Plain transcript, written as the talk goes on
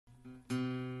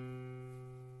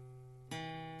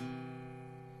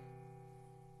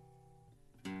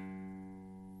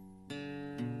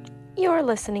You're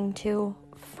listening to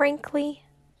Frankly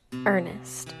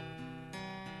Ernest,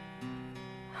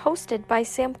 hosted by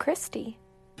Sam Christie,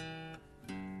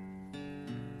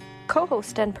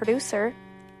 co-host and producer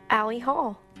Allie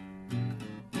Hall.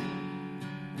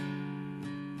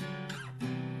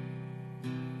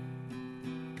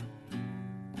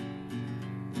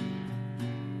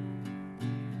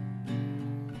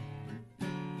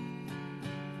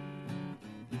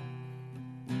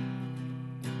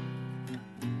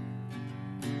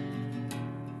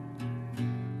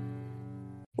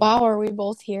 Wow, are we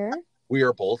both here? We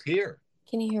are both here.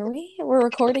 Can you hear me? We're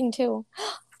recording too.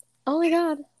 Oh my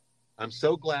god. I'm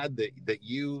so glad that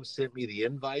you sent me the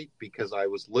invite because I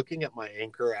was looking at my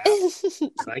Anchor app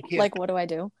and I can't. Like, what do I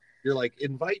do? You're like,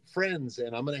 invite friends,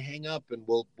 and I'm going to hang up and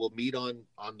we'll meet on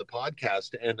the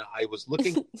podcast. And I was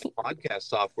looking at the podcast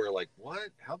software like, what?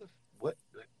 How the what?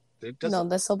 It doesn't... No,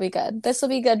 this will be good. This will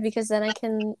be good because then I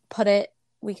can put it.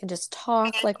 We can just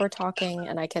talk like we're talking,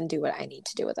 and I can do what I need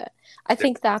to do with it. I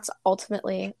think that's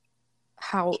ultimately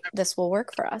how this will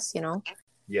work for us, you know?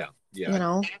 Yeah. You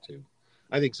know?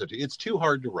 I think so too. It's too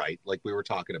hard to write, like we were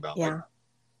talking about. Yeah. Like,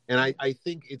 and I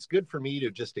think it's good for me to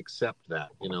just accept that,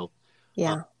 you know?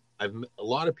 Yeah. A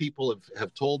lot of people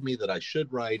have told me that I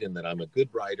should write and that I'm a good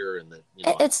writer and that, you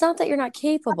know. It's not that you're not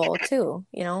capable, too,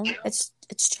 you know? It's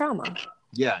trauma.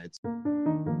 Yeah, it's...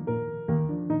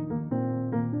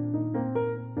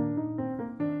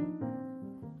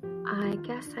 I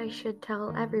guess I should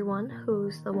tell everyone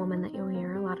who's the woman that you'll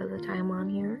hear a lot of the time on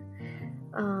here.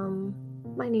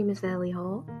 My name is Allie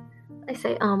Hall. I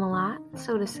say a lot,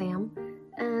 so does Sam,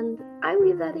 and I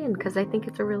leave that in because I think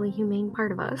it's a really humane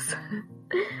part of us.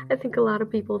 I think a lot of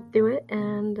people do it,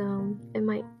 and it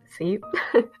might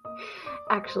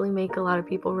actually make a lot of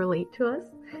people relate to us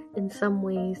in some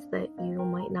ways that you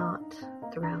might not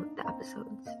throughout the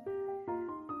episodes.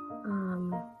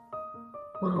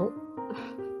 Well,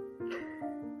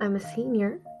 I'm a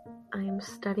senior. I'm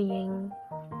studying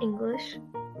English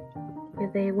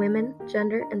with a Women,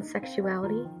 Gender, and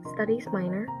Sexuality Studies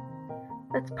minor.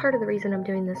 That's part of the reason I'm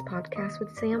doing this podcast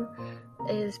with Sam,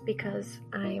 is because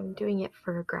I'm doing it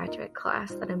for a graduate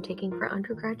class that I'm taking for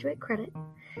undergraduate credit.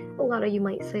 A lot of you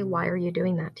might say, why are you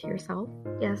doing that to yourself?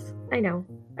 Yes, I know,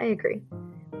 I agree.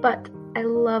 But I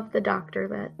love the doctor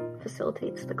that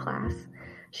facilitates the class.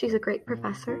 She's a great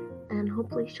professor, and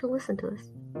hopefully she'll listen to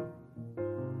this.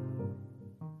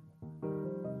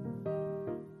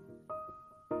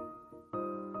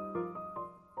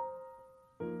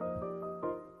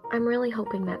 I'm really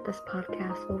hoping that this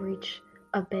podcast will reach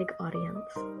a big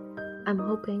audience. I'm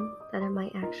hoping that it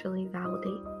might actually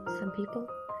validate some people,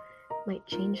 might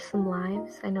change some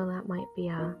lives. I know that might be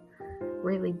a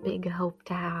really big hope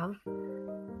to have.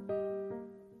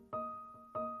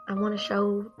 I want to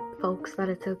show folks that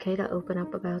it's okay to open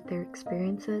up about their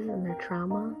experiences and their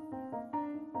trauma.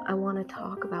 I want to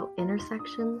talk about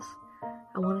intersections.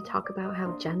 I want to talk about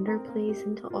how gender plays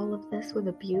into all of this with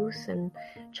abuse and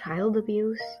child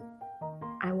abuse.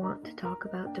 I want to talk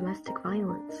about domestic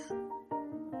violence.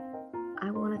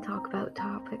 I want to talk about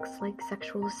topics like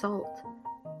sexual assault.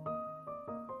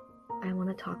 I want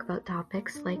to talk about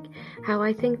topics like how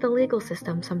I think the legal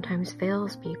system sometimes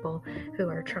fails people who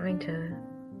are trying to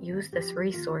use this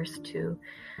resource to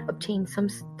obtain some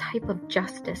type of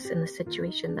justice in the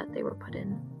situation that they were put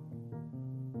in.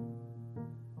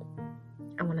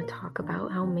 I want to talk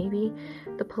about how maybe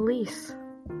the police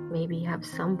maybe have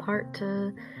some part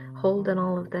to hold in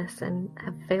all of this and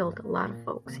have failed a lot of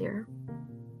folks here.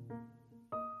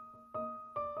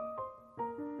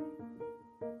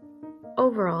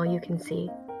 Overall, you can see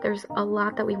there's a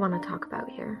lot that we want to talk about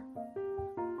here.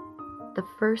 The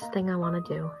first thing I want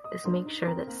to do is make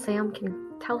sure that Sam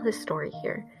can tell his story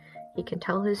here. He can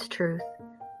tell his truth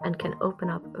and can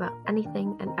open up about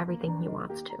anything and everything he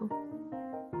wants to.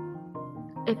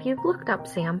 If you've looked up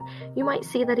Sam, you might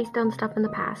see that he's done stuff in the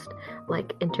past,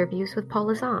 like interviews with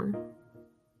Paula Zahn.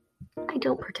 I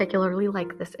don't particularly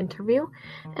like this interview,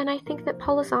 and I think that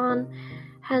Paula Zahn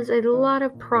has a lot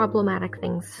of problematic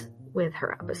things with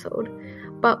her episode,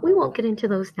 but we won't get into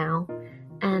those now,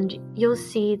 and you'll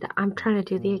see that I'm trying to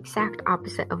do the exact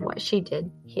opposite of what she did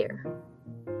here.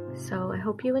 So I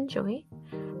hope you enjoy,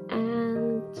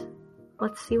 and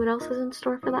let's see what else is in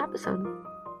store for the episode.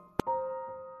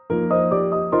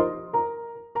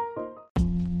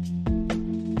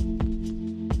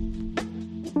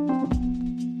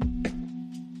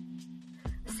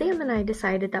 Sam and I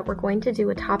decided that we're going to do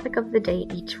a topic of the day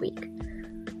each week.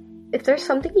 If there's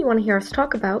something you want to hear us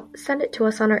talk about, send it to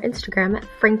us on our Instagram at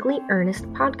Frankly Ernest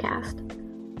Podcast.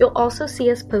 You'll also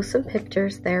see us post some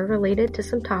pictures there related to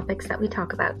some topics that we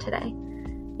talk about today.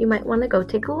 you might want to go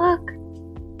take a look.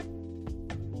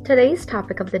 Today's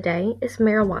topic of the day is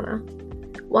marijuana.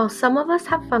 While some of us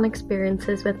have fun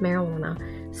experiences with marijuana,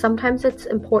 sometimes it's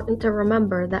important to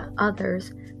remember that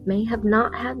others may have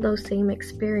not had those same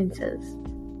experiences.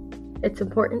 It's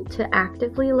important to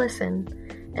actively listen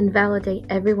and validate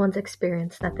everyone's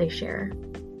experience that they share.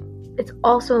 It's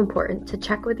also important to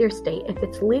check with your state if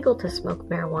it's legal to smoke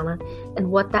marijuana and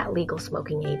what that legal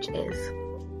smoking age is.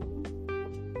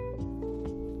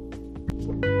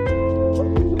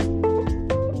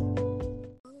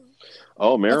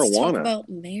 Oh, marijuana. Let's talk about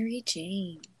Mary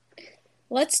Jane.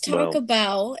 Let's talk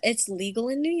about it's legal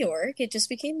in New York. It just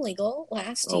became legal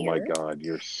last year. Oh my God,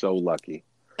 you're so lucky.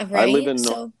 Right?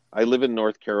 I live in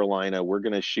North Carolina. We're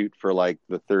going to shoot for like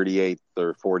the 38th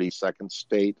or 42nd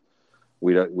state.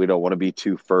 We don't want to be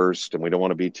too first, and we don't want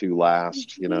to be too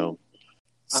last, you know.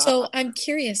 So I'm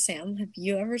curious, Sam, have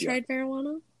you ever tried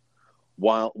marijuana?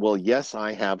 Well, yes,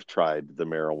 I have tried the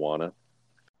marijuana.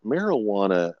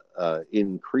 Marijuana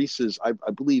increases, I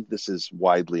believe this is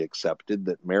widely accepted,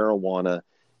 that marijuana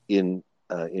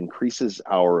increases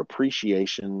our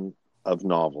appreciation of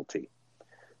novelty.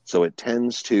 So it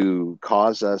tends to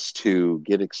cause us to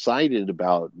get excited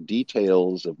about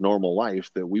details of normal life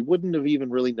that we wouldn't have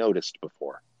even really noticed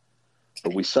before.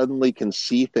 But we suddenly can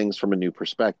see things from a new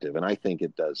perspective, and I think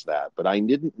it does that. But I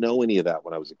didn't know any of that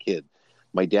when I was a kid.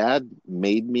 My dad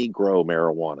made me grow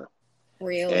marijuana.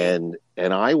 Really?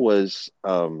 And I was,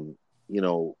 I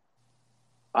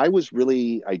was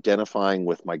really identifying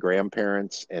with my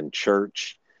grandparents and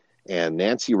church. And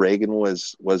Nancy Reagan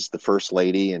was the first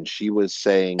lady, and she was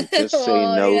saying, just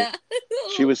say no. Yeah.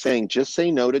 She was saying, just say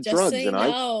no to drugs. And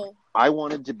no. I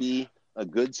wanted to be a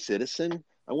good citizen.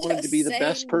 I wanted to be the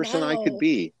best person I could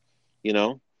be, you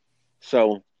know?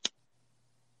 So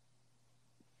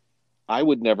I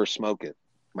would never smoke it.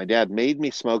 My dad made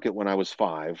me smoke it when I was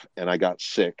 5, and I got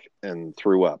sick and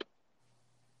threw up.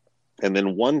 And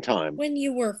then one time... When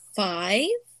you were 5?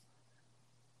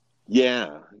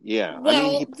 Yeah.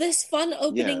 Well, this fun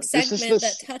opening segment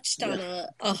that touched on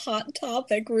a hot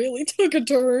topic really took a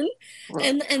turn.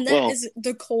 And that is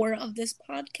the core of this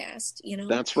podcast, you know?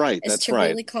 That's right. Is to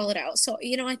really call it out. So,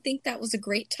 I think that was a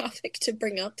great topic to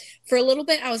bring up. For a little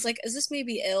bit, I was like, is this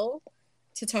maybe ill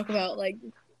to talk about, like,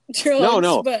 drugs?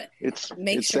 No. But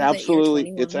it's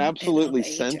absolutely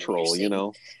central, you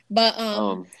know? But,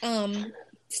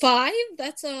 5,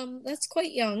 that's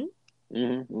quite young.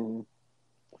 Mm-hmm.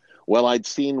 Well, I'd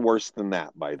seen worse than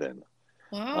that by then.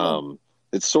 Wow.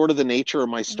 It's sort of the nature of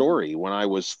my story. When I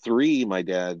was 3, my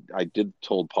dad, I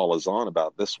told Paula Zahn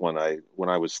about this one. When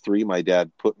I was 3, my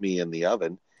dad put me in the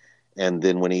oven. And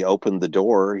then when he opened the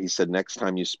door, he said, next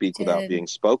time you speak without being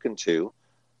spoken to,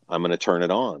 I'm going to turn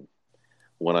it on.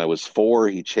 When I was 4,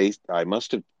 I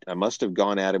must have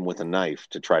gone at him with a knife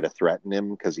to try to threaten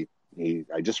him, because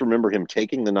I just remember him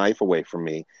taking the knife away from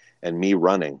me and me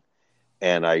running.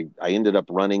 And I ended up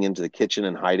running into the kitchen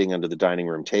and hiding under the dining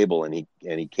room table. And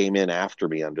he came in after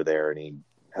me under there, and he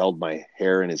held my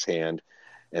hair in his hand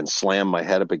and slammed my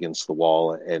head up against the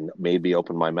wall and made me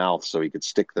open my mouth so he could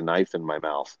stick the knife in my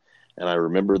mouth. And I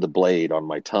remember the blade on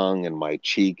my tongue and my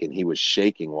cheek, and he was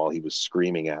shaking while he was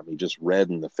screaming at me, just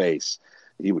red in the face.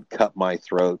 He would cut my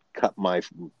throat, cut my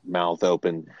mouth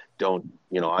open.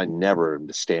 I never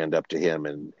stand up to him.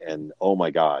 And oh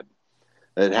my God.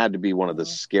 It had to be one of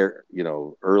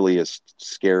the earliest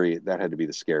scary. That had to be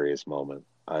the scariest moment.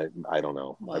 I don't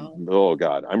know. Wow. Oh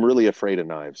God, I'm really afraid of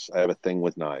knives. I have a thing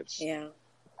with knives. Yeah.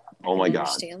 Oh my God. I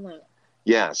understand that.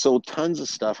 Yeah. So tons of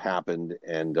stuff happened,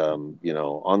 and on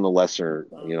the lesser,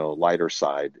 lighter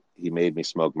side, he made me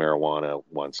smoke marijuana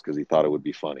once because he thought it would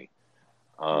be funny.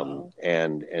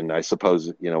 And I suppose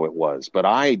it was, but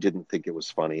I didn't think it was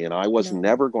funny, and I was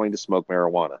never going to smoke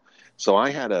marijuana. So I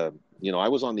had I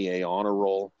was on the A honor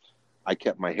roll. I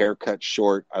kept my hair cut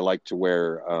short. I like to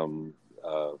wear,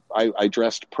 I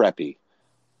dressed preppy.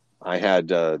 I had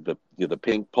the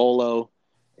pink polo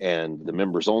and the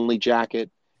members only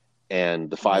jacket and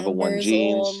the 501 members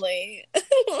jeans only.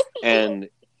 and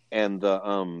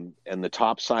the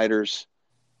topsiders.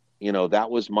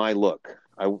 That was my look.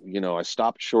 I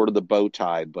stopped short of the bow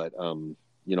tie, but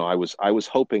I was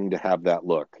hoping to have that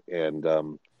look,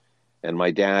 and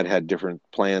my dad had different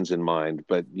plans in mind,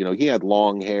 but he had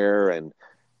long hair and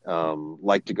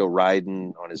liked to go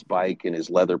riding on his bike in his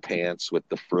leather pants with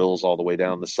the frills all the way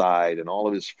down the side, and all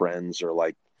of his friends are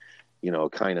like,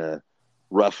 kind of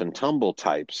rough and tumble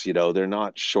types. They're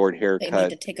not short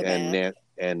haircut,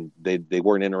 and they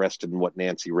weren't interested in what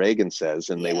Nancy Reagan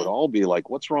says, and they would all be like,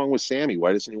 "What's wrong with Sammy?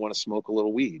 Why doesn't he want to smoke a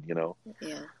little weed?"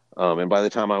 Yeah. And by the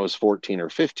time I was 14 or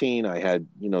 15, I had,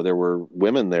 there were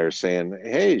women there saying,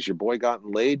 "Hey, has your boy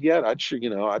gotten laid yet? I'd sure,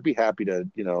 I'd be happy to,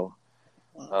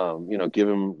 give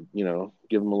him a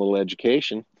little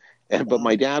education." But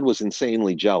my dad was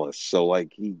insanely jealous. So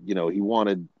like he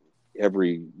wanted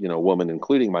every, woman,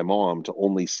 including my mom, to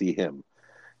only see him,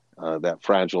 that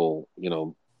fragile,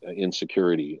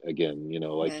 insecurity again,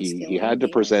 like he had to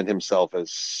present himself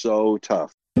as so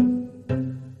tough.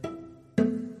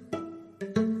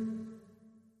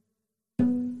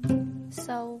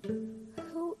 So,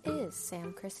 who is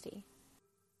Sam Christie?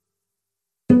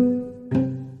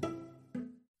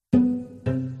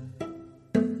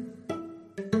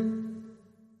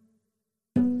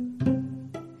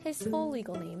 His full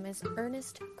legal name is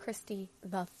Ernest Christie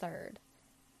III.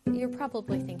 You're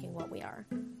probably thinking what we are.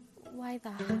 Why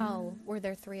the hell were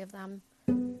there three of them?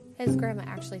 His grandma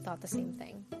actually thought the same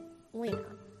thing.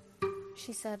 Lena.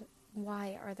 She said,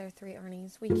 "Why are there three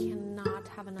Ernies? We cannot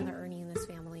have another Ernie in this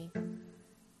family."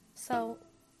 So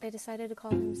they decided to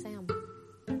call him Sam.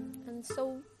 And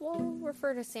so we'll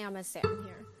refer to Sam as Sam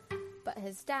here. But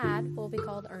his dad will be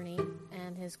called Ernie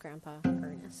and his grandpa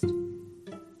Ernest.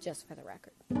 Just for the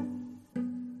record.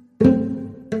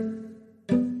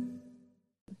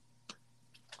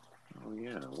 Oh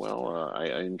yeah, well,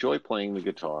 I enjoy playing the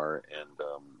guitar,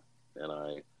 and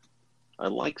I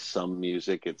like some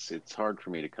music. It's hard for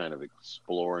me to kind of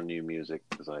explore new music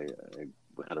because I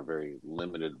had a very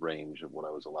limited range of what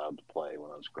I was allowed to play when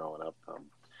I was growing up.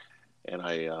 And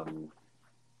I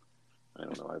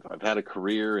don't know. I've had a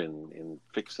career in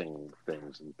fixing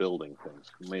things and building things,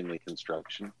 mainly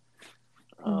construction.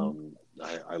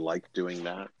 I like doing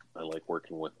that. I like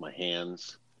working with my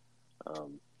hands,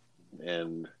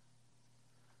 and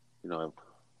I've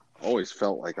always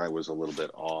felt like I was a little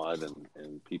bit odd,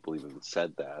 and people even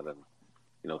said that. And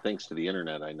thanks to the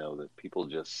internet, I know that people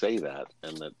just say that,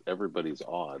 and that everybody's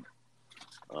odd.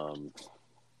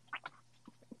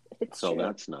 So true.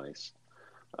 That's nice.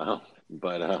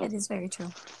 But it is very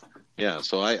true. Yeah,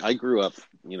 so I grew up,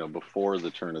 before the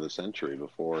turn of the century,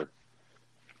 before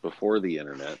the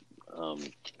internet,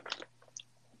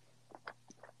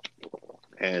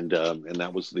 and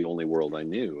that was the only world I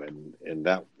knew, and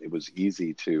that it was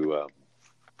easy to,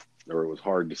 or it was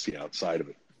hard to see outside of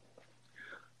it.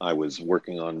 I was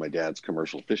working on my dad's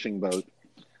commercial fishing boat,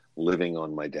 living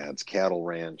on my dad's cattle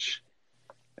ranch,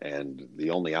 and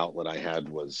the only outlet I had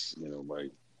was, my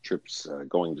trips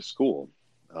going to school.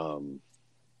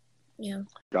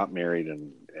 Got married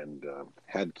and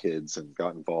had kids and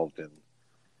got involved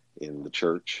in the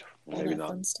church. All maybe that not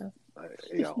fun stuff.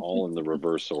 All in the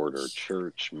reverse order: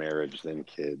 church, marriage, then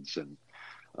kids, and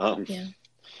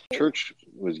church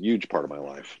was a huge part of my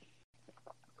life.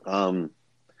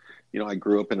 I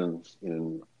grew up in an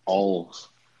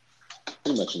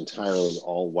pretty much entirely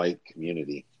all white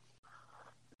community.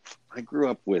 I grew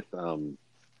up with those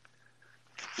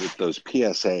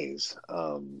PSAs,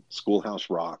 Schoolhouse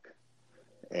Rock,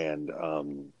 and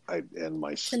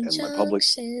my public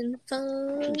function.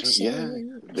 Yeah,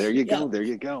 there you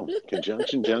go.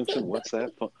 Conjunction junction. What's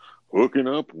that? Hooking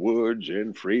up woods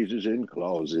and freezes in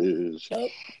clauses.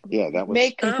 Yeah, that was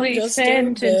make complete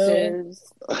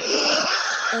sentences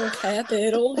on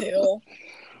Capitol Hill.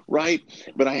 Right,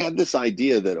 but I had this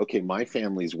idea that my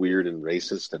family's weird and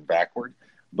racist and backward,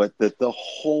 but that the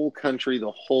whole country,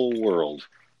 the whole world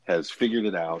has figured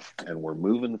it out, and we're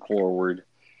moving forward.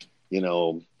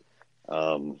 The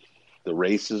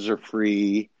races are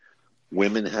free.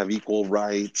 Women have equal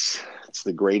rights. It's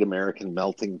the great American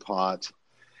melting pot.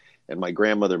 And my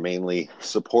grandmother mainly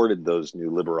supported those new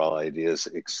liberal ideas,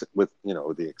 with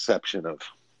the exception of,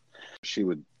 she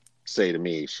would say to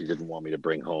me she didn't want me to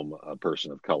bring home a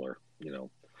person of color,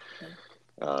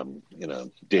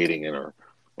 dating in or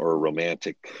a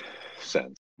romantic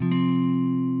sense.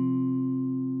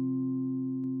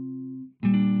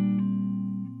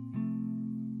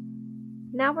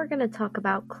 Now we're going to talk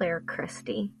about Claire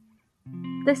Christie.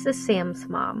 This is Sam's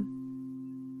mom.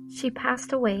 She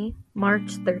passed away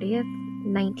March 30th,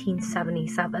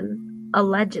 1977,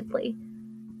 allegedly,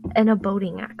 in a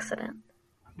boating accident.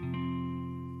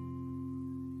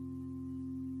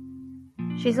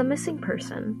 She's a missing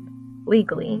person,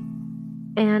 legally,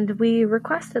 and we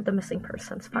requested the missing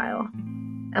persons file,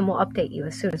 and we'll update you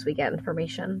as soon as we get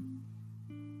information.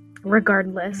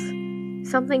 Regardless,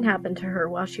 something happened to her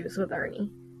while she was with Ernie,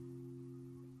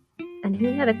 and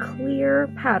he had a clear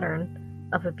pattern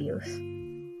of abuse.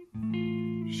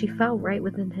 She fell right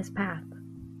within his path.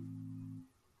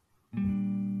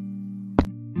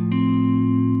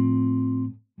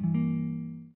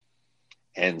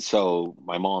 And so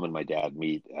my mom and my dad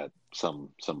meet at some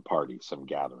party, some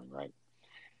gathering, right?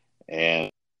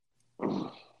 And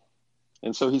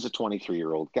so he's a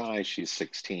 23-year-old guy. She's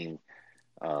 16.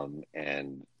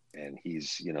 And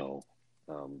he's,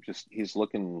 he's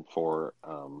looking for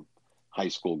high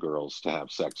school girls to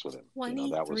have sex with him.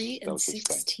 23 and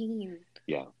 16.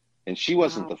 Yeah. And she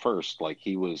wasn't the first. Like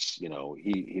he was,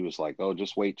 he was like, oh,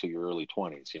 just wait till your early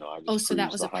 20s. I just so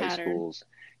that was the a high pattern. Schools.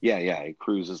 Yeah. He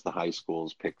cruises the high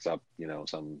schools, picks up,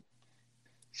 some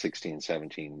 16,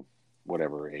 17,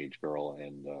 whatever age girl.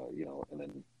 And, and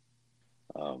then,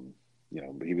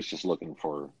 but he was just looking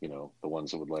for, the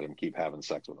ones that would let him keep having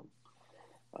sex with him.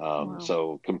 Wow.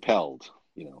 So compelled,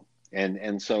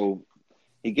 and so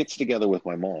he gets together with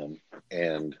my mom,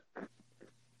 and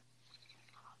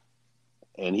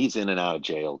he's in and out of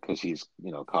jail because he's,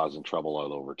 causing trouble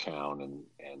all over town and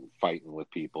fighting with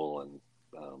people and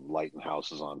lighting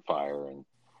houses on fire and,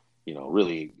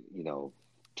 really,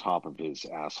 top of his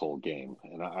asshole game.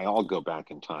 And I'll go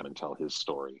back in time and tell his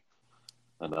story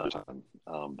another time.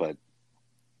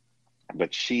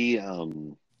 But she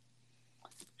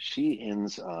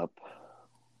ends up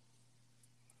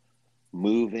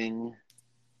moving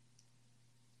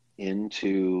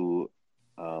into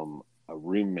a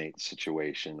roommate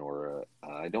situation, or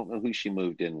I don't know who she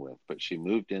moved in with, but she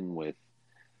moved in with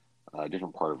a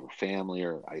different part of her family,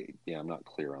 or I'm not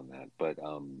clear on that. But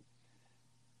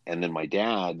and then my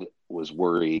dad was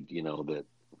worried, that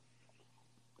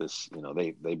this,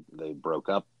 they broke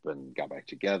up and got back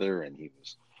together, and he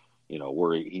was,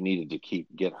 worried. He needed to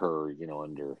get her,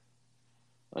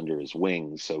 under his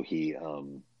wings, so he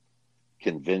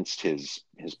convinced his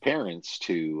parents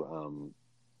to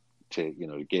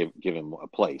give him a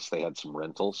place. They had some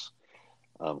rentals.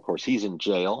 Of course, he's in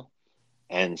jail,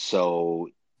 and so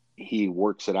he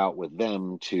works it out with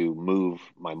them to move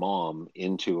my mom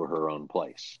into her own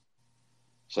place.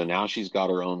 So now she's got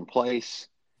her own place,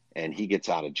 and he gets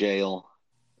out of jail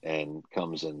and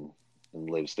comes and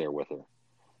lives there with her.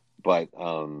 But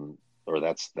or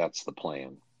that's the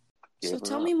plan. So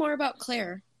tell me more about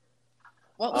Claire.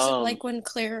 What was it like when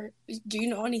Claire? Do you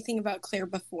know anything about Claire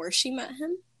before she met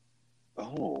him?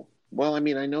 Oh, well, I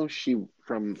mean, I know she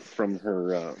from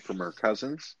her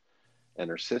cousins and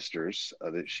her sisters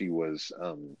that she was,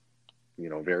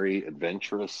 very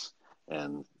adventurous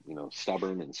and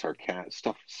stubborn and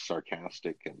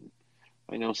sarcastic, and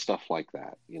I know stuff like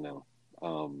that.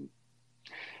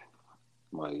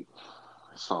 I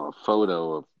saw a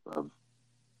photo of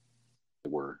they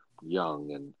were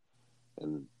young,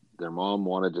 and their mom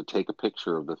wanted to take a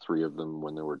picture of the three of them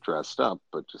when they were dressed up,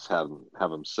 but just have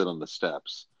them sit on the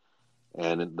steps.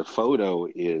 And the photo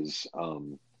is,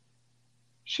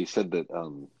 she said that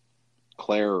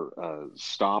Claire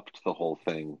stopped the whole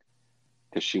thing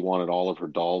because she wanted all of her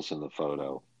dolls in the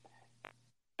photo. The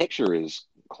picture is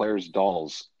Claire's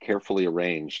dolls carefully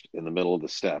arranged in the middle of the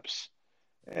steps,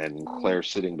 and Claire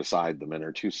sitting beside them, and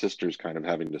her two sisters kind of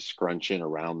having to scrunch in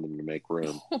around them to make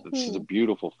room. This is a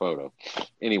beautiful photo.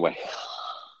 Anyway,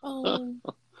 I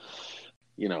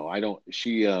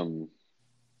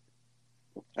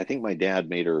think my dad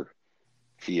made her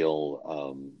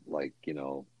feel like,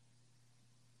 kind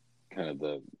of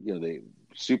the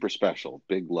super special,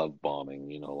 big love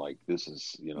bombing, like this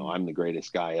is, I'm the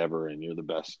greatest guy ever, and you're the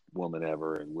best woman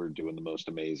ever, and we're doing the most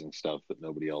amazing stuff that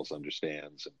nobody else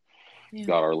understands. And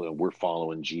we're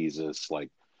following Jesus like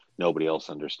nobody else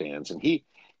understands. And he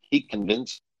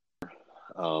convinced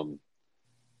to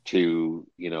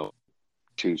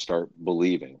start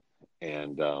believing.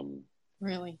 And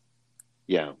really,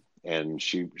 yeah. And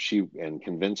she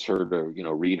convinced her to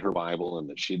read her Bible, and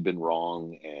that she'd been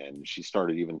wrong. And she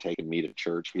started even taking me to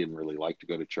church. He didn't really like to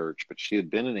go to church, but she had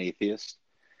been an atheist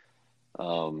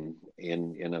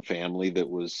in a family that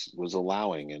was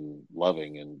allowing and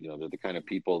loving, and they're the kind of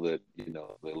people that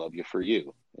they love you for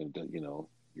you, and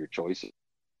your choices.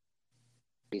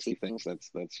 You see things,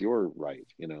 that's your right.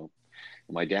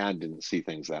 My dad didn't see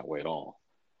things that way at all.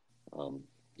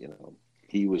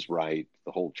 He was right,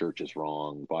 the whole church is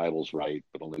wrong, the Bible's right,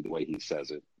 but only the way he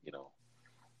says it.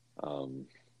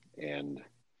 And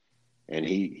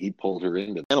he pulled her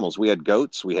into animals. We had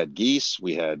goats, we had geese,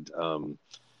 we had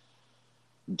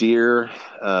deer,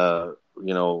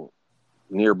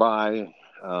 nearby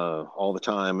all the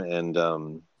time,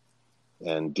 and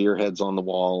deer heads on the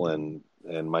wall, and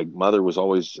my mother was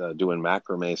always doing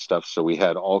macrame stuff, so we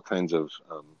had all kinds of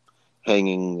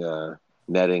hanging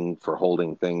netting for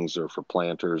holding things, or for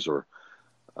planters, or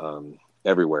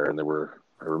everywhere. And I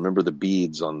remember the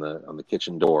beads on the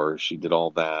kitchen door. She did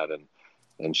all that,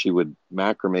 and she would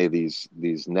macrame these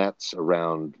nets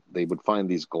around. They would find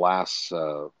these glass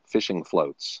fishing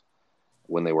floats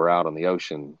when they were out on the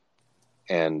ocean,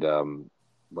 and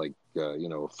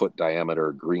a foot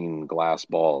diameter green glass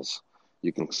balls.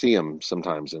 You can see them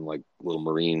sometimes in like little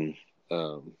marine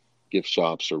gift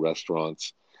shops or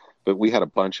restaurants. But we had a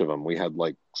bunch of them. We had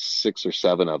like 6 or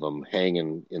 7 of them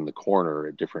hanging in the corner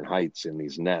at different heights in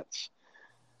these nets,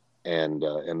 and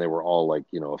they were all like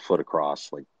a foot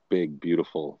across, like big,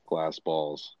 beautiful glass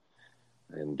balls.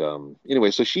 And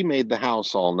anyway, so she made the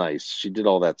house all nice. She did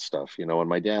all that stuff, and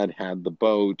my dad had the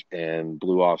boat and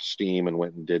blew off steam and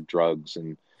went and did drugs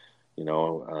and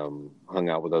hung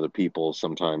out with other people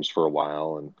sometimes for a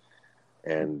while,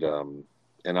 and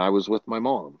I was with my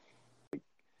mom.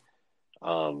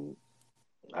 Um,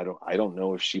 I don't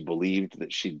know if she believed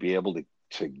that she'd be able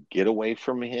to get away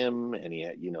from him, and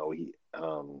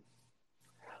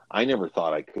I never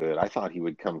thought I could. I thought he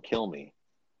would come kill me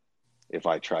if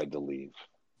I tried to leave,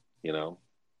 you know.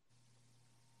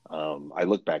 I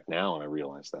look back now and I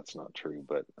realize that's not true,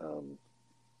 but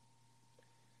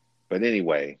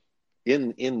anyway,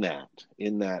 in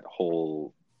that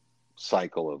whole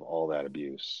cycle of all that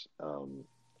abuse,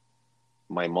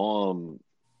 my mom,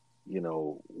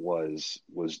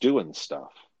 was doing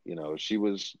stuff.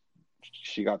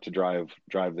 She got to drive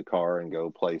the car and go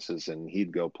places, and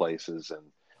he'd go places, and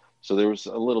so there was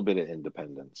a little bit of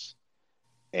independence.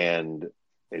 And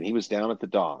he was down at the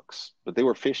docks, but they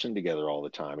were fishing together all the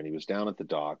time, and he was down at the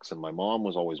docks, and my mom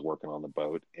was always working on the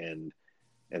boat, and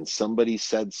somebody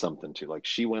said something to, like,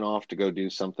 she went off to go do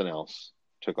something else,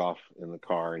 took off in the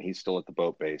car, and he's still at the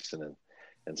boat base, and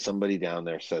somebody down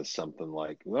there says something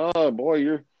like, "Oh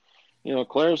boy,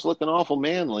 Claire's looking awful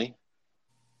manly."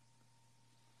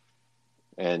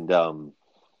 And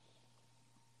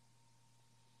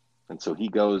so he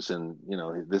goes, and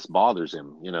this bothers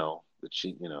him, that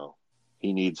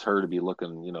he needs her to be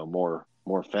looking, more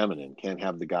feminine. Can't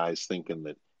have the guys thinking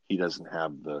that he doesn't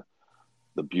have the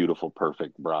beautiful,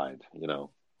 perfect bride,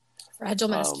 Fragile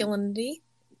masculinity.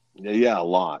 Yeah, a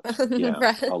lot.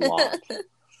 Yeah, a lot.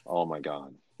 Oh my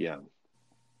God. Yeah.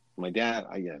 My dad,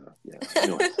 yeah.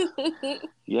 Anyway.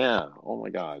 Yeah. Oh my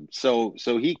God. So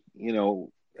he,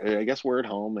 I guess we're at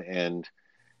home, and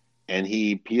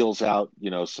he peels out,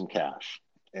 some cash.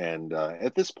 And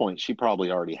at this point, she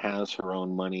probably already has her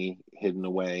own money hidden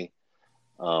away.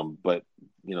 But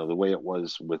the way it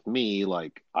was with me,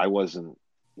 like, I wasn't,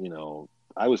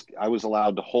 I was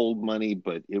allowed to hold money,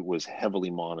 but it was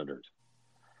heavily monitored,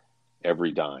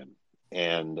 every dime.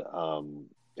 And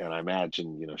I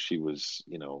imagine, she was,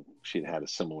 she'd had a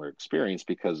similar experience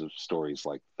because of stories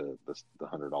like the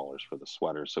 $100 for the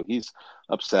sweater. So he's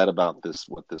upset about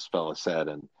what this fella said,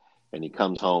 and he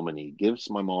comes home and he gives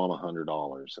my mom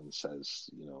 $100 and says,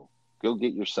 go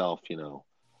get yourself,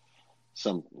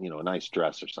 some, a nice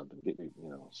dress or something,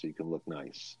 so you can look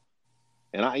nice.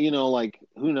 And I, like,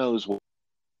 who knows what,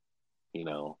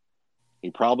 he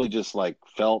probably just, like,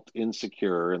 felt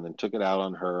insecure and then took it out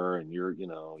on her, and you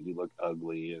look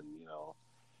ugly, and,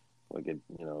 like a,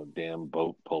 damn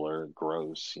boat puller,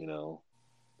 gross,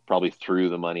 probably threw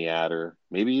the money at her,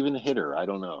 maybe even hit her. I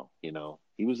don't know.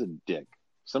 He was a dick.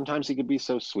 Sometimes he could be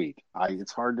so sweet.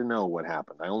 It's hard to know what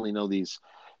happened. I only know these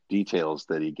details,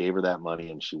 that he gave her that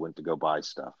money and she went to go buy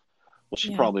stuff. Well,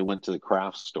 she probably went to the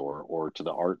craft store or to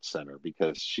the art center,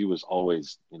 because she was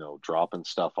always, dropping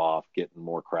stuff off, getting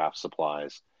more craft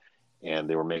supplies, and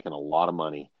they were making a lot of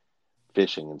money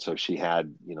fishing. And so she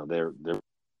had, their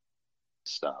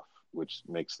stuff, which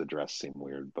makes the dress seem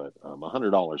weird, but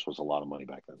 $100 was a lot of money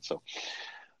back then. So,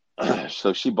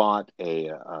 so she bought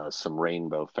some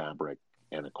rainbow fabric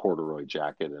and a corduroy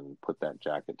jacket and put that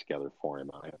jacket together for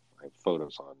him. I have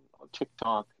photos on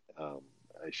TikTok.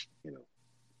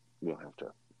 We'll have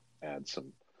to add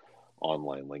some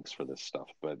online links for this stuff.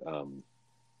 But and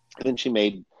then she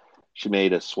made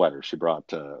a sweater. She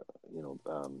brought yarn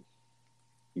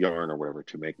or whatever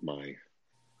to make my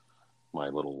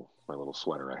little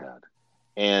sweater I had,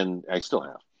 and I still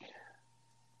have.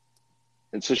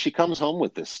 And so she comes home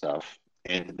with this stuff,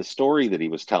 and the story that he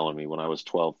was telling me when I was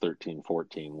 12, 13,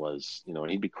 14 was,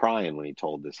 and he'd be crying when he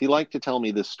told this. He liked to tell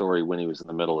me this story when he was in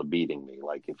the middle of beating me.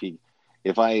 Like,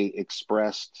 if I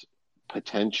expressed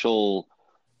potential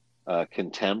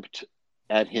contempt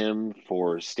at him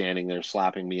for standing there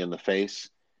slapping me in the face,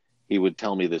 he would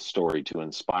tell me this story to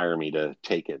inspire me to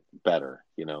take it better.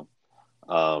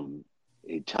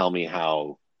 He'd tell me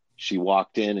how she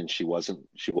walked in and she wasn't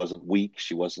weak,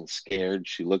 she wasn't scared.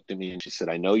 She looked at me and she said,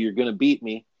 "I know you're going to beat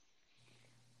me,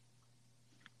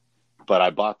 but I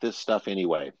bought this stuff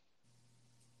anyway."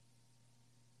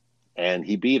 And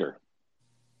he beat her.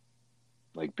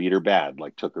 Like, beat her bad,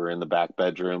 like took her in the back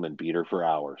bedroom and beat her for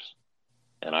hours.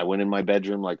 And I went in my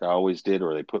bedroom like I always did,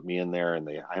 or they put me in there, and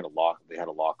they had a lock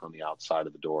on the outside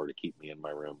of the door to keep me in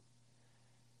my room.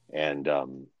 And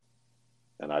I,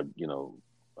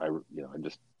 I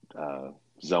just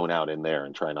zone out in there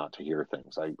and try not to hear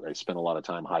things. I spent a lot of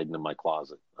time hiding in my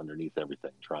closet underneath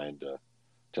everything, trying to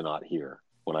not hear.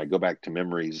 When I go back to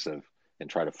memories of and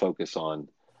try to focus on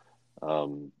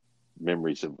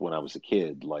memories of when I was a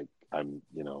kid, like I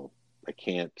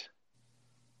can't,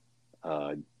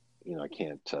 I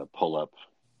can't pull up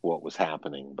what was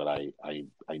happening, but I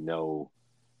know,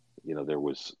 there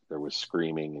was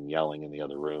screaming and yelling in the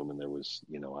other room, and there was,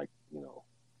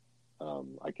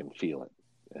 I can feel it,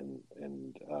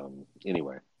 and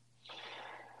anyway.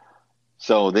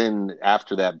 So then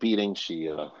after that beating,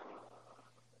 she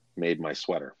made my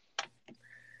sweater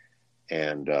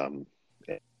and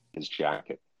his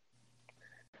jacket.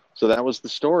 So that was the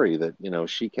story that,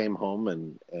 she came home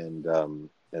and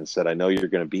said, I know you're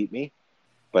going to beat me,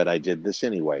 but I did this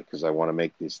anyway because I want to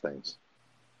make these things.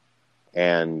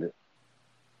 And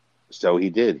so he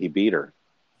did. He beat her.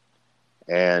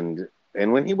 And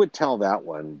when he would tell that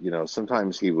one,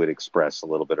 sometimes he would express a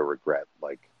little bit of regret,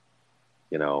 like,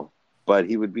 but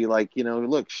he would be like,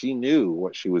 look, she knew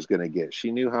what she was going to get.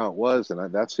 She knew how it was,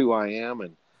 and that's who I am,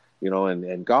 and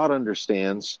and God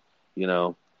understands,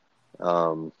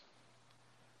 um,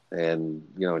 and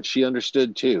and she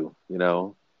understood too,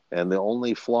 and the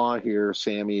only flaw here,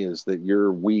 Sammy, is that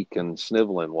you're weak and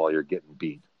sniveling while you're getting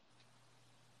beat.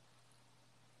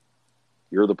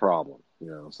 You're the problem,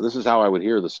 So this is how I would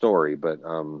hear the story, but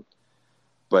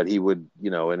he would,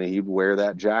 and he'd wear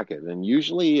that jacket, and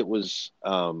usually it was,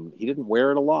 he didn't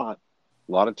wear it a lot.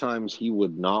 A lot of times he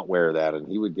would not wear that, and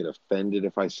he would get offended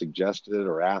if I suggested it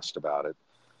or asked about it.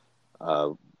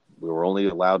 We were only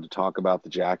allowed to talk about the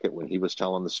jacket when he was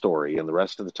telling the story, and the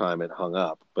rest of the time it hung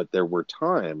up. But there were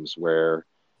times where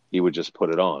he would just put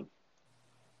it on.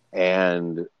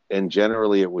 And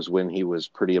generally it was when he was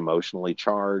pretty emotionally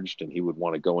charged and he would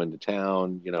want to go into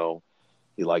town.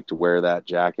 He liked to wear that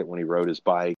jacket when he rode his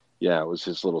bike. Yeah, it was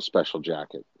his little special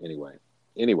jacket. Anyway.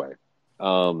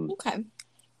 Okay.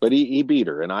 But he beat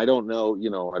her, and I don't know,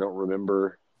 I don't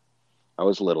remember. I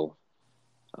was little.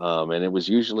 And it was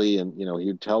usually, and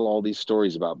he'd tell all these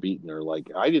stories about beating her.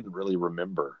 Like, I didn't really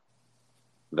remember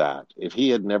that. If he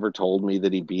had never told me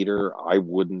that he beat her, I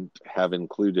wouldn't have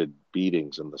included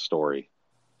beatings in the story.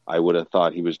 I would have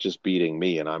thought he was just beating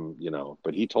me, and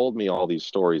but he told me all these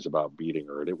stories about beating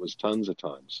her, and it was tons of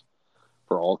times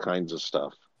for all kinds of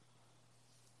stuff.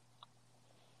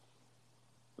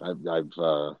 I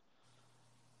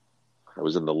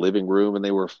was in the living room and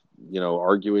they were,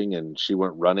 arguing, and she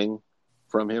went running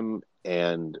from him,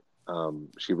 and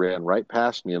she ran right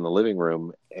past me in the living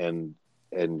room, and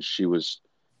he was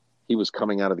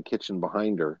coming out of the kitchen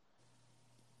behind her,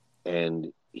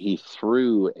 and he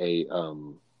threw a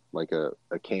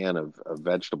can of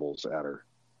vegetables at her,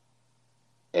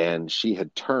 and she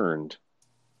had turned.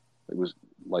 It was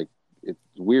like, it's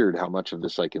weird how much of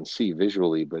this I can see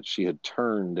visually, but she had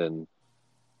turned, and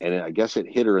I guess it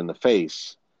hit her in the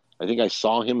face. I think I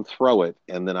saw him throw it,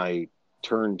 and then I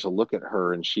turned to look at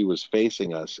her, and she was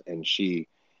facing us, and she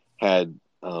had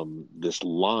this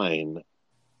line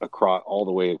across all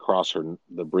the way across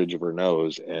the bridge of her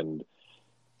nose, and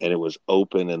it was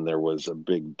open, and there was a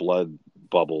big blood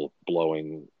bubble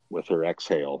blowing with her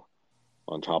exhale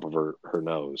on top of her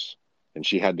nose, and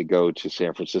she had to go to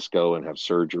San Francisco and have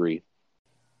surgery.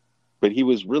 But he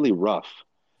was really rough,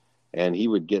 and he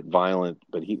would get violent,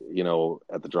 but he,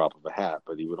 at the drop of a hat.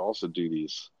 But he would also do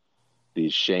these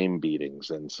shame beatings,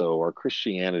 and so our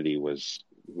Christianity was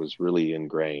really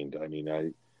ingrained. I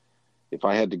mean, if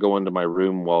I had to go into my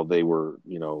room while they were,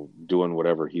 doing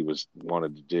whatever he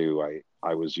wanted to do,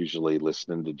 I was usually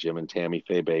listening to Jim and Tammy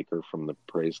Faye Baker from the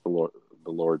Praise the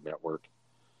Lord Network,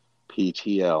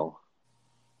 PTL,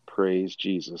 Praise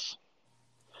Jesus.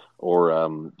 Or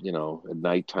at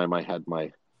nighttime I had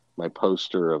my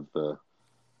poster of the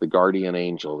guardian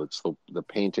angel. It's the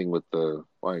painting with it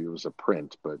was a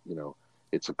print, but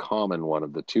it's a common one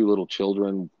of the two little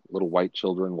white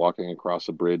children walking across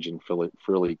a bridge in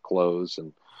frilly clothes,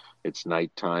 and it's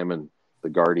nighttime, and the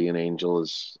guardian angel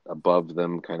is above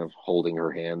them, kind of holding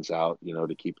her hands out,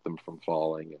 to keep them from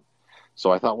falling. And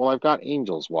so I thought, well, I've got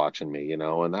angels watching me, and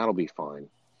that'll be fine.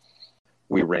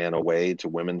 We ran away to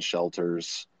women's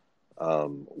shelters.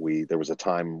 There was a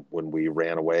time when we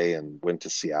ran away and went to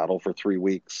Seattle for 3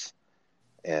 weeks.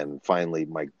 And finally,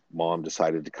 my mom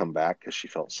decided to come back because she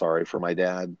felt sorry for my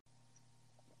dad.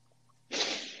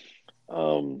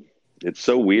 It's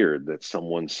so weird that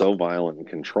someone so violent and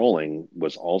controlling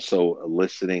was also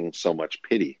eliciting so much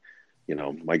pity.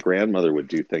 My grandmother would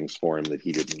do things for him that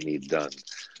he didn't need done.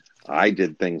 I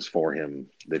did things for him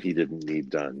that he didn't need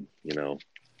done,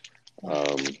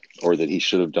 or that he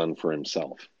should have done for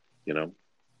himself,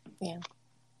 Yeah.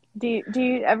 Do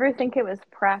you ever think it was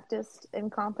practiced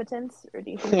incompetence, or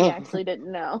do you think he actually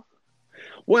didn't know?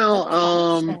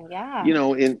 Well,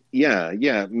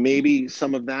 yeah. maybe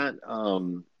some of that.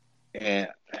 And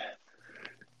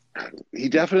he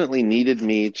definitely needed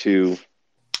me to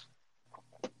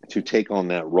take on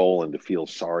that role and to feel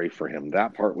sorry for him.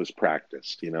 That part was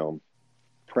practiced,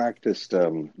 practiced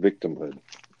victimhood.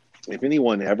 If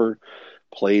anyone ever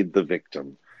played the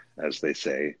victim, as they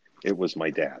say, it was my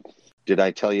dad. Did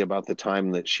I tell you about the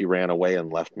time that she ran away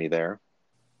and left me there?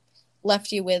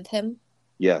 Left you with him?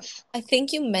 Yes. I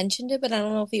think you mentioned it, but I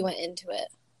don't know if you went into it.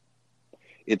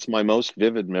 It's my most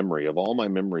vivid memory of all my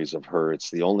memories of her.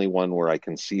 It's the only one where I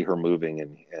can see her moving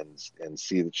and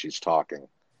see that she's talking.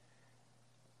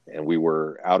 And we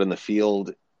were out in the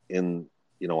field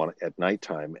at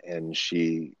nighttime, and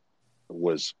she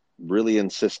was really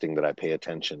insisting that I pay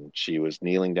attention. She was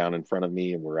kneeling down in front of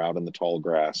me, and we're out in the tall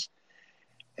grass,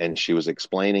 and she was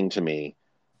explaining to me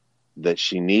that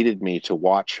she needed me to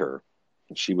watch her.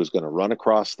 She was going to run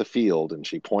across the field, and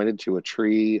she pointed to a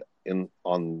tree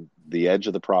on the edge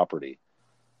of the property,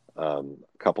 a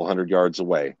couple 100 yards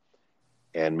away,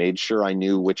 and made sure I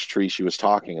knew which tree she was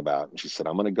talking about. And she said,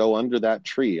 "I'm going to go under that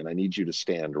tree, and I need you to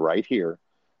stand right here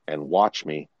and watch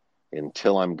me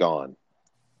until I'm gone.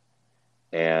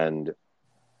 And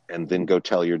then go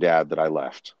tell your dad that I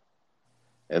left."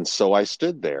 And so I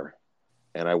stood there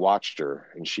and I watched her,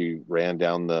 and she ran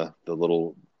down the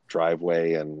little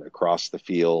driveway and across the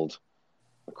field,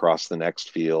 across the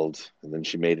next field, and then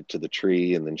she made it to the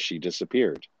tree, and then she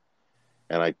disappeared.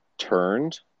 And I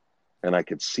turned, and I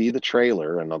could see the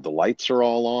trailer, and the lights are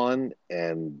all on,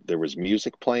 and there was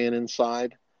music playing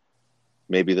inside.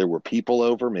 Maybe there were people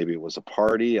over, maybe it was a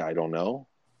party, I don't know.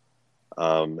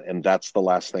 And that's the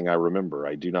last thing I remember.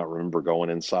 I do not remember going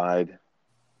inside.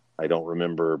 I don't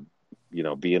remember,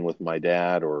 being with my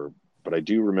dad, but I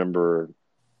do remember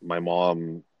my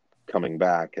mom coming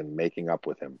back and making up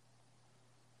with him.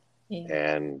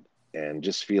 Yeah. And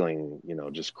just feeling,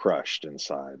 just crushed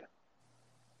inside.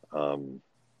 I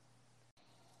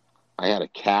had a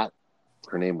cat.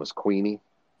 Her name was Queenie.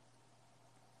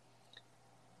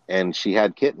 And she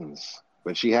had kittens,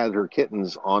 but she had her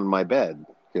kittens on my bed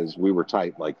because we were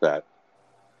tight like that.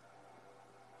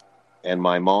 And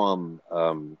my mom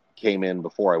came in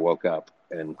before I woke up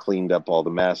and cleaned up all the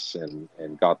mess and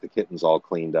got the kittens all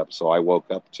cleaned up. So I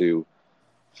woke up to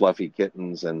fluffy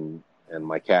kittens and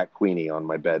my cat Queenie on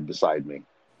my bed beside me.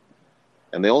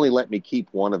 And they only let me keep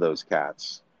one of those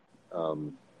cats.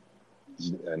 And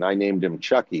I named him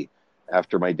Chucky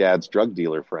after my dad's drug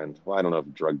dealer friend. Well, I don't know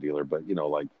if drug dealer, but,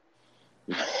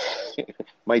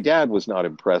 my dad was not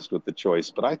impressed with the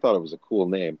choice, but I thought it was a cool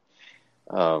name.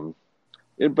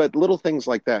 But little things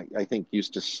like that, I think,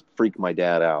 used to freak my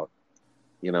dad out.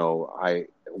 Why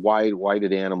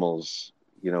did animals,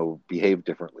 behave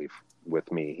differently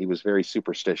with me? He was very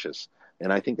superstitious,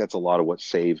 and I think that's a lot of what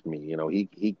saved me.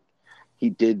 He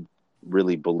did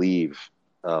really believe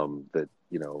that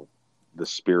the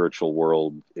spiritual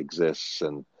world exists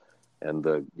and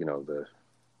the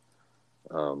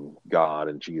God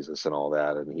and Jesus and all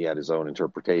that, and he had his own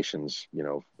interpretations,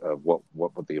 of what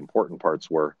the important parts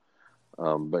were.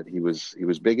 But he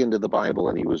was big into the Bible,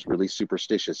 and he was really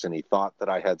superstitious, and he thought that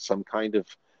I had some kind of,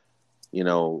 he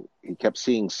kept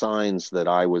seeing signs that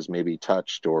I was maybe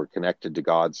touched or connected to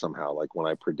God somehow, like when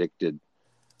I predicted,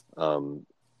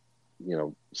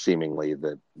 seemingly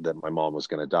that my mom was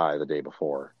going to die the day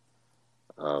before.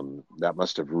 That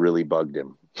must have really bugged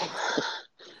him.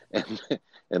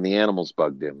 and the animals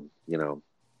bugged him,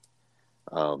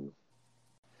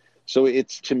 So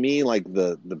it's, to me, like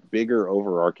the bigger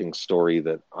overarching story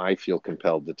that I feel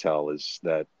compelled to tell is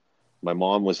that my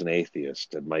mom was an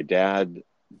atheist, and my dad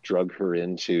drug her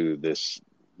into this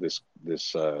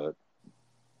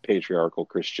patriarchal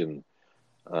Christian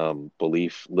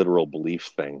literal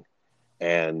belief thing,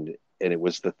 and it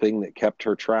was the thing that kept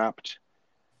her trapped,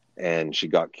 and she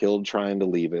got killed trying to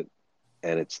leave it,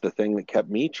 and it's the thing that kept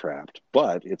me trapped,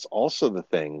 but it's also the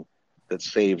thing that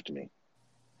saved me.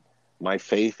 My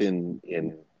faith in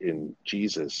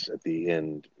Jesus at the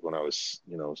end, when I was,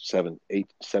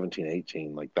 17,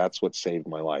 18, like that's what saved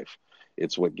my life.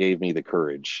 It's what gave me the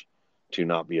courage to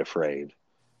not be afraid.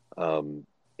 So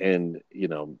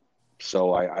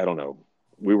I don't know,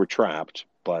 we were trapped,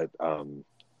 but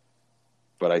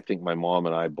I think my mom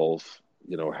and I both,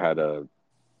 had a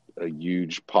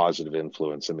huge positive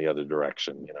influence in the other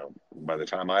direction. By the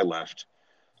time I left,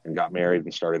 and got married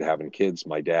and started having kids.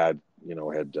 My dad,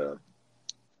 had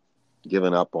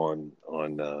given up on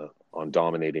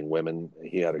dominating women.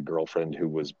 He had a girlfriend who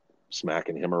was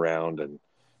smacking him around, and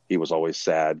he was always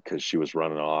sad because she was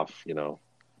running off,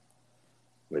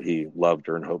 but he loved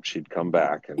her and hoped she'd come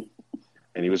back.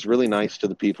 And he was really nice to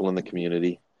the people in the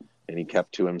community, and he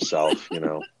kept to himself,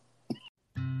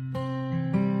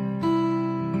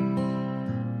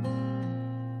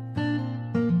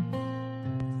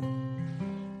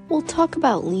 We'll talk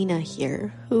about Lena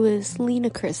here, who is Lena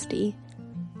Christie.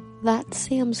 That's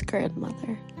Sam's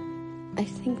grandmother. I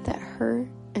think that her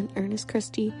and Ernest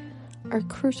Christie are a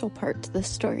crucial part to this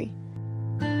story.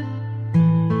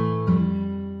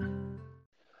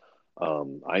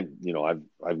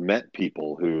 I've met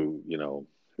people who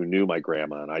knew my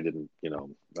grandma, and I didn't.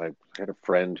 I had a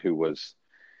friend who was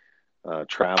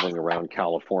traveling around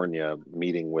California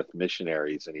meeting with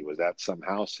missionaries, and he was at some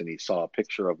house and he saw a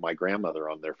picture of my grandmother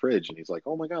on their fridge, and he's like,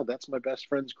 "Oh my God, that's my best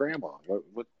friend's grandma.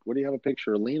 What do you have a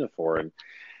picture of Lena for?"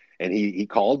 And he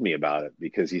called me about it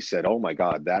because he said, "Oh my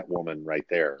God, that woman right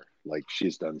there, like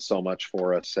she's done so much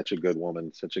for us, such a good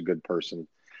woman, such a good person.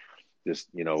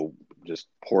 Just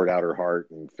poured out her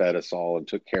heart and fed us all and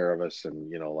took care of us,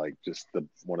 and like just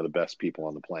one of the best people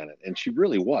on the planet." And she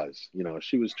really was.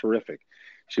 She was terrific.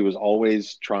 She was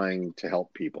always trying to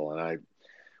help people. And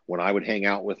when I would hang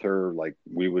out with her, like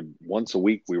once a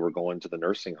week, we were going to the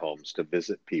nursing homes to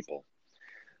visit people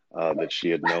that she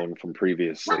had known from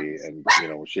previously. And,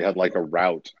 she had like a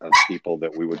route of people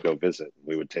that we would go visit.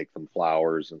 We would take them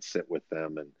flowers and sit with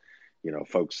them, and,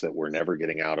 folks that were never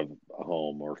getting out of a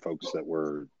home, or folks that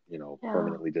were,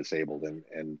 permanently disabled.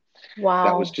 And Wow.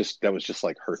 that was just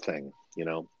like her thing,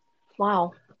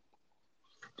 Wow.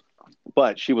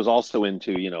 But she was also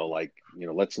into,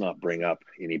 let's not bring up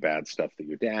any bad stuff that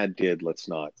your dad did. Let's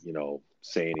not,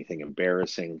 say anything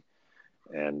embarrassing.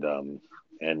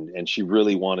 And she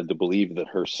really wanted to believe that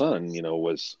her son,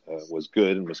 was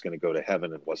good and was going to go to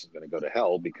heaven and wasn't going to go to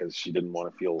hell, because she didn't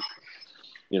want to feel,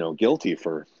 guilty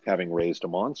for having raised a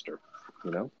monster,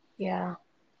 Yeah.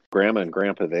 Grandma and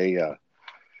Grandpa, they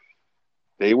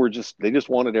just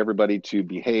wanted everybody to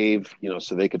behave,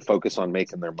 so they could focus on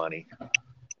making their money.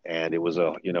 And it was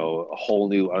a whole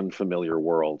new unfamiliar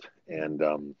world, and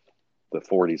the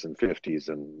 40s and 50s,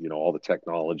 and all the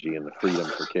technology and the freedom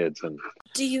for kids. And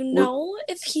do you know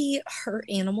if he hurt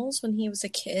animals when he was a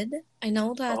kid? I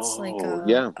know that's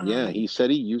yeah. He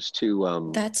said he used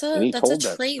to. That's and he a told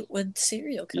trait with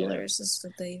serial killers, is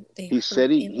that they he hurt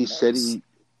said animals. he said he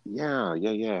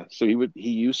yeah. So he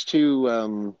used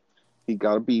to he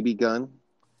got a BB gun,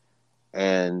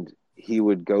 and he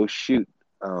would go shoot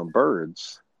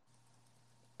birds.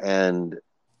 And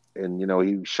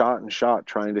he shot and shot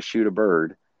trying to shoot a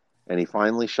bird, and he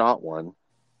finally shot one,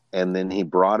 and then he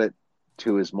brought it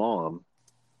to his mom,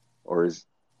 to his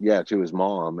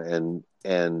mom, and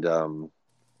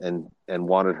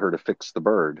wanted her to fix the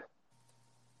bird.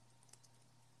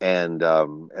 And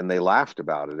they laughed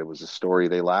about it. It was a story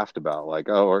they laughed about, like,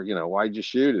 "Oh, or why'd you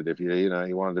shoot it if you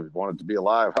wanted to be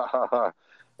alive?" Ha ha ha.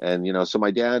 And so my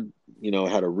dad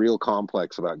had a real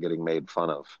complex about getting made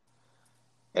fun of.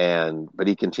 But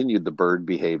he continued the bird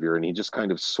behavior, and he just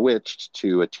kind of switched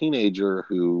to a teenager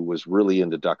who was really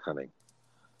into duck hunting.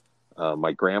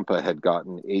 My grandpa had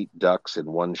gotten 8 ducks in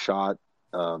one shot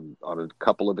on a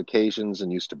couple of occasions,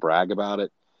 and used to brag about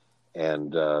it.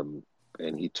 And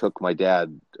he took my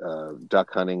dad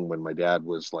duck hunting when my dad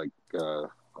was like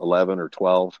 11 or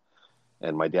 12,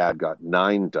 and my dad got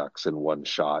 9 ducks in one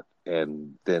shot,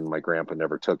 and then my grandpa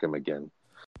never took him again.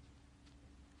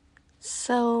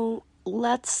 So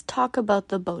let's talk about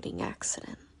the boating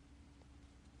accident.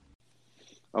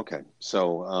 Okay,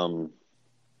 so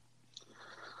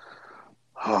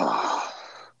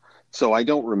so I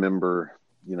don't remember,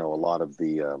 a lot of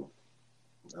the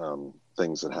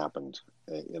things that happened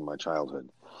in my childhood.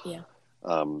 Yeah.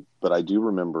 But I do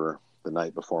remember the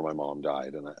night before my mom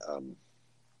died, and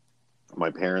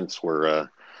my parents had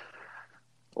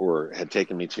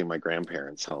taken me to my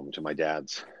grandparents' home, to my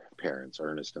dad's parents,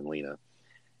 Ernest and Lena,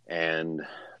 and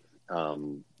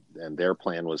their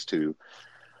plan was to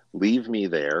leave me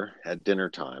there at dinner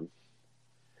time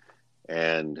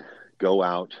and go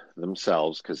out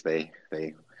themselves, because they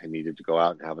needed to go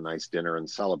out and have a nice dinner and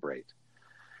celebrate.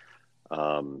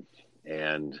 And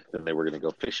then they were going to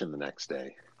go fishing the next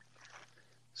day.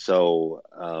 So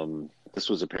this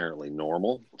was apparently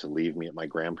normal to leave me at my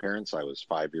grandparents'. I was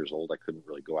 5 years old. I couldn't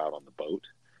really go out on the boat.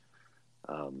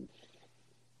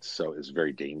 So it's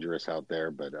very dangerous out there.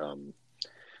 But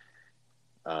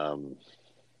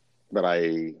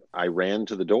I ran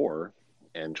to the door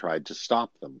and tried to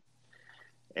stop them.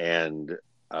 And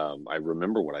I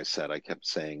remember what I said. I kept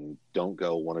saying, don't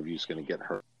go. One of you is going to get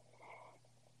hurt.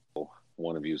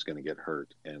 One of you is going to get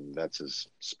hurt. And that's as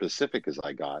specific as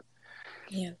I got.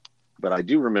 Yeah. But I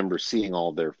do remember seeing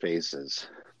all their faces,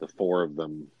 the four of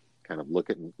them kind of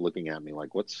looking at me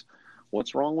like, what's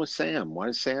wrong with Sam? Why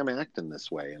is Sam acting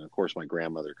this way? And of course, my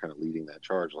grandmother kind of leading that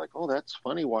charge, like, oh, that's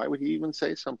funny. Why would he even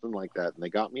say something like that? And they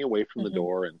got me away from the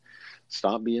door and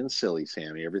stop being silly,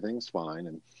 Sammy. Everything's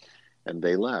fine. And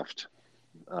they left.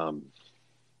 And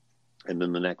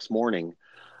then the next morning,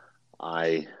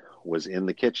 I was in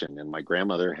the kitchen and my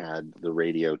grandmother had the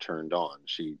radio turned on.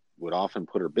 She would often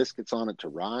put her biscuits on it to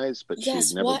rise, but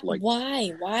she'd never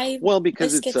why? Well,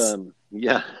 because biscuits?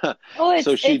 Oh,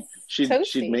 so she'd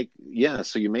toasty. make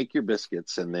so you make your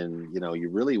biscuits and then you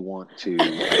really want to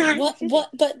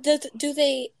but do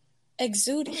they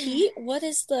exude heat? What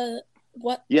is the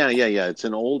what? Yeah. It's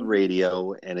an old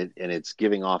radio and it's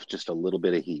giving off just a little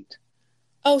bit of heat.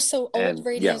 Oh, so old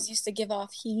radios used to give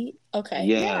off heat? Okay.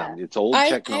 Yeah. It's old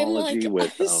technology.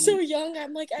 I'm so young.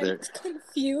 I'm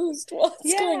confused.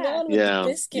 What's going on with the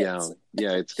biscuits?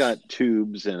 Yeah. It's got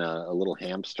tubes and a little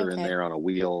hamster in there on a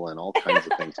wheel and all kinds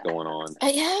of things going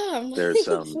on.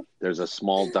 There's a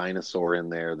small dinosaur in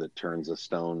there that turns a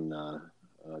stone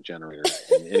generator.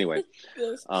 And anyway,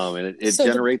 and it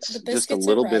generates just a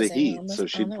little bit of heat. So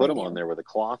she'd put them on there with a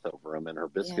cloth over them, and her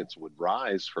biscuits would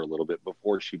rise for a little bit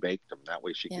before she baked them. That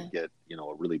way she could get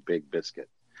a really big biscuit.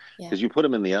 Because you put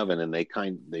them in the oven, and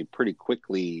they pretty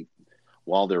quickly,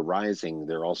 while they're rising,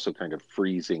 they're also kind of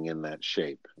freezing in that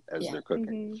shape as they're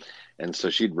cooking. And so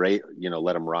she'd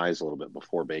let them rise a little bit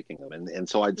before baking them. And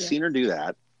so I'd seen her do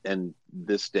that. And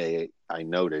this day I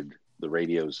noted the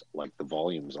radio's like the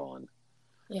volume's on.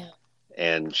 Yeah.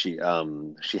 And she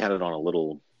had it on a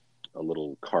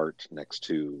little cart next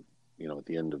to, at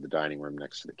the end of the dining room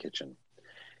next to the kitchen.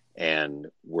 And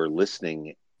we're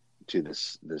listening to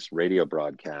this radio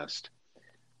broadcast.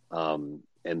 And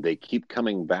they keep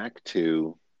coming back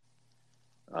to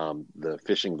the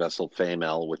fishing vessel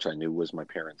Femel, which I knew was my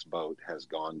parents' boat, has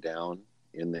gone down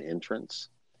in the entrance.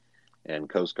 And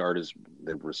Coast Guard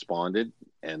they've responded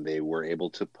and they were able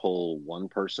to pull one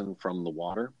person from the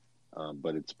water.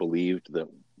 But it's believed that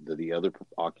the other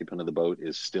occupant of the boat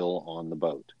is still on the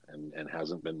boat and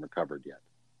hasn't been recovered yet.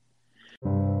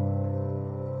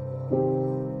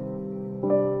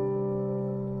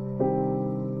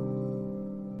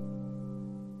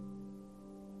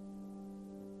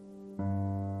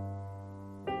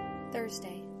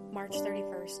 Thursday, March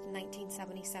 31st,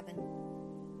 1977.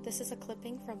 This is a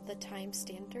clipping from the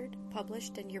Times-Standard,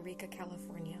 published in Eureka,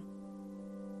 California.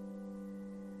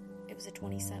 It was a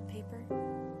 20-cent paper,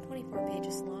 24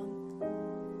 pages long,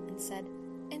 and said,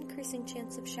 increasing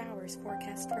chance of showers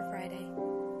forecast for Friday.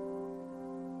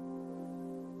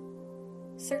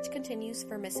 Search continues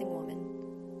for missing woman.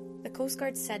 The Coast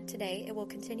Guard said today it will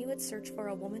continue its search for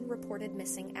a woman reported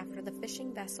missing after the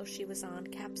fishing vessel she was on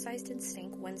capsized and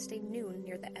sank Wednesday noon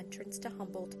near the entrance to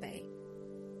Humboldt Bay.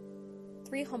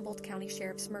 3 Humboldt County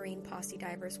Sheriff's Marine posse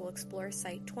divers will explore a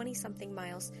site 20-something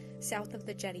miles south of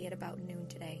the jetty at about noon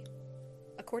today.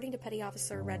 According to Petty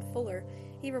Officer Red Fuller,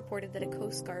 he reported that a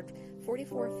Coast Guard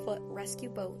 44-foot rescue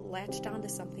boat latched onto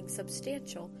something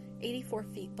substantial 84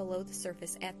 feet below the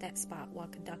surface at that spot while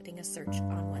conducting a search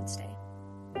on Wednesday.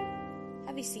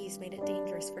 Heavy seas made it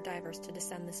dangerous for divers to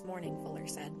descend this morning, Fuller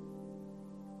said.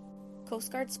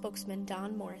 Coast Guard spokesman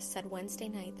Don Morris said Wednesday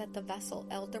night that the vessel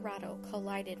El Dorado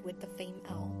collided with the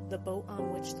Femel, the boat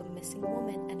on which the missing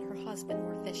woman and her husband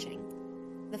were fishing.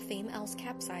 The Femel's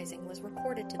capsizing was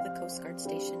reported to the Coast Guard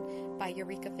station by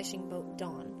Eureka fishing boat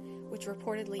Dawn, which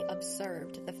reportedly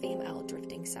observed the Femel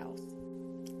drifting south.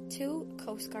 2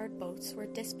 Coast Guard boats were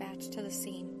dispatched to the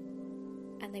scene,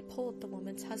 and they pulled the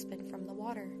woman's husband from the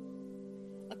water.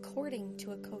 According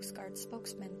to a Coast Guard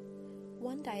spokesman,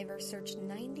 one diver searched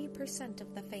 90%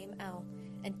 of the Femel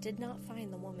and did not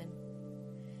find the woman.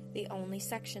 The only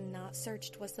section not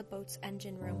searched was the boat's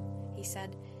engine room, he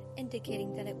said,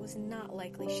 indicating that it was not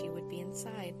likely she would be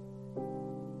inside.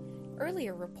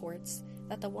 Earlier reports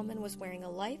that the woman was wearing a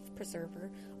life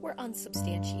preserver were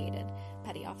unsubstantiated,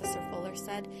 Petty Officer Fuller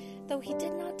said, though he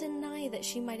did not deny that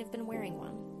she might have been wearing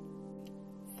one.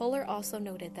 Fuller also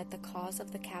noted that the cause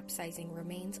of the capsizing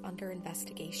remains under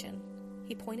investigation.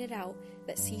 He pointed out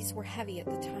that seas were heavy at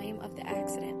the time of the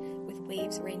accident, with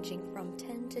waves ranging from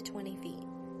 10 to 20 feet.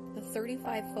 The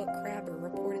 35-foot crabber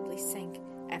reportedly sank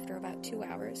after about 2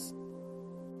 hours.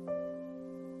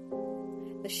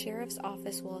 The sheriff's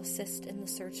office will assist in the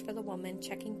search for the woman,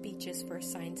 checking beaches for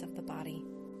signs of the body.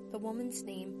 The woman's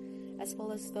name, as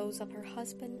well as those of her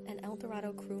husband and El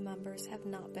Dorado crew members, have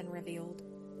not been revealed.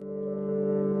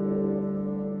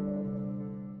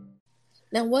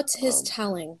 Now, what's his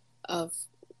telling of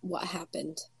what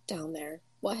happened down there?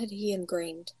 What had he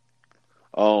ingrained?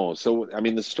 Oh, so I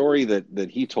mean, the story that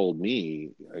he told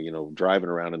me, driving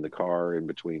around in the car in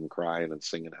between crying and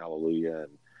singing hallelujah,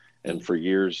 and for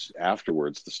years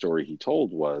afterwards, the story he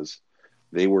told was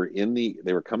they were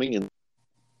coming in,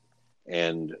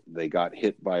 and they got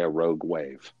hit by a rogue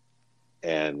wave,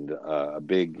 and a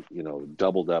big,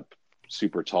 doubled up,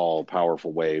 super tall,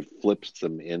 powerful wave flips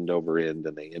them end over end,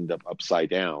 and they end up upside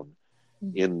down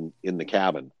in the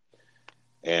cabin,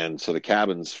 and so the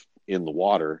cabin's in the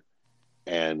water.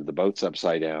 And the boat's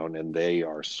upside down, and they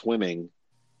are swimming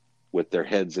with their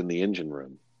heads in the engine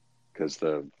room because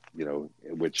so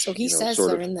he says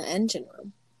they're in the engine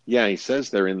room. Yeah, he says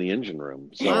they're in the engine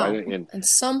room. So wow. And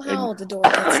somehow the door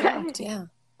gets locked. Yeah.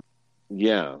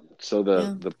 Yeah. So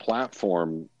the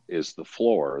platform is the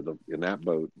floor. In that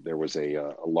boat, there was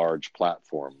a large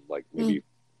platform, like maybe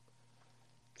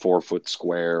 4 foot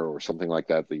square or something like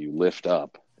that you lift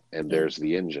up, and there's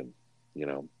the engine.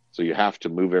 So you have to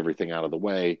move everything out of the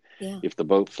way. Yeah. If the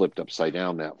boat flipped upside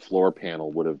down, that floor panel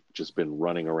would have just been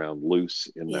running around loose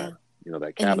in that,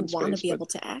 that cabin space. And you want to be able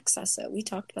to access it. We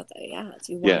talked about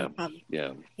that.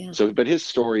 Yeah. So, but his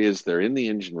story is they're in the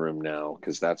engine room now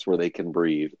because that's where they can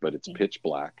breathe, but it's pitch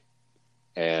black,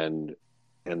 and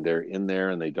they're in there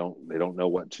and they don't know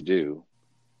what to do.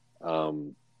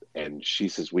 And she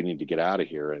says, we need to get out of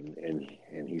here.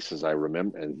 And he says, I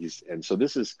remember. And so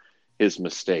this is his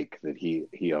mistake that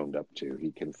he owned up to.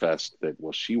 He confessed that,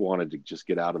 she wanted to just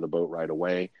get out of the boat right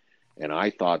away. And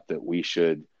I thought that we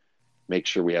should make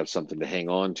sure we have something to hang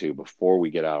on to before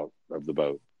we get out of the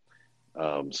boat,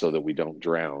 so that we don't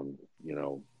drown,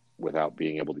 without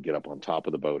being able to get up on top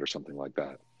of the boat or something like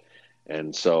that.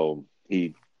 And so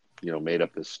he, made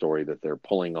up this story that they're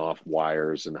pulling off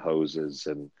wires and hoses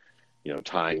and,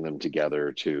 tying them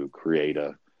together to create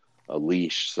a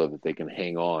leash so that they can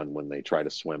hang on when they try to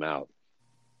swim out.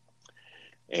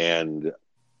 And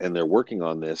they're working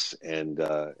on this, and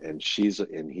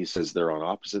he says they're on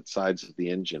opposite sides of the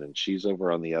engine, and she's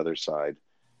over on the other side,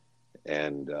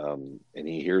 and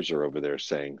he hears her over there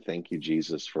saying, "Thank you,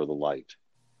 Jesus, for the light."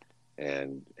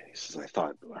 And he says, "I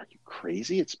thought, are you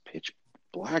crazy? It's pitch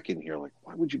black in here. Like,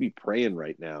 why would you be praying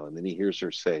right now?" And then he hears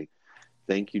her say,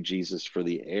 "Thank you, Jesus, for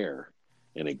the air."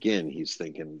 And again, he's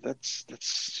thinking,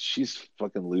 she's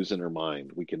fucking losing her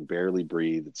mind. We can barely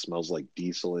breathe. It smells like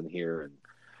diesel in here,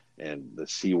 and the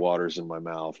seawater's in my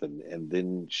mouth. And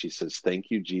then she says,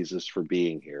 "Thank you, Jesus, for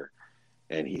being here."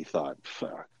 And he thought,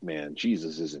 fuck, man,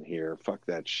 Jesus isn't here. Fuck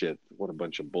that shit. What a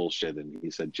bunch of bullshit. And he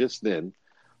said, just then,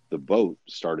 the boat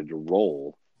started to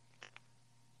roll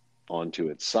onto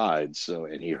its side.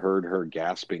 And he heard her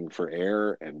gasping for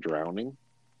air and drowning.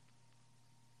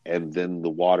 And then the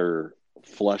water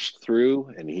flushed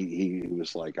through, and he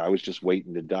was like, I was just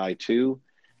waiting to die too,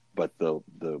 but the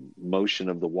motion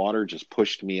of the water just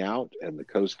pushed me out, and the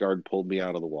Coast Guard pulled me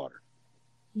out of the water.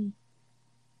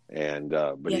 And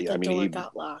but the door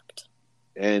got locked,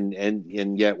 and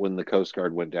yet when the Coast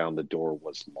Guard went down, the door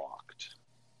was locked.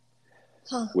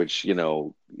 Which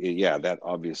that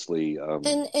obviously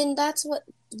and that's what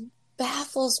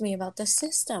baffles me about the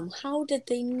system. How did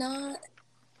they not?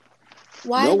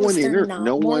 Why was there not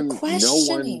more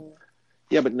questioning?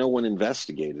 But no one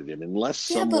investigated him unless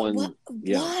someone.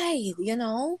 Why?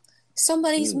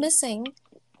 Somebody's missing.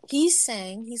 He's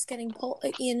saying he's getting pulled.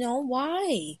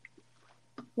 Why?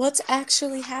 What's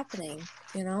actually happening?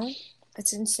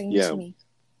 It's insane to me.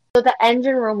 So the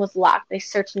engine room was locked. They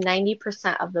searched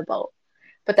 90% of the boat,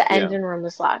 but the engine room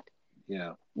was locked.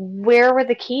 Yeah. Where were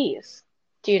the keys?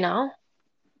 Do you know?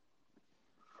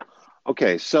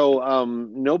 Okay, so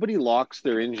nobody locks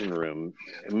their engine room,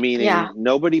 meaning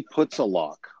nobody puts a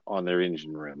lock on their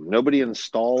engine room. Nobody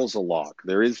installs a lock.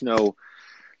 There's no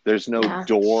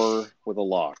door with a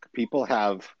lock. People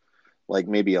have like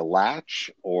maybe a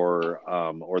latch or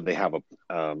they have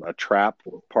a trap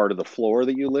part of the floor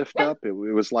that you lift up. It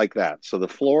was like that. So the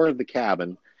floor of the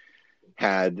cabin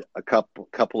had a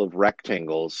couple of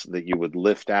rectangles that you would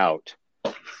lift out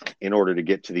in order to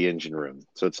get to the engine room.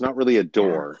 So it's not really a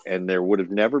door, and there would have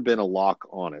never been a lock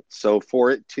on it. So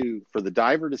for the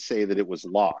diver to say that it was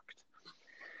locked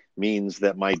means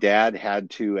that my dad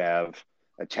had to have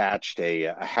attached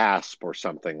a hasp or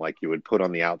something like you would put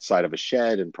on the outside of a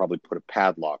shed and probably put a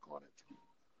padlock on it.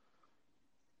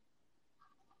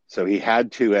 So he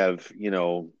had to have,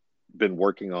 been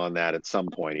working on that at some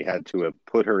point. He had to have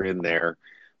put her in there,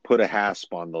 put a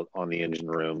hasp on the engine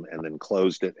room, and then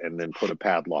closed it, and then put a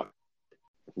padlock.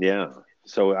 Yeah.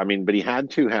 So but he had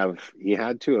to have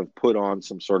put on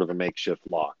some sort of a makeshift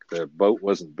lock. The boat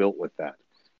wasn't built with that.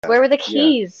 Where were the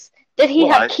keys? Did he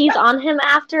have keys on him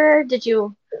after? Did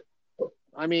you?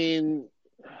 I mean,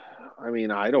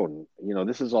 I don't,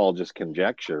 this is all just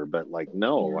conjecture, but like,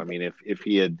 no, I mean, if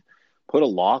he had put a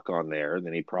lock on there,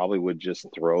 then he probably would just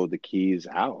throw the keys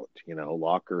out,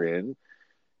 lock her in,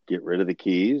 get rid of the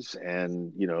keys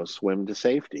and, swim to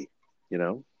safety,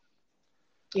 Do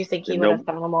you think he would have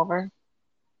thrown them over?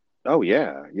 Oh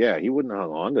yeah. Yeah. He wouldn't have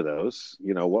hung on to those,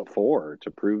 what for?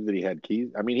 To prove that he had keys.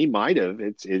 I mean, he might have,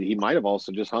 he might have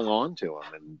also just hung on to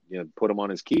them and, put them on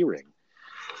his key ring.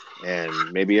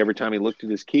 And maybe every time he looked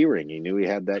at his key ring, he knew he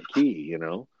had that key,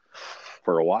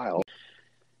 for a while.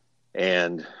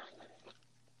 And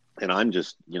I'm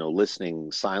just,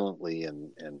 listening silently and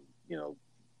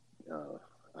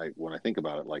when I think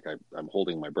about it, like I'm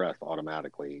holding my breath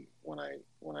automatically when I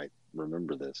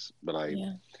remember this, but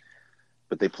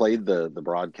they played the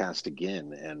broadcast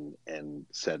again and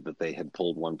said that they had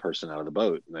pulled one person out of the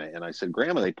boat. And I said,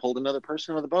 Grandma, they pulled another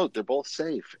person out of the boat. They're both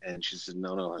safe. And she said,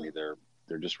 no, honey, they're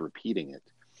just repeating it.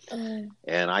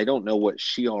 And I don't know what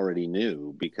she already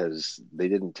knew because they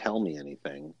didn't tell me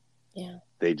anything. Yeah.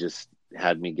 They just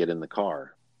had me get in the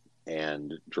car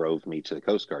and drove me to the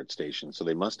Coast Guard station. So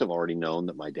they must have already known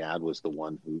that my dad was the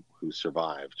one who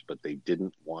survived, but they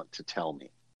didn't want to tell me.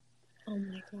 Oh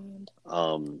my God.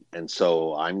 And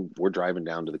so we're driving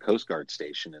down to the Coast Guard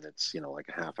station and it's, like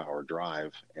a half-hour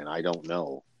drive. And I don't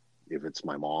know if it's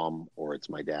my mom or it's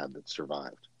my dad that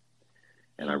survived.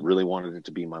 And I really wanted it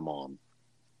to be my mom.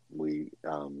 The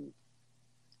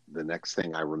next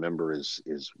thing I remember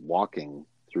is walking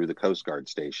through the Coast Guard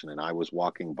station, and I was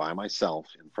walking by myself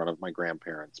in front of my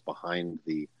grandparents behind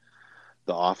the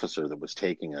officer that was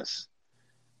taking us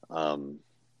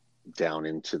down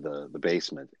into the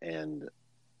basement. And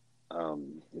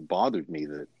it bothered me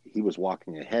that he was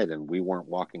walking ahead and we weren't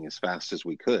walking as fast as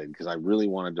we could because I really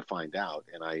wanted to find out.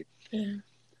 And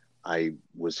I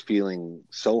was feeling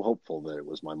so hopeful that it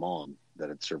was my mom that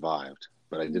had survived,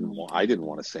 but I didn't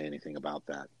want to say anything about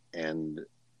that. And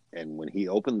when he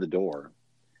opened the door,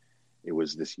 it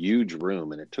was this huge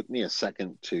room, and it took me a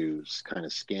second to kind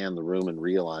of scan the room and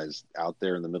realize out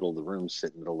there in the middle of the room,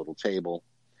 sitting at a little table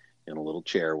in a little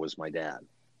chair, was my dad.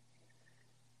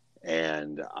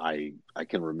 And I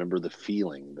can remember the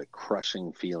feeling, the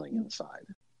crushing feeling inside.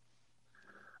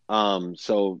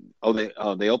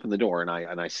 They opened the door and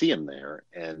I see him there.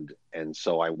 And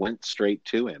so I went straight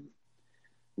to him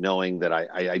knowing that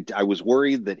I was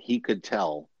worried that he could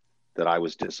tell that I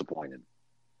was disappointed.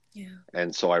 Yeah.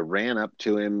 And so I ran up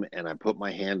to him and I put my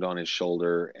hand on his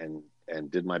shoulder and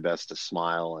did my best to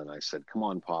smile. And I said, come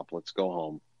on, Pop, let's go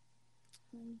home.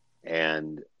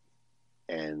 And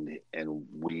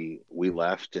we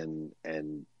left and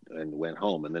went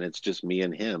home. And then it's just me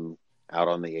and him out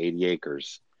on the 80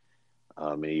 acres.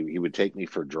 He would take me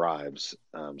for drives.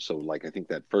 So like, I think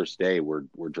that first day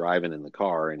we're driving in the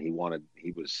car and he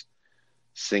was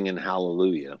singing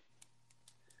Hallelujah.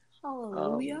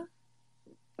 Hallelujah.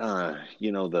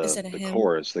 The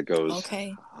chorus that goes,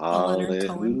 okay.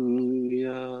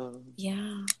 Hallelujah.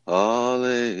 Yeah.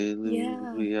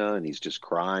 Hallelujah. Yeah. And he's just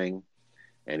crying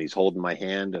and he's holding my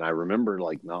hand. And I remember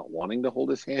like not wanting to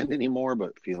hold his hand anymore,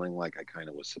 but feeling like I kind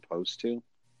of was supposed to.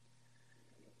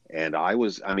 And I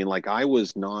was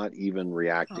not even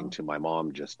reacting to my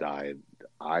mom just died.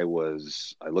 I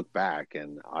look back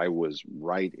and I was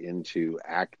right into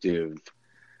active,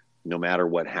 no matter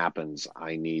what happens,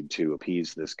 I need to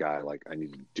appease this guy. Like I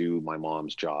need to do my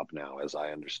mom's job now as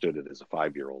I understood it as a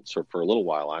 5-year-old. So for a little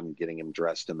while, I'm getting him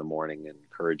dressed in the morning and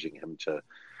encouraging him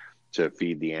to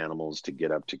feed the animals, to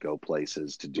get up, to go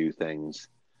places, to do things,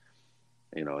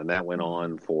 and that went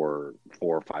on for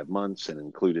 4 or 5 months and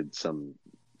included some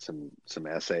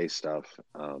essay stuff,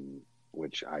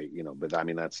 which but I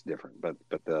mean, that's different, but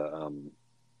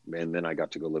and then I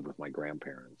got to go live with my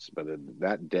grandparents. But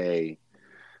that day,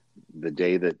 the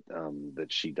day that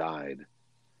she died,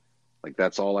 like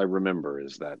that's all I remember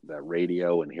is that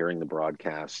radio and hearing the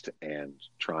broadcast and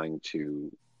trying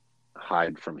to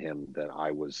hide from him that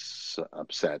I was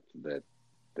upset that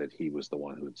he was the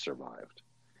one who had survived.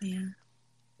 Yeah.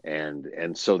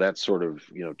 And so that sort of,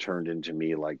 turned into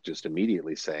me like just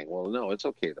immediately saying, well, no, it's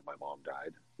okay that my mom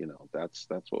died. That's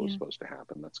what was supposed to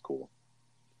happen. That's cool.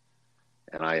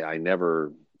 And I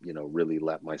never, really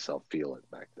let myself feel it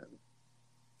back then.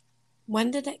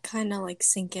 When did it kind of like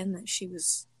sink in that she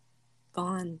was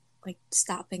gone, like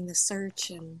stopping the search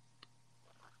and?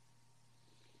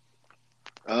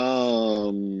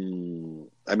 I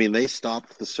mean, they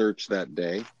stopped the search that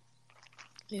day.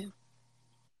 Yeah.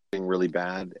 Really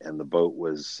bad, and the boat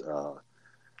was,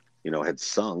 had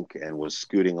sunk and was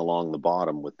scooting along the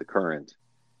bottom with the current.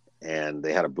 and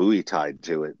they had a buoy tied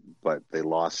to it, but they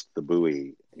lost the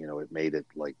buoy. It made it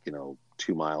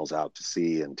 2 miles out to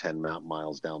sea and 10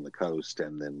 miles down the coast,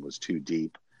 and then was too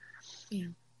deep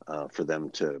for them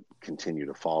to continue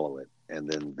to follow it. And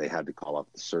then they had to call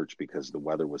off the search because the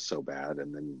weather was so bad.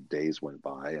 And then days went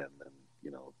by, and then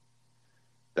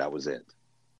that was it.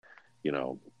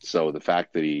 So the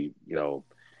fact that he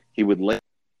would let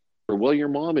her, well, your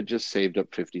mom had just saved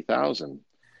up 50,000.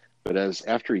 But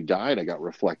after he died, I got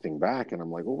reflecting back, and I'm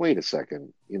like, well, wait a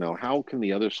second. How can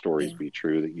the other stories be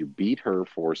true that you beat her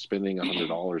for spending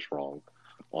 $100 wrong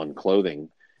on clothing,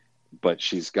 but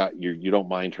she's got you don't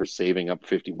mind her saving up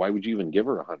 50? Why would you even give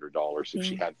her $100 if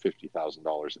she had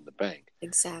 $50,000 in the bank?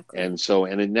 Exactly. And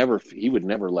he would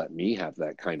never let me have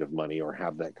that kind of money or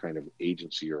have that kind of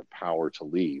agency or power to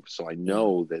leave. So I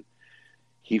know that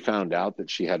he found out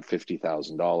that she had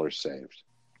 $50,000 saved.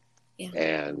 Yeah.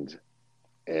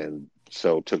 And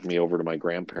so took me over to my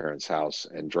grandparents' house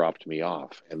and dropped me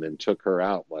off, and then took her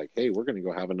out like, hey, we're going to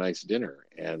go have a nice dinner.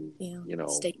 And,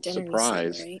 steak dinner,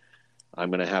 surprise, said, right? I'm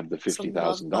going to have the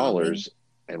 $50,000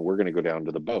 and we're going to go down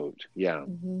to the boat. Yeah.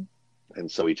 Mm-hmm.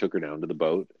 And so he took her down to the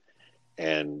boat,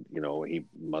 and, he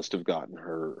must have gotten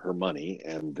her money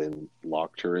and then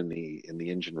locked her in the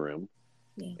engine room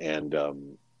and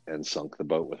sunk the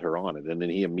boat with her on it. And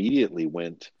then he immediately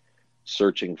went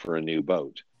searching for a new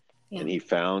boat. Yeah. And he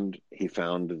found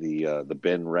the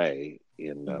Ben Ray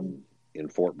in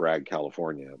Fort Bragg,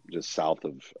 California, just south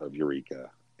of Eureka,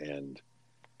 and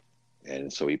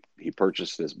so he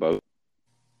purchased this boat.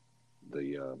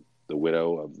 The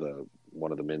widow of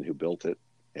one of the men who built it,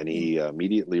 and he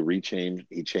immediately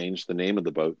changed the name of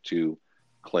the boat to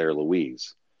Claire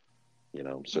Louise.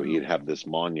 So he'd have this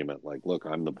monument like, look,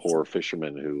 I'm the poor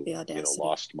fisherman who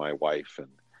lost my wife,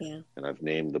 and I've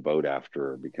named the boat after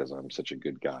her because I'm such a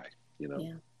good guy.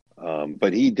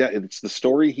 But it's the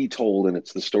story he told, and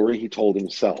it's the story he told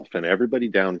himself. And everybody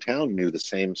downtown knew the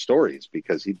same stories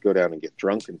because he'd go down and get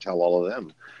drunk and tell all of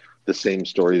them the same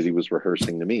stories he was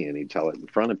rehearsing to me, and he'd tell it in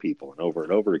front of people and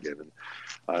over again.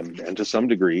 And to some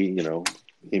degree,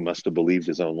 he must have believed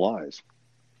his own lies.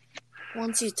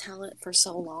 Once you tell it for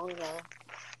so long,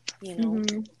 though,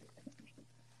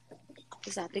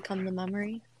 does that become the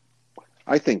memory?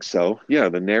 I think so. Yeah,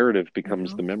 the narrative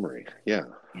becomes the memory. Yeah.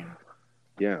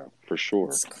 Yeah, for sure.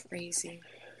 It's crazy.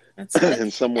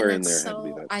 And somewhere in there had to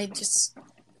be that. I just,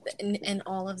 in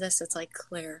all of this, it's like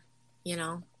Claire,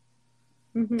 and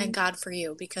God for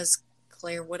you, because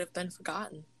Claire would have been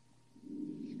forgotten.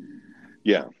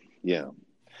 Yeah.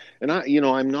 And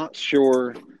I'm not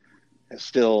sure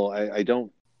still. I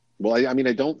don't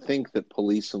think that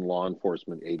police and law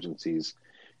enforcement agencies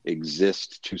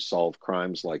exist to solve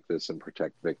crimes like this and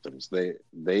protect victims.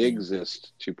 They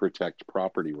exist to protect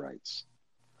property rights.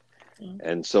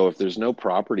 And so if there's no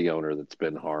property owner that's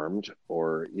been harmed,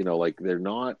 or they're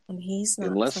not, and he's not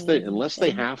unless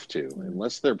they have to,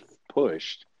 unless they're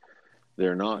pushed,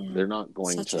 they're not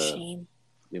going Such to. A shame.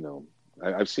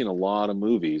 I've seen a lot of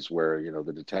movies where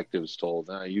the detectives told,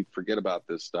 you forget about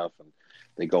this stuff, and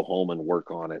they go home and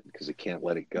work on it because they can't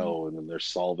let it go, and then they're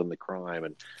solving the crime,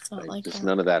 and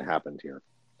none of that happened here.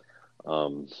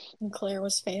 And Claire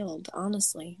was failed.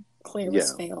 Honestly, Claire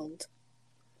was failed.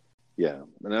 Yeah,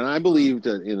 and I believed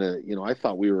I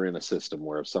thought we were in a system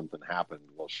where if something happened,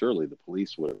 well, surely the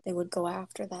police they would go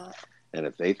after that. And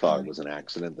if they thought it was an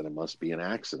accident, then it must be an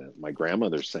accident. My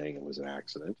grandmother's saying it was an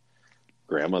accident.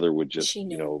 Grandmother would just,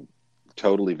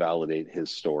 totally validate his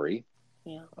story.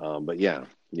 Yeah. But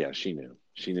she knew.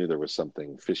 She knew there was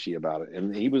something fishy about it.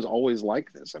 And he was always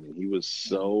like this. I mean, he was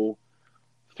so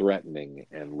threatening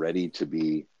and ready to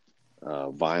be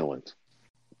violent.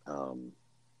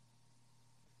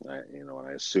 I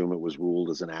assume it was ruled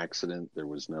as an accident. There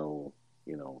was no,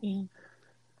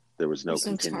 there was no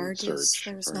continued search.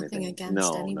 There was nothing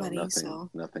against anybody.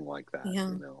 Nothing like that.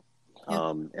 Yeah.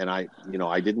 And I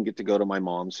didn't get to go to my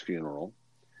mom's funeral.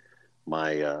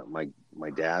 My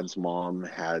dad's mom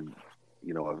had,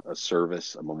 a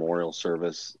service, a memorial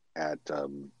service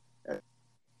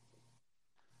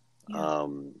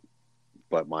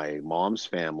but my mom's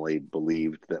family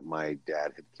believed that my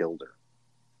dad had killed her.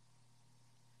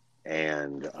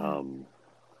 And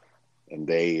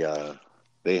they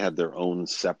had their own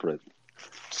separate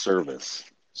service.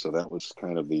 So that was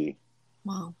kind of the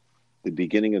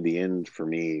beginning of the end for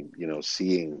me,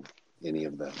 seeing any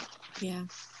of them. Yeah.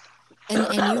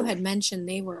 And you had mentioned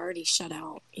they were already shut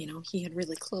out. He had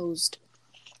really closed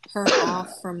her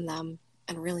off from them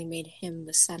and really made him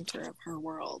the center of her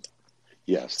world.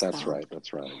 Yes, that's right.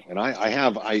 That's right. And I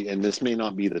and this may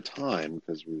not be the time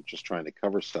because we were just trying to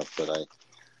cover stuff, but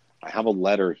I have a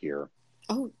letter here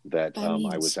Oh, that by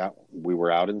means. we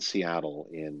were out in Seattle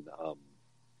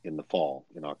in the fall,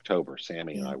 in October.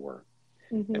 Sammy and Yeah. I were,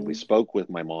 and we Mm-hmm. spoke with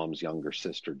my mom's younger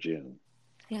sister, June,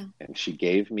 Yeah. and she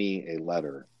gave me a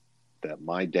letter that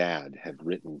my dad had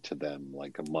written to them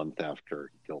like a month after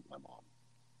he killed my mom.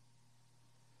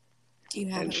 Do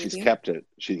you have And it with she's you? kept it.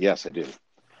 Yes, I do.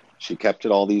 She kept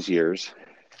it all these years,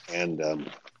 and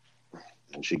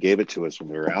she gave it to us when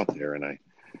we were out there. And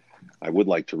I would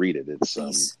like to read it.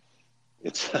 Please.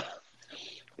 It's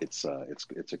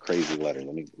it's a crazy letter.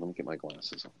 Let me get my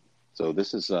glasses on. So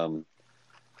this is on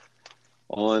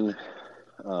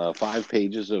 5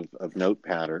 pages of note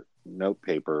paper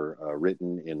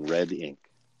written in red ink.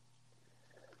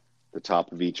 The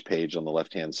top of each page on the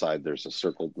left-hand side, there's a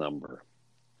circled number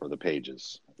for the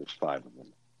pages. There's 5 of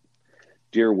them.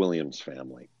 Dear Williams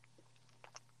family,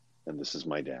 and this is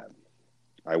my dad.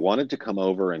 I wanted to come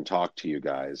over and talk to you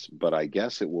guys, but I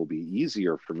guess it will be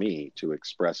easier for me to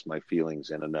express my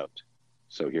feelings in a note.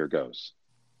 So here goes.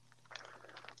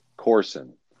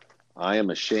 Corson, I am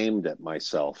ashamed at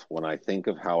myself when I think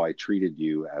of how I treated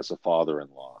you as a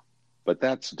father-in-law, but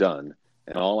that's done,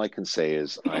 and all I can say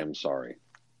is I am sorry.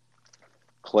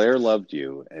 Claire loved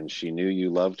you, and she knew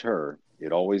you loved her.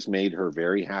 It always made her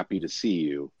very happy to see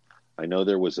you. I know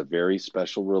there was a very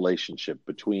special relationship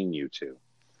between you two.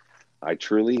 I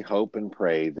truly hope and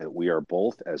pray that we are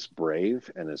both as brave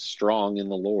and as strong in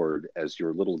the Lord as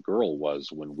your little girl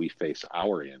was when we face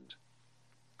our end.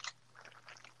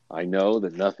 I know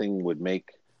that nothing would make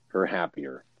her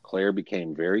happier. Claire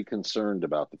became very concerned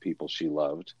about the people she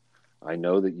loved. I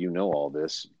know that you know all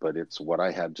this, but it's what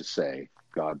I had to say.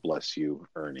 God bless you,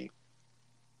 Ernie.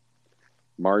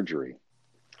 Marjorie,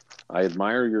 I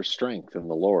admire your strength in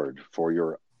the Lord, for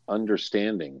your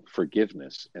understanding,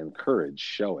 forgiveness, and courage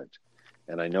show it.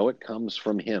 And I know it comes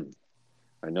from him.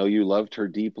 I know you loved her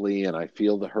deeply, and I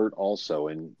feel the hurt also,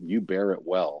 and you bear it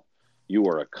well. You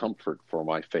are a comfort for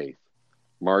my faith.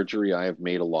 Marjorie, I have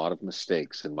made a lot of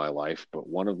mistakes in my life, but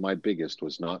one of my biggest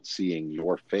was not seeing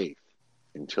your faith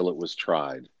until it was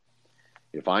tried.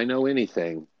 If I know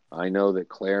anything, I know that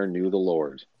Claire knew the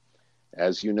Lord.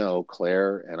 As you know,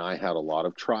 Claire and I had a lot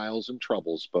of trials and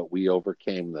troubles, but we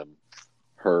overcame them,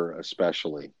 her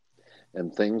especially.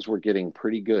 And things were getting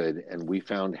pretty good, and we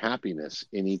found happiness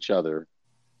in each other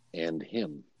and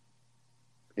him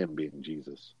being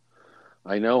Jesus.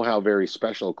 I know how very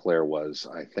special Claire was.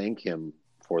 I thank him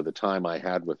for the time I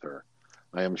had with her.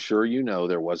 I am sure you know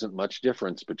there wasn't much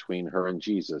difference between her and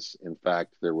Jesus. In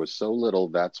fact, there was so little,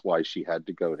 that's why she had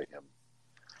to go to him.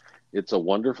 It's a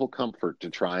wonderful comfort to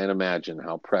try and imagine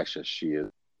how precious she is.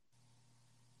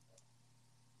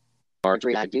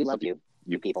 Marjorie, I do love you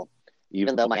people,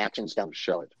 even though my actions don't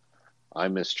show it. I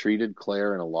mistreated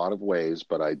Claire in a lot of ways,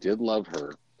 but I did love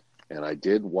her, and I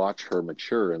did watch her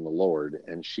mature in the Lord,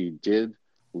 and she did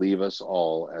leave us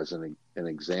all as an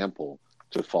example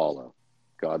to follow.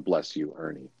 God bless you,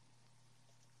 Ernie.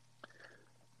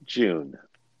 June,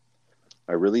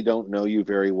 I really don't know you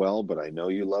very well, but I know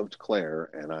you loved Claire,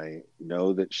 and I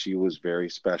know that she was very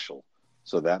special,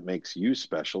 so that makes you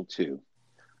special too.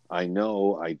 I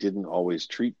know I didn't always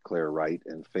treat Claire right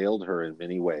and failed her in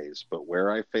many ways, but where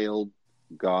I failed,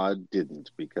 God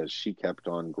didn't, because she kept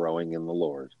on growing in the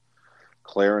Lord.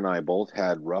 Claire and I both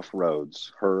had rough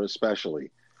roads, her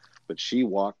especially, but she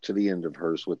walked to the end of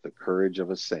hers with the courage of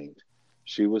a saint.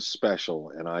 She was special,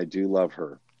 and I do love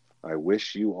her. I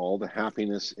wish you all the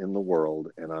happiness in the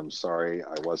world, and I'm sorry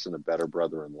I wasn't a better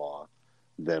brother-in-law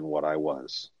than what I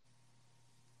was.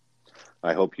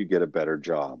 I hope you get a better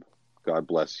job. God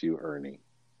bless you, Ernie.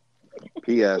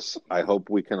 P.S. I hope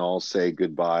we can all say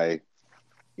goodbye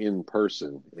in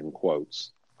person, in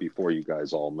quotes, before you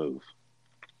guys all move.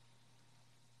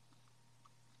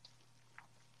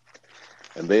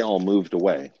 And they all moved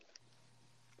away.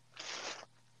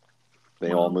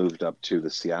 They all moved up to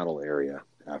the Seattle area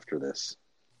after this.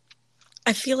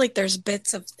 I feel like there's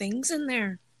bits of things in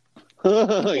there.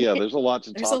 Yeah, there's a lot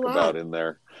to There's talk a lot. about in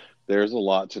there. There's a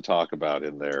lot to talk about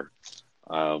in there.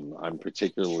 I'm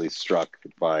particularly struck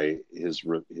by his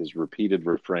repeated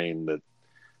refrain that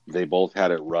they both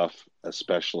had it rough,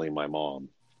 especially my mom.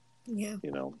 Yeah.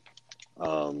 You know,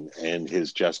 and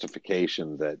his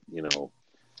justification that, you know,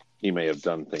 he may have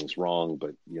done things wrong,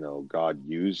 but, you know, God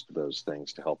used those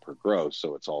things to help her grow,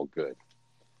 so it's all good.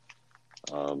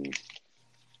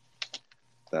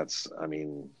 That's, I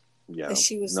mean, yeah. That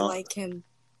she was like him,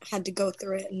 had to go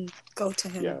through it and go to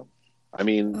him. Yeah. I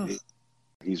mean,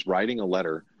 he's writing a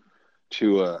letter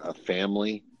to a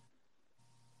family,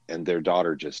 and their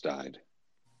daughter just died.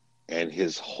 And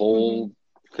his whole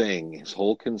thing, his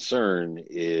whole concern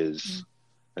is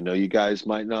I know you guys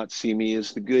might not see me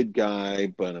as the good guy,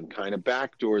 but I'm kind of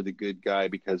backdoor the good guy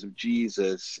because of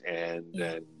Jesus. And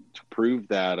to prove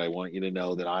that, I want you to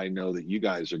know that I know that you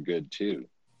guys are good too.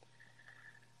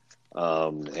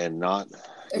 And not,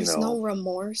 There's no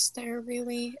remorse there,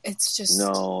 really. It's just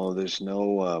no, there's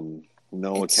no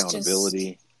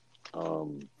accountability.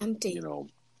 Empty.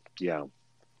 Yeah.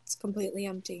 It's completely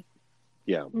empty.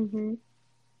 Yeah. Mm-hmm.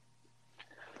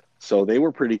 So they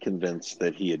were pretty convinced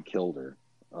that he had killed her.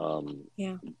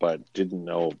 But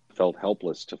felt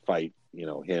helpless to fight,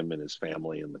 him and his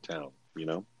family in the town,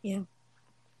 Yeah.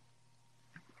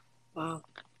 Wow.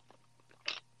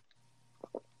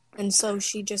 And so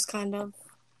she just kind of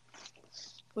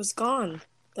was gone.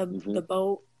 The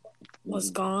boat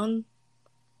was gone.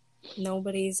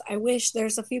 I wish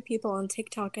there's a few people on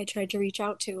TikTok I tried to reach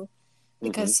out to,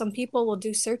 because some people will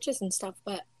do searches and stuff,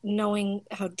 but knowing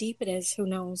how deep it is, who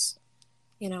knows?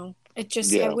 I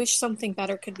wish something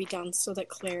better could be done so that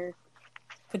Claire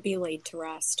could be laid to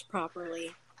rest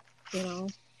properly,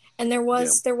 And there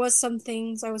was some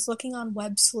things I was looking on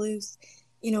Web Sleuth.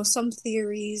 Some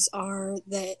theories are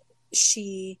that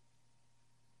she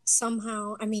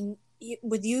somehow,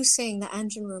 with you saying the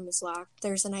engine room is locked,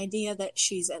 there's an idea that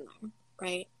she's in there,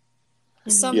 right?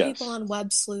 Some people on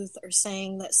Web Sleuth are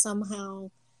saying that somehow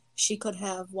she could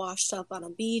have washed up on a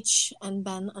beach and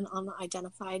been an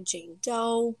unidentified Jane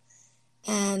Doe.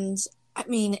 And,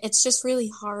 it's just really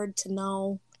hard to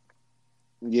know.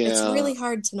 Yeah. It's really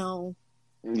hard to know.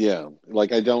 Yeah.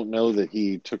 Like, I don't know that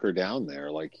he took her down there.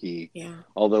 Like,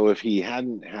 although if he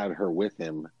hadn't had her with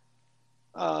him,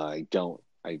 I doubt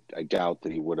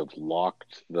that he would have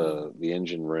locked the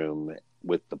engine room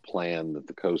with the plan that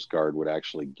the Coast Guard would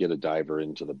actually get a diver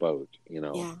into the boat,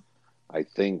 Yeah. I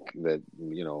think that,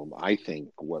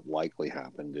 what likely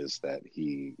happened is that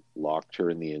he locked her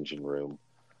in the engine room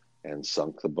and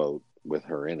sunk the boat with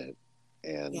her in it.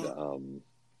 And,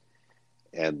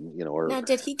 now,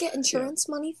 did he get insurance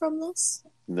money from this?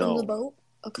 No. From the boat?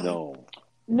 Okay.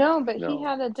 No, but he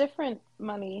had a different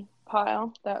money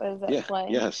pile that was at play.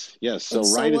 Yes. So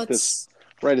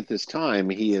right at this time,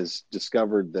 he has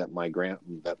discovered that my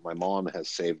mom has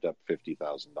saved up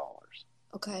 $50,000.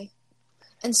 Okay.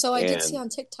 And so I did see on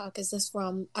TikTok, is this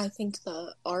from, I think,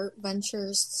 the art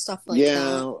ventures, stuff like that?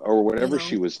 Yeah, or whatever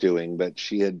she was doing, but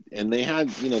they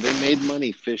made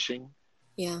money fishing.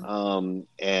 Yeah.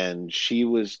 And she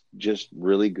was just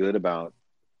really good about,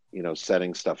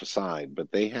 setting stuff aside.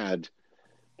 But they had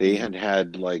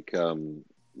like, he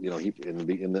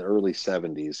in the early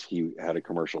 70s, he had a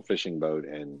commercial fishing boat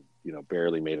and,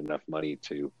 barely made enough money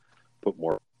to put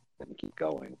more and keep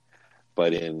going.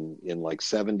 But in like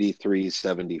 73,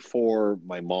 74,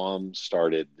 my mom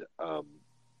started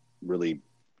really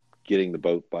getting the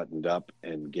boat buttoned up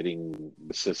and getting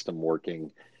the system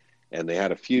working. And they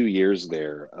had a few years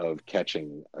there of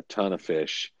catching a ton of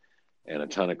fish and a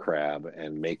ton of crab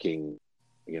and making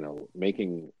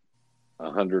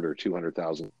 100 or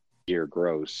 200,000 a year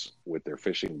gross with their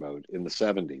fishing boat in the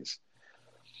 70s.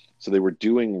 So they were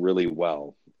doing really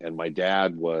well. And my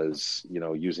dad was,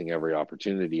 using every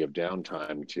opportunity of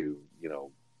downtime to,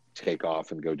 take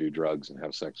off and go do drugs and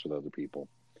have sex with other people.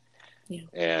 Yeah.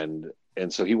 And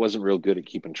so he wasn't real good at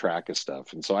keeping track of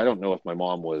stuff. And so I don't know if my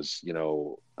mom was,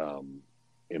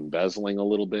 embezzling a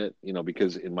little bit,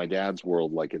 because in my dad's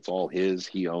world, like, it's all his,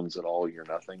 he owns it all, you're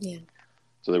nothing. Yeah.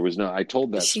 So there was I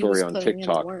told that story on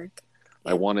TikTok. Yeah.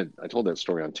 I told that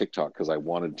story on TikTok because I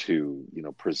wanted to,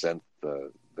 present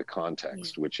the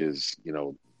context, which is,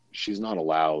 she's not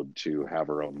allowed to have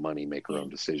her own money, make her own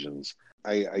decisions.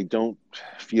 I don't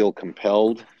feel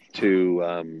compelled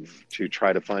to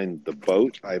try to find the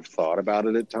boat. I've thought about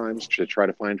it at times to try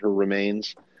to find her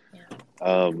remains.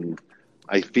 Yeah.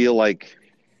 I feel like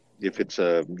if it's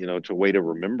it's a way to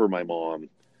remember my mom,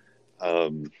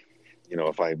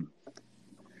 if I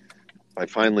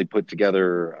finally put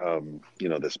together,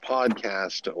 this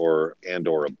podcast or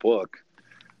a book,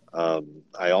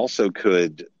 I also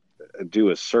could do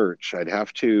a search. I'd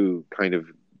have to kind of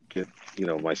get,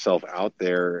 myself out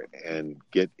there and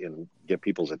get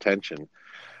people's attention.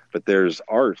 But there's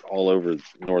art all over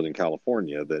Northern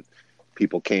California that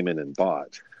people came in and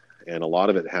bought. And a lot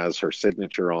of it has her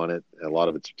signature on it. A lot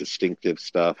of it's distinctive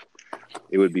stuff.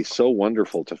 It would be so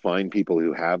wonderful to find people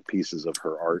who have pieces of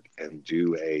her art and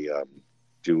do a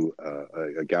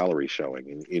gallery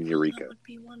showing in Eureka. That would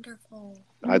be wonderful.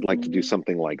 I'd like to do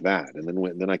something like that, and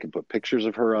then I can put pictures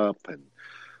of her up. And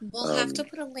we'll have to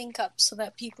put a link up so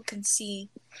that people can see.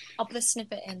 I'll put a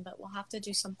snippet in, but we'll have to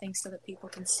do something so that people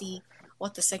can see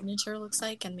what the signature looks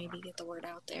like and maybe get the word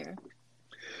out there.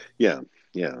 Yeah.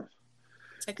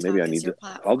 maybe I is need your to,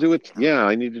 platform. I'll do it. Yeah,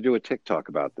 I need to do a TikTok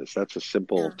about this. That's a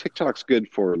simple, TikTok's good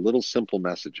for little simple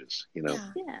messages, you know?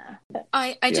 Yeah.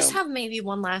 I just have maybe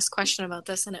one last question about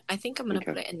this, and I think I'm going to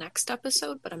put it in next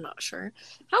episode, but I'm not sure.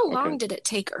 How long did it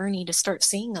take Ernie to start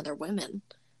seeing other women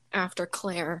after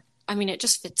Claire? I mean, it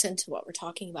just fits into what we're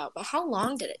talking about, but how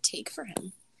long did it take for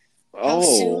him? How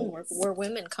soon were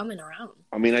women coming around?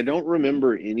 I mean, I don't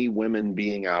remember any women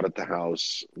being out at the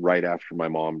house right after my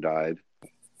mom died.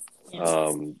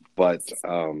 Yeah. But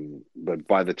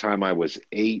by the time I was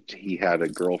 8, he had a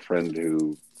girlfriend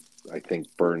who I think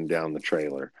burned down the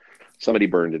trailer. Somebody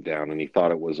burned it down, and he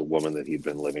thought it was a woman that he'd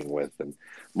been living with. And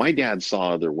my dad saw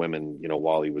other women, you know,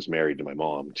 while he was married to my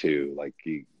mom too. Like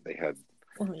they had.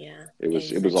 Oh yeah. It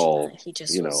was all,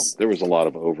 you know, there was a lot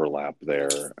of overlap there.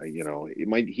 You know,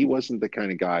 he wasn't the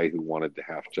kind of guy who wanted to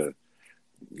have to,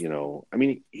 you know, I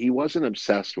mean, he wasn't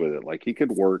obsessed with it. Like he could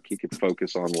work, he could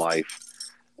focus on life.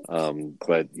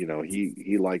 But you know,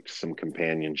 he liked some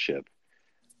companionship.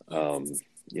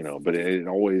 You know, but it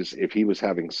always, if he was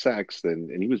having sex, then,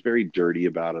 and he was very dirty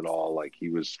about it all. Like he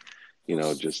was, you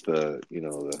know, just the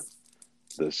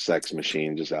sex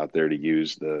machine, just out there to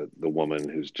use the woman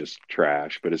who's just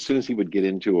trash. But as soon as he would get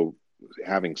into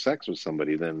having sex with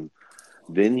somebody, then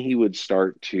he would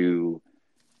start to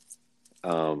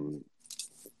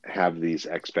have these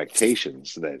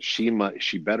expectations that she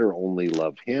better only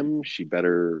love him. She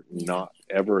better not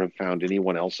ever have found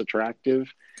anyone else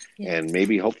attractive. And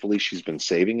maybe hopefully she's been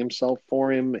saving himself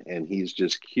for him, and he's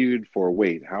just cued for,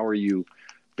 wait, how are you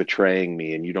betraying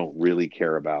me, and you don't really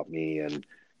care about me, and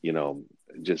you know,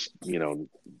 just, you know,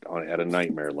 at a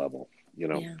nightmare level, you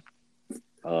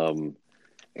know.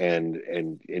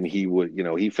 And he would, you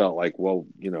know, he felt like, well,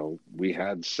 you know, we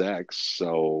had sex,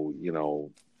 so, you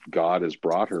know, God has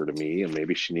brought her to me, and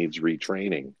maybe she needs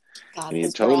retraining. God and he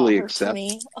has totally brought her to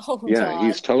me. Oh, yeah, God.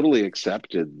 he's totally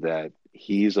accepted that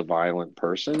he's a violent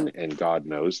person, and God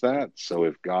knows that. So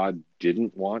if God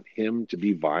didn't want him to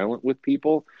be violent with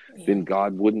people, then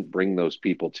God wouldn't bring those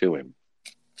people to him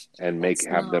and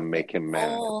have them make him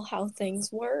mad. Oh, how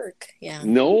things work. Yeah.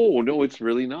 No, it's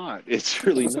really not. It's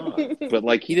really not. But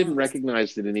like, he didn't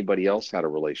recognize that anybody else had a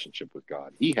relationship with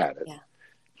God. He had it. Yeah.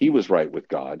 He was right with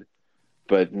God,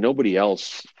 but nobody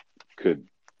else could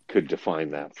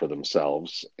define that for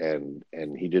themselves, and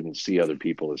he didn't see other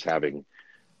people as having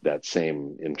that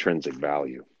same intrinsic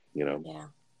value, you know. Yeah.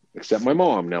 Except my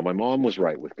mom. Now my mom was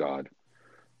right with God,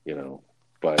 you know,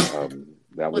 but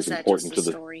that was important to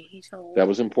the story he told? That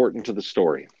was important to the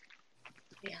story.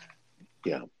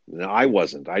 Yeah. No, I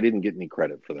wasn't. I didn't get any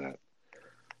credit for that.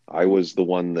 I was the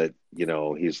one that, you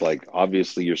know, he's like,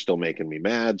 obviously you're still making me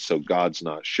mad, so God's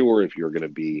not sure if you're going to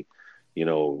be, you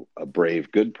know, a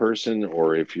brave, good person,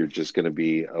 or if you're just going to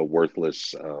be a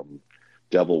worthless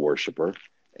devil worshiper.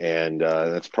 And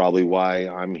that's probably why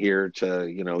I'm here to,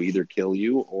 you know, either kill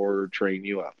you or train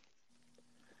you up.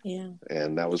 Yeah.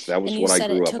 And that was what I grew up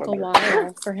under. It took a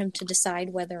while for him to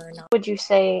decide whether or not. What would you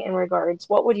say in regards?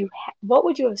 What would you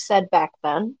have said back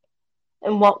then,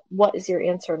 and what is your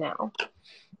answer now?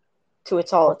 To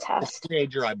it's all a test. As a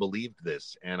teenager, I believed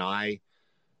this, and I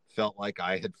felt like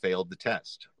I had failed the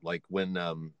test. Like when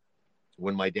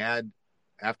my dad,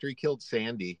 after he killed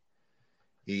Sandy,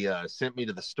 he sent me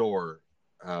to the store,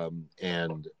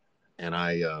 and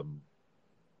I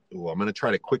I'm going to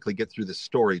try to quickly get through the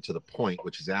story to the point,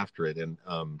 which is after it. And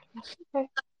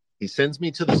he sends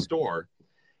me to the store,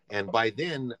 and by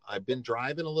then I've been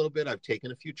driving a little bit. I've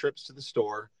taken a few trips to the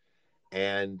store,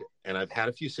 and I've had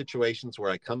a few situations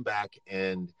where I come back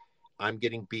and I'm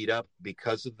getting beat up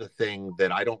because of the thing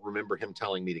that I don't remember him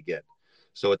telling me to get.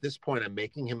 So at this point, I'm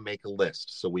making him make a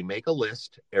list. So we make a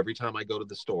list every time I go to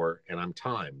the store, and I'm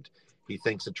timed. He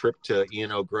thinks a trip to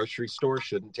E&O grocery store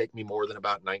shouldn't take me more than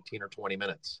about 19 or 20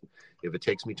 minutes. If it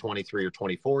takes me 23 or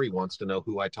 24, he wants to know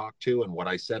who I talked to and what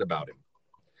I said about him.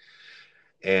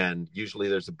 And usually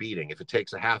there's a beating. If it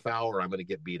takes a half hour, I'm going to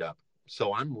get beat up.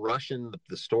 So I'm rushing.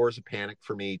 The store's a panic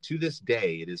for me. To this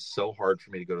day, it is so hard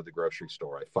for me to go to the grocery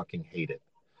store. I fucking hate it.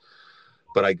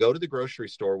 But I go to the grocery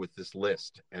store with this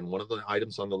list, and one of the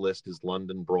items on the list is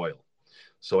London broil.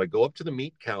 So I go up to the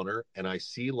meat counter, and I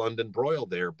see London broil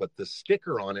there, but the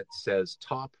sticker on it says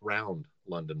top round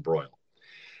London broil.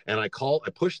 And I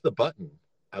push the button.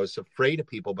 I was afraid of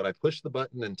people, but I pushed the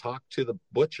button and talked to the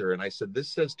butcher, and I said, this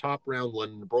says top round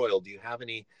London broil. Do you have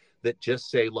any that just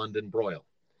say London broil?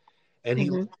 And he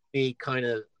looked at me kind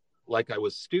of like I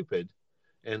was stupid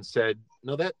and said,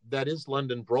 no, that is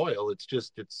London broil. It's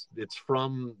just, it's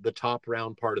from the top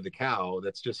round part of the cow.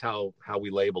 That's just how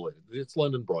we label it. It's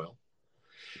London broil.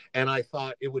 And I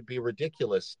thought it would be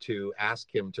ridiculous to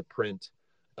ask him to print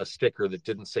a sticker that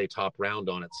didn't say Top Round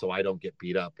on it so I don't get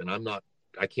beat up. And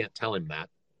I can't tell him that.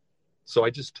 So I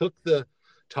just took the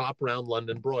Top Round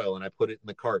London Broil and I put it in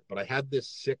the cart. But I had this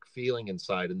sick feeling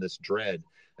inside and this dread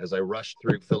as I rushed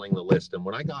through filling the list. And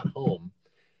when I got home,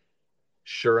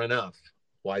 sure enough,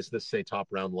 why does this say Top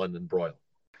Round London Broil?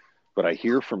 But I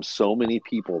hear from so many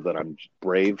people that I'm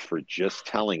brave for just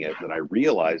telling it that I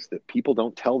realize that people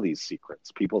don't tell these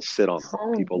secrets. People sit on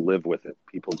them. People live with it.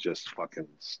 People just fucking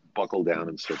buckle down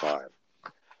and survive.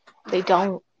 They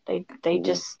don't. They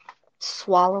just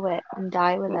swallow it and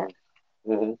die with it.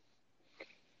 Mm-hmm.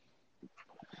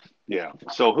 Yeah.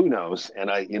 So who knows? And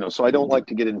so I don't like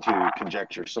to get into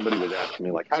conjecture. Somebody was asking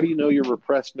me, like, how do you know your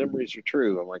repressed memories are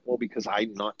true? I'm like, well, because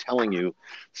I'm not telling you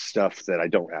stuff that I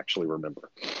don't actually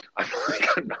remember. I'm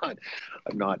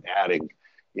not adding,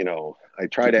 I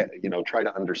try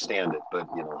to understand it, but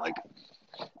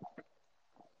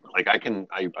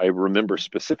I remember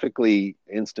specifically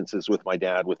instances with my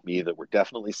dad, with me, that were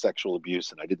definitely sexual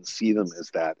abuse. And I didn't see them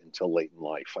as that until late in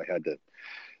life. I had to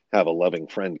have a loving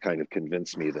friend kind of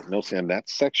convince me that, no, Sam,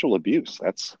 that's sexual abuse.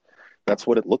 That's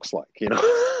what it looks like,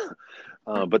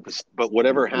 but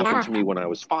whatever happened to me when I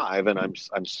was 5, and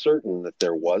I'm certain that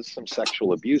there was some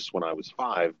sexual abuse when I was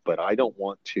 5, but I don't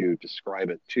want to describe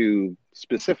it too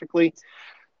specifically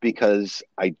because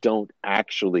I don't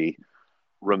actually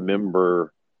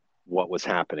remember what was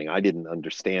happening. I didn't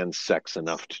understand sex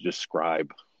enough to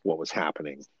describe what was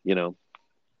happening,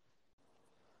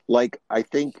 Like, I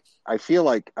feel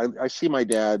like I see my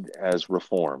dad as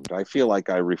reformed. I feel like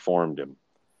I reformed him.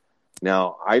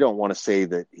 Now, I don't want to say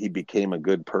that he became a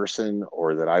good person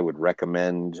or that I would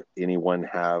recommend anyone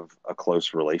have a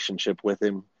close relationship with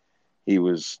him. He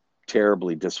was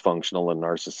terribly dysfunctional and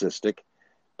narcissistic,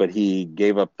 but he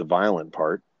gave up the violent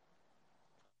part.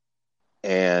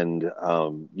 And,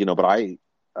 but I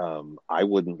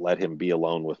wouldn't let him be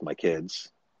alone with my kids.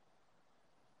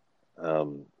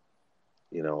 And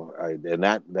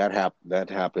that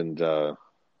happened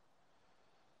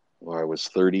when I was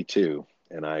 32,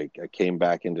 and I came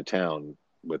back into town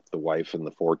with the wife and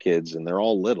the 4 kids, and they're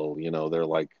all little, they're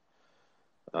like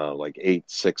 8,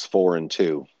 6, 4, and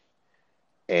 2,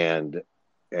 and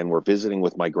we're visiting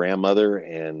with my grandmother,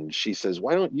 and she says,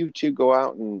 "Why don't you two go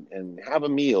out and have a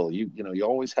meal? You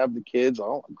always have the kids.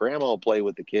 Grandma will play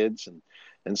with the kids,"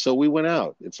 and so we went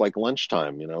out. It's like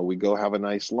lunchtime, we go have a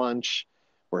nice lunch.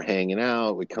 We're hanging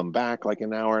out. We come back like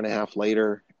an hour and a half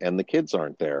later, and the kids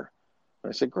aren't there.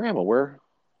 I said, "Grandma, where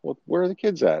are the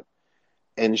kids at?"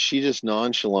 And she just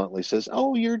nonchalantly says,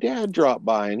 "Oh, your dad dropped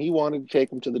by, and he wanted to take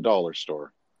them to the dollar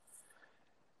store."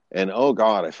 And oh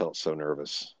God, I felt so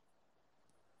nervous.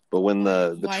 But when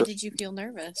why did you feel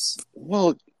nervous?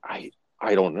 Well, I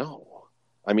don't know.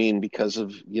 I mean, because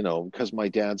my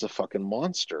dad's a fucking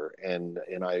monster, and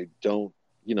I don't.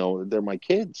 They're my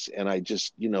kids. And I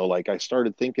just, I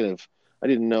started thinking of, I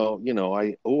didn't know,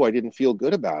 I didn't feel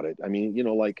good about it. I mean,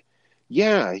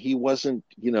 yeah, he wasn't,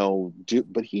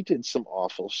 but he did some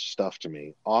awful stuff to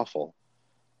me, awful.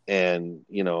 And,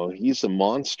 he's a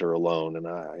monster alone. And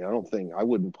I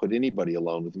wouldn't put anybody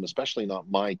alone with him, especially not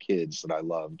my kids that I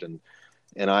loved and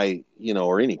I,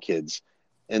 or any kids.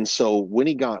 And so when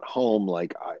he got home,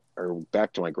 or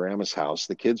back to my grandma's house,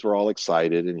 the kids were all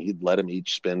excited, and he'd let them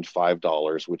each spend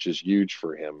 $5, which is huge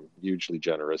for him, hugely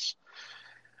generous.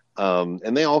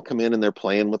 And they all come in and they're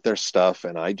playing with their stuff,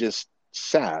 and I just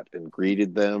sat and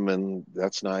greeted them, and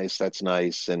that's nice, that's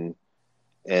nice. And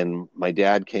my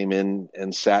dad came in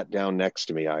and sat down next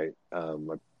to me. I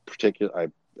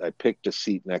picked a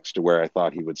seat next to where I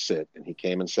thought he would sit, and he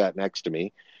came and sat next to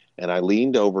me. And I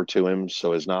leaned over to him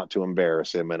so as not to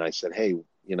embarrass him. And I said, "Hey,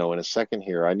 in a second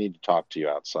here, I need to talk to you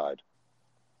outside."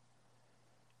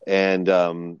 And,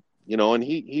 and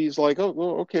he's like, "Oh,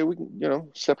 well, okay, we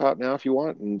can, step out now if you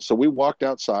want." And so we walked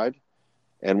outside,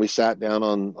 and we sat down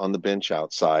on the bench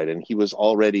outside, and he was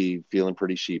already feeling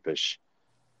pretty sheepish.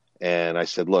 And I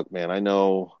said, "Look, man, I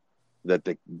know that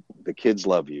the kids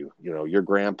love you. Your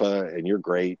grandpa, and you're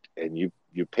great, and you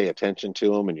pay attention to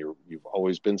them, and you've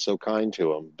always been so kind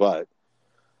to them. But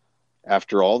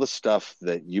after all the stuff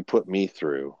that you put me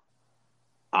through,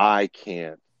 I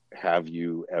can't have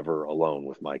you ever alone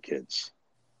with my kids."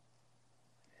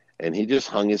 And he just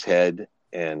hung his head,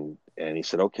 and he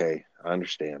said, "Okay, I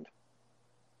understand."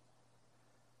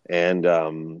 And,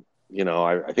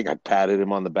 I think I patted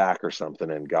him on the back or something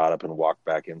and got up and walked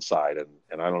back inside.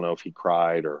 And I don't know if he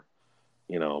cried or,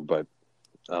 but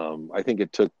I think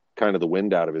it took kind of the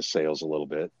wind out of his sails a little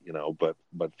bit, but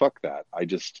fuck that. I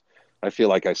feel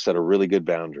like I set a really good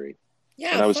boundary.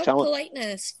 Yeah, And I was fuck telling,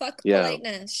 politeness. Fuck yeah,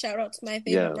 politeness. Shout out to my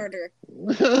favorite yeah. murderer.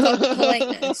 Fuck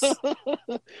politeness.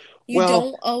 You Well,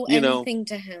 don't owe you know, anything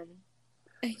to him.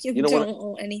 You you know when don't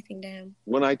owe anything to him.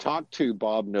 when I talked to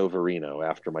Bob Novarino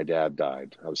after my dad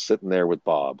died, I was sitting there with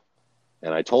Bob,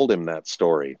 and I told him that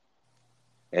story,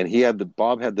 and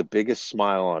Bob had the biggest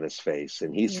smile on his face,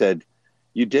 and he Yeah. said,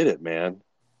 "You did it, man.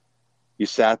 You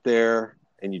sat there,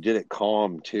 and you did it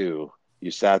calm too.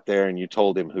 You sat there, and you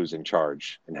told him who's in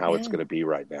charge and how it's Yeah. going to be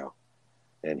right now,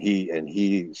 and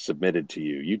he submitted to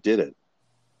you. You did it."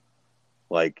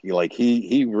 Like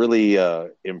he really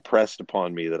impressed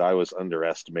upon me that I was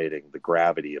underestimating the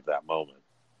gravity of that moment.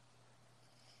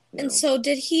 You And know, so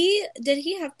did he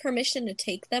have permission to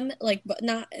take them? Like, but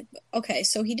not okay,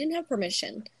 so he didn't have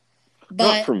permission. not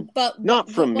But from but not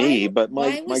but from me, but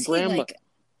why my was he grandma. like,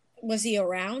 was he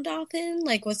around often?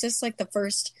 Like, was this like the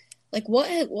first, like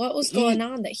what was going He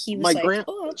on that he was my like, grand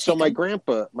oh, I'll so take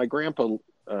him?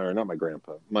 or not my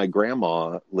grandpa, my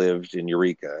grandma lived in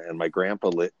Eureka, and my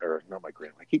grandpa or not my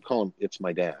grandpa. I keep calling it's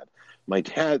my dad. My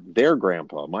dad, their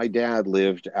grandpa. My dad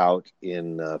lived out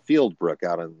in Fieldbrook,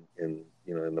 out in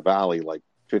in the valley, like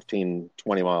 15,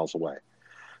 20 miles away.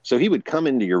 So he would come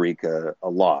into Eureka a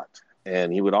lot,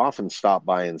 and he would often stop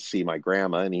by and see my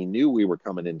grandma, and he knew we were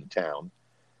coming into town.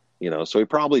 So he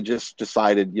probably just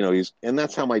decided, and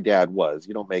that's how my dad was.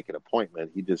 You don't make an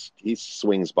appointment. He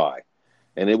swings by.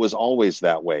 And it was always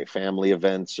that way. Family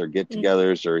events or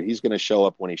get-togethers, or he's going to show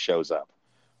up when he shows up.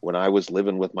 When I was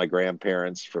living with my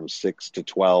grandparents from 6 to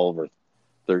 12 or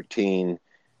 13,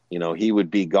 he would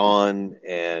be gone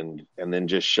and then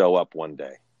just show up one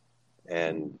day.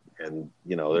 And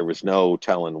there was no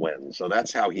telling when. So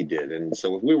that's how he did. And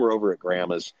so if we were over at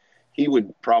grandma's, he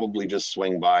would probably just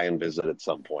swing by and visit at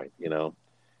some point,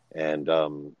 and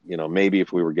maybe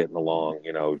if we were getting along,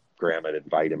 grandma'd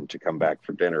invite him to come back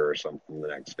for dinner or something the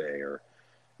next day, or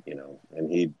and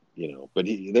he but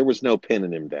there was no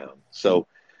pinning him down. So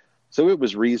it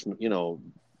was reason.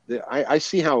 I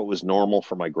see how it was normal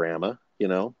for my grandma,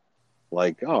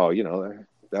 like, oh,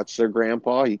 that's their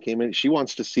grandpa. He came in, she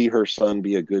wants to see her son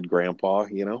be a good grandpa.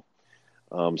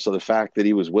 So the fact that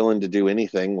he was willing to do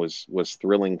anything was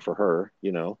thrilling for her.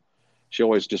 She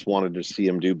always just wanted to see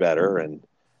him do better. And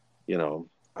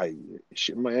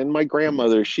my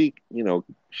grandmother, she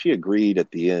agreed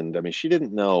at the end. I mean, she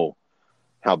didn't know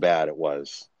how bad it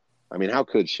was. I mean, how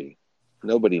could she?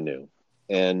 Nobody knew.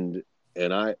 And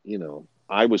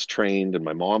I was trained, and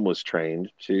my mom was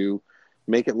trained to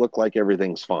make it look like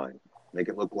everything's fine, make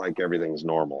it look like everything's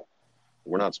normal.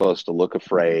 We're not supposed to look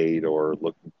afraid or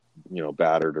look,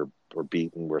 battered or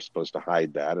beaten. We're supposed to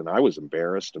hide that. And I was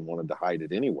embarrassed and wanted to hide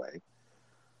it anyway.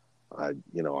 I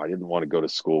didn't want to go to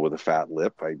school with a fat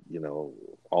lip.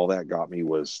 All that got me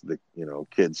was the,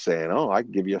 kids saying, "Oh, I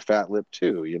can give you a fat lip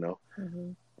too,"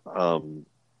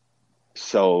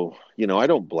 So, I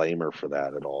don't blame her for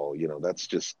that at all. That's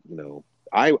just,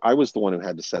 I was the one who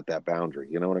had to set that boundary.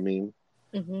 You know what I mean?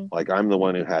 Mm-hmm. Like, I'm the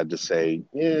one who had to say,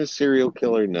 yeah, serial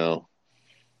killer, no.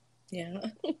 Yeah.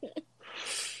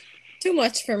 Too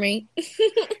much for me.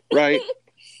 Right.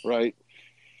 Like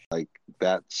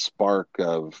that spark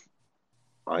of,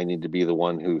 I need to be the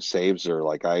one who saves her.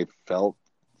 Like, I felt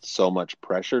so much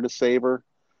pressure to save her,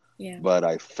 Yeah. but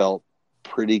I felt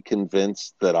pretty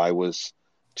convinced that I was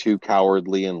too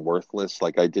cowardly and worthless.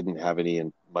 Like, I didn't have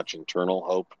much internal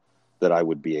hope that I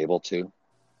would be able to.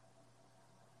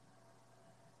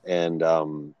 And,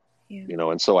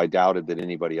 and so I doubted that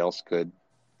anybody else could.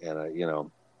 And,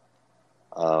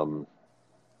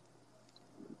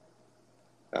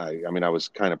 I was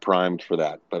kind of primed for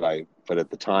that, but at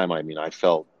the time, I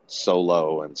felt so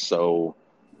low and so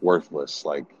worthless.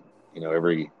 Like,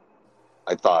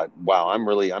 I thought, wow, I'm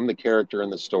the character in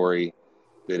the story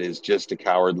that is just a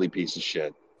cowardly piece of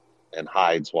shit and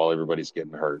hides while everybody's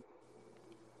getting hurt.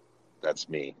 That's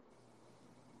me.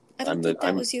 I don't think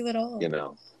that was you at all.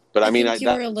 But I think you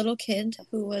were a little kid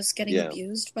who was getting Yeah.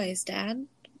 abused by his dad.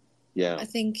 Yeah. I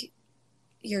think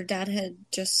your dad had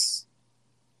just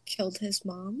killed his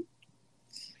mom,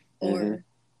 or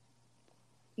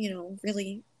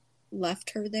really left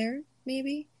her there,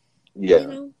 maybe.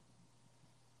 Yeah.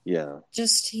 Yeah.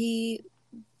 Just the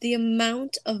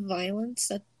amount of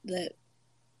violence that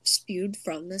spewed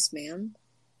from this man,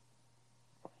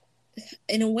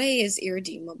 in a way, is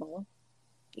irredeemable.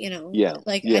 Yeah.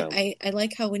 Like, Yeah. I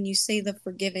like how when you say the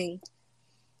forgiving,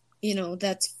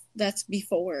 that's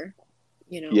before,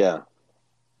 Yeah.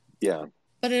 Yeah.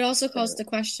 But it also calls to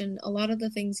question a lot of the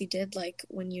things he did, like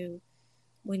when you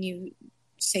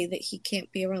say that he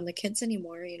can't be around the kids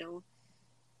anymore,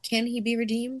 can he be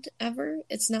redeemed ever?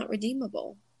 It's not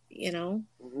redeemable. A No,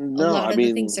 lot I of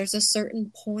the things, mean, there's a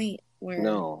certain point where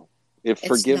no. If it's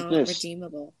not forgiveness,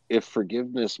 redeemable. if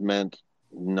forgiveness meant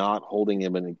not holding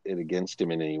it against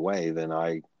him in any way, then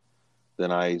I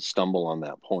stumble on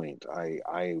that point.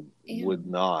 I Yeah. would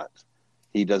not.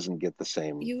 He doesn't get the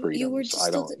same You were freedoms.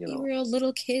 I just don't, you were a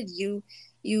little kid. You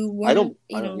I don't,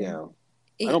 weren't, yeah.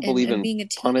 I don't believe and in being a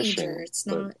teenager, punishing, it's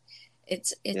but not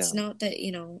it's yeah. not that,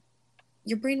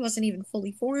 your brain wasn't even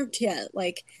fully formed yet.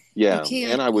 Like, Yeah. And you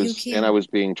I can't was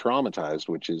being traumatized,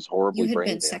 which is you horribly had brain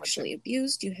been sexually damaging.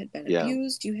 abused, you had been Yeah.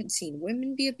 abused, you had seen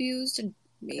women be abused, and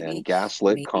And maybe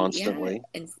gaslit yeah, constantly.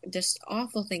 and just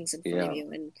awful things in front of Yeah.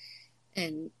 you,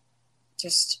 and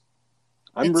just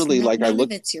I'm really like, none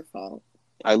of it's your fault.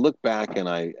 I look back and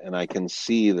I can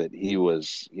see that he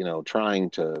was,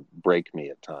 trying to break me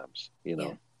at times,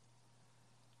 Yeah.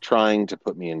 trying to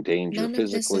put me in danger None of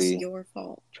this is physically, your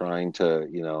fault. trying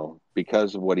to,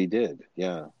 because of what he did.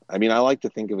 Yeah. I mean, I like to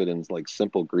think of it in like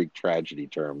simple Greek tragedy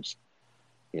terms,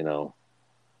 you know,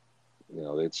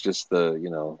 it's just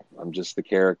I'm just the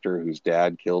character whose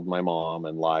dad killed my mom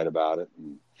and lied about it.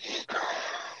 And,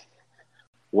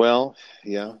 well,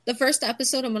 yeah. The first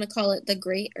episode, I'm going to call it The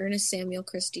Great Ernest Samuel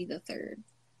Christie III.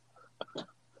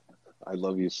 I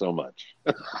love you so much.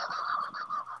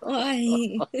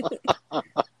 Why?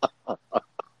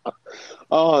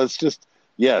 Oh, it's just,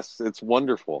 yes, it's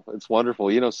wonderful. It's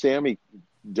wonderful. Sammy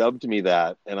dubbed me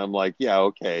that, and I'm like, yeah,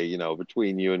 okay,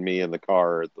 between you and me in the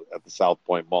car at the South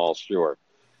Point Mall, sure.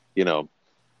 you know,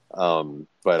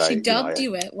 but She dubbed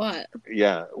you at what?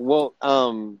 yeah, well,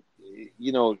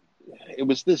 you know, it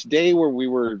was this day where we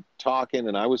were talking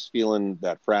and I was feeling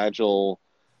that fragile,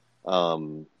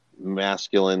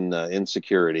 masculine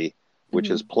insecurity, which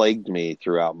has plagued me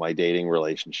throughout my dating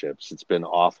relationships. It's been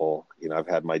awful. I've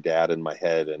had my dad in my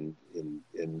head and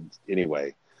in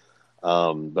anyway.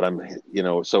 But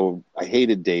so I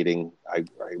hated dating. I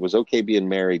was okay being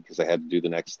married because I had to do the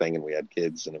next thing and we had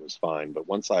kids and it was fine. But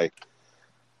once I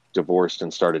divorced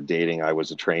and started dating, I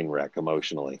was a train wreck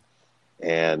emotionally.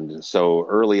 And so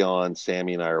early on,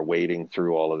 Sammy and I are wading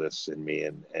through all of this in me,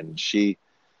 and she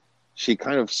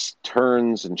kind of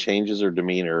turns and changes her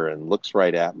demeanor and looks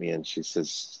right at me and she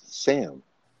says, Sam,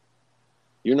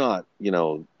 you're not,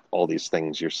 all these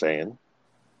things you're saying.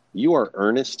 You are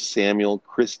Ernest Samuel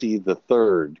Christie the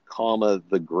Third, comma,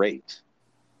 the Great.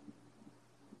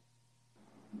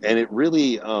 And it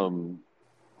really,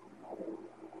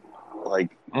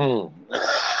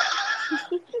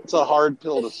 it's a hard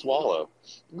pill to swallow.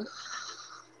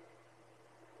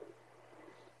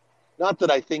 Not that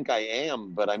I think I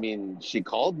am, but I mean, she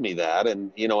called me that.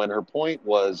 And, and her point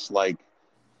was like,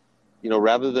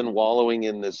 rather than wallowing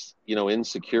in this,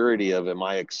 insecurity of, am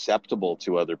I acceptable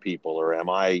to other people or am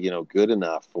I, good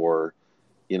enough or,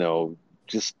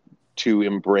 just to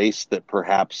embrace that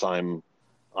perhaps I'm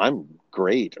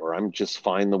great or I'm just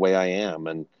fine the way I am.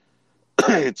 And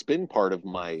it's been part of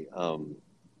my,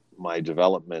 my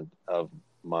development of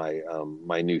my,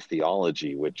 my new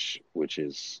theology, which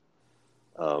is,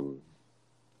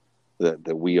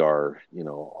 that we are,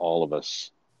 all of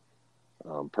us,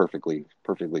 perfectly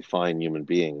fine human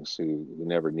beings who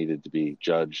never needed to be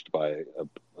judged by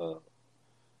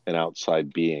an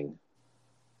outside being.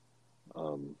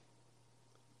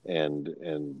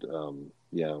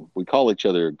 Yeah, we call each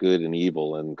other good and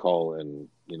evil and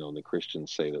the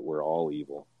Christians say that we're all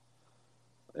evil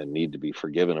and need to be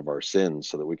forgiven of our sins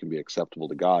so that we can be acceptable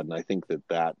to God. And I think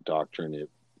that doctrine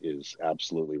is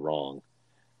absolutely wrong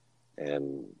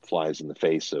and flies in the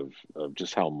face of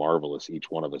just how marvelous each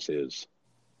one of us is,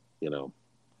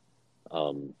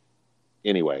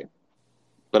 anyway.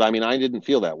 But I mean, I didn't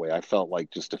feel that way. I felt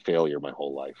like just a failure my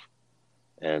whole life.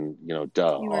 And,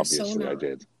 obviously I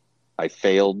did. I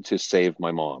failed to save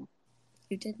my mom.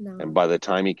 You did not. And by the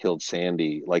time he killed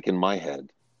Sandy, like in my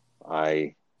head,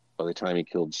 by the time he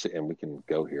killed, and we can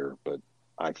go here, but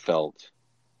I felt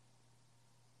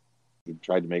he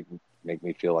tried to make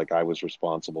me feel like I was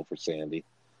responsible for Sandy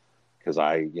because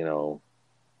I,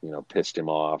 pissed him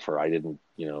off or I didn't,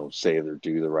 say or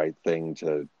do the right thing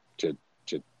to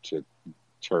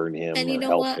turn him and you or know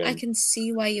help what? him. I can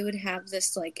see why you would have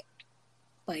this like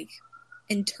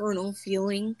internal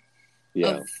feeling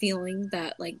of feeling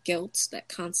that like guilt, that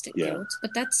constant guilt.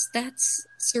 But that's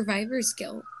survivor's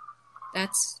guilt.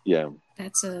 That's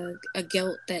a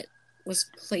guilt that was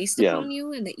placed upon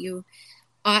you and that you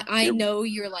I know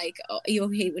you're like, you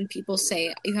hate when people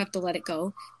say you have to let it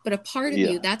go, but a part of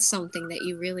you, that's something that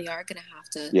you really are going to have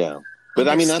to but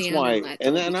I mean, that's why,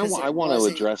 and I want to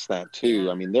address that too.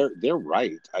 I mean, they're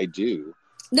right. I do.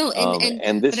 No,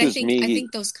 And this but is me. I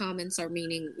think those comments are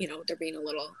meaning, they're being a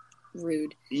little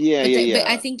rude. Yeah, But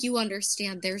I think you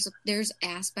understand. There's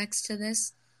aspects to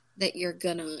this that you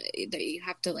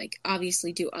have to like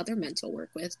obviously do other mental work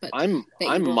with, but I'm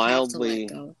have to let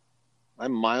go.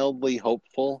 I'm mildly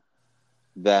hopeful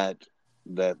that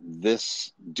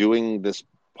this doing this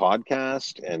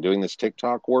podcast and doing this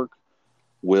TikTok work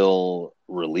will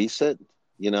release it.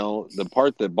 The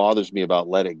part that bothers me about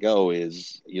let it go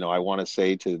is, I want to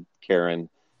say to Karen,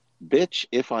 bitch,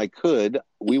 if I could,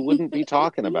 we wouldn't be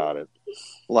talking about it.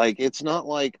 Like, it's not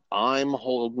like I'm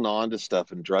holding on to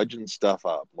stuff and drudging stuff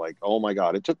up. Like, oh my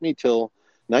God, it took me till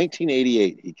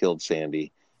 1988 he killed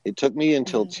Sandy. It took me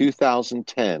until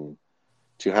 2010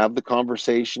 to have the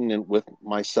conversation with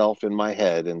myself in my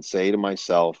head and say to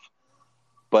myself,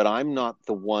 but I'm not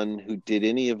the one who did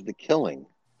any of the killing.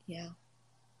 Yeah.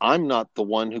 I'm not the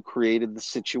one who created the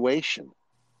situation.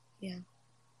 Yeah.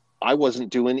 I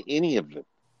wasn't doing any of it.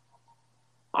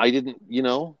 I didn't,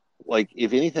 like,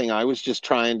 if anything, I was just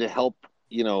trying to help,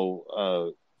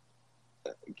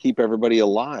 keep everybody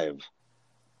alive.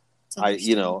 I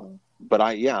didn't,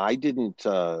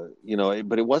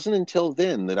 but it wasn't until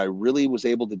then that I really was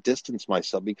able to distance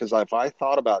myself, because if I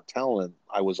thought about telling,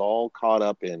 I was all caught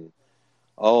up in,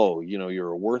 oh,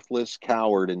 you're a worthless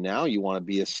coward and now you want to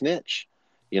be a snitch.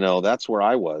 That's where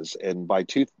I was. And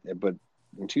but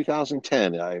in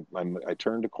 2010, I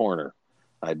turned a corner.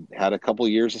 I had a couple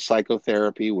of years of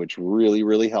psychotherapy, which really,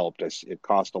 really helped. It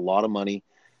cost a lot of money,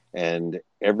 and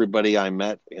everybody I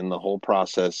met in the whole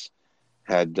process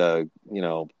had,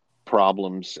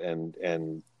 problems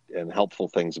and helpful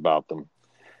things about them.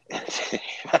 And you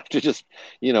have to just,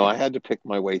 I had to pick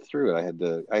my way through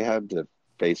it. I had to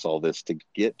face all this to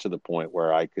get to the point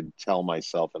where I could tell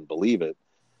myself and believe it.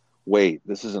 Wait,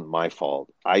 this isn't my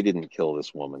fault. I didn't kill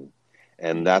this woman.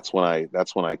 And that's when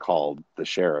I called the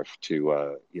sheriff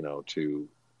to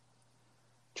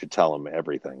tell him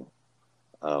everything.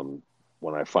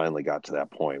 When I finally got to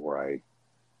that point where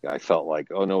I felt like,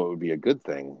 oh no, it would be a good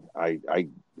thing. I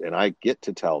get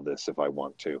to tell this if I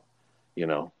want to,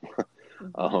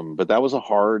 but that was a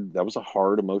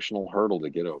hard emotional hurdle to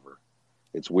get over.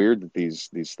 It's weird that these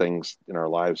things in our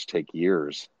lives take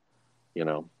years,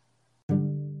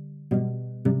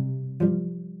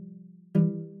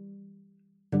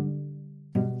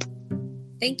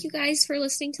 Thank you guys for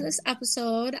listening to this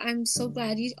episode. I'm so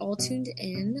glad you all tuned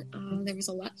in. There was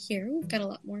a lot here. We've got a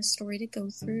lot more story to go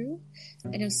through.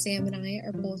 I know Sam and I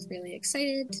are both really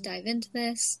excited to dive into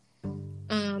this.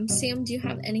 Sam, do you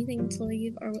have anything to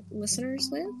leave our listeners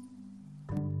with?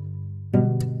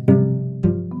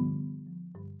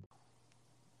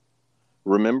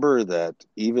 Remember that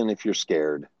even if you're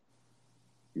scared,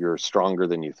 you're stronger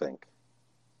than you think.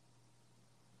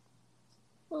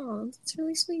 Oh, that's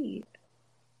really sweet.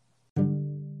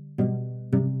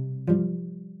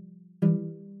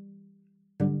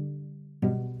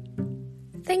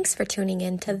 Thanks for tuning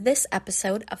in to this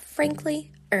episode of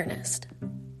Frankly Ernest.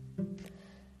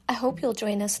 I hope you'll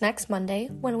join us next Monday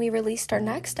when we released our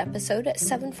next episode at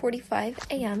 7:45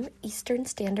 a.m. Eastern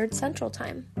Standard Central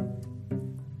Time.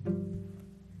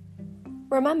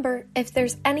 Remember, if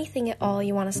there's anything at all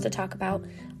you want us to talk about,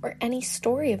 or any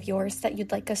story of yours that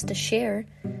you'd like us to share,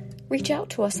 reach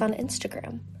out to us on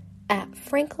Instagram at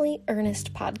Frankly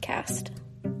Ernest Podcast.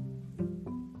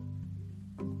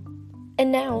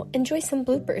 And now, enjoy some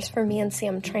bloopers for me and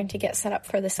Sam trying to get set up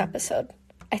for this episode.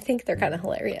 I think they're kind of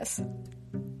hilarious.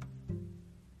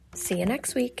 See you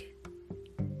next week.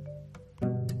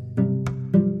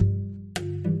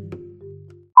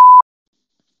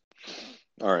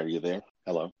 All right, are you there?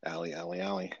 Hello? Allie.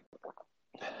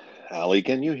 Allie,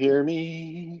 can you hear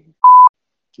me?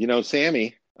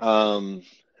 Sammy,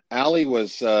 Allie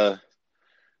was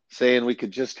saying we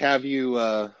could just have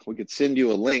you, we could send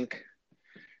you a link,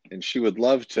 and she would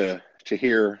love to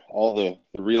hear all the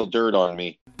real dirt on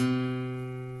me.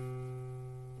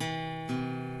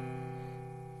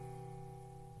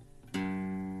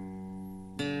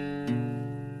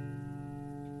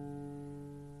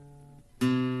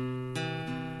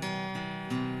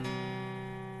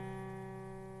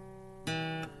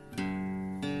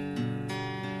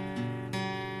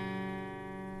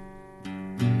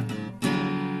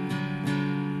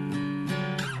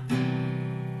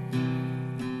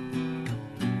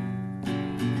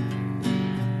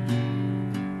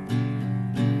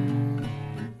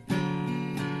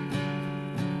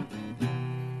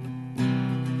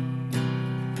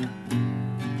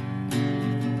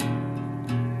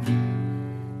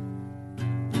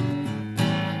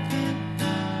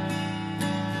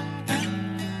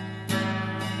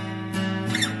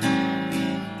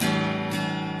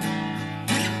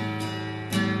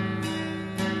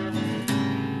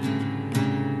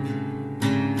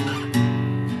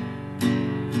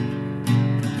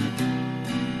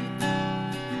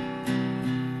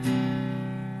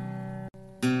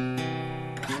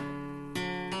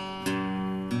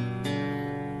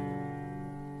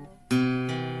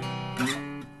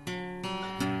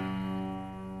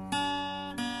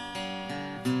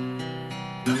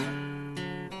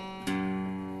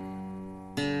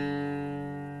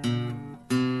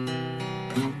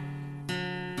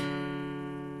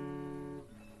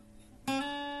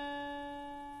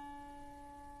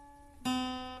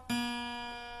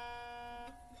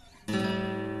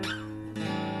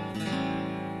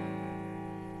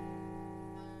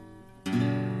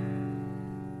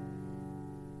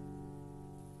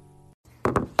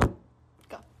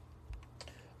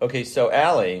 Okay, so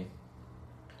Allie,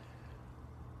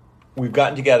 we've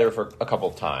gotten together for a couple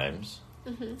of times,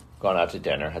 gone out to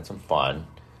dinner, had some fun,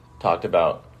 talked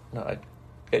about. No,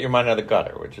 get your mind out of the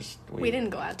gutter. We didn't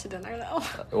go out to dinner though.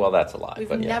 Well, that's a lie. We've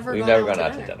but yeah, never we've gone never out gone to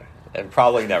out to dinner. dinner, and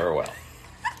probably never will.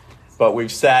 But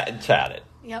we've sat and chatted.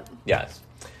 Yep. Yes.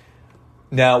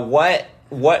 Now, what?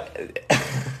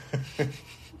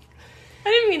 I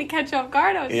didn't mean to catch you off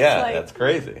guard. I was Yeah, just like, that's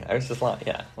crazy. I was just lying.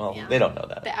 Yeah. Well, they don't know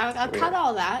that. I'll cut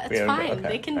all that. It's fine.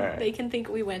 Okay. They can think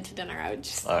we went to dinner. I would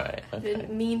just All right. Okay.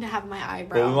 didn't mean to have my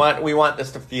eyebrow. But we want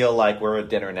this to feel like we're at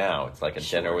dinner now. It's like a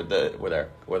dinner with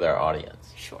our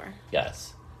audience. Sure.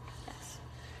 Yes.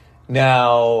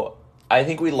 Now, I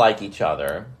think we like each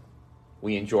other.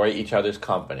 We enjoy each other's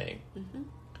company. Mm-hmm.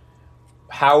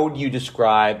 How would you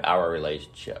describe our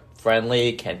relationship?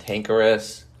 Friendly,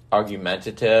 cantankerous,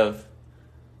 argumentative,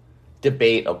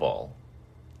 debatable.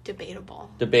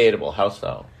 Debatable. How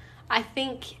so? I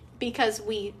think because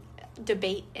we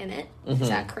debate in it. Is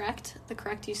that correct? The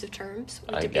correct use of terms?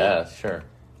 I guess, sure.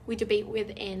 We debate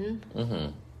within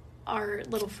our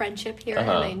little friendship here, and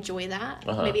I enjoy that.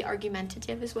 Maybe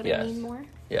argumentative is what I mean more.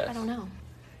 Yes. I don't know.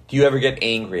 Do you ever get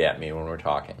angry at me when we're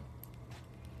talking?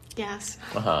 Yes.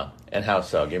 And how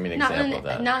so? Give me an example of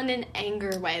that. Not in an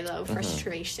anger way, though.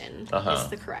 Frustration is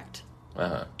the correct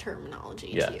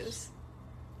terminology to use.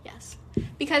 Yes.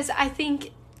 Because I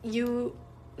think you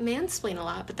mansplain a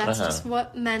lot, but that's just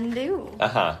what men do.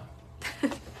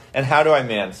 And how do I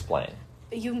mansplain?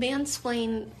 You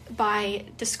mansplain by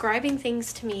describing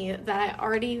things to me that I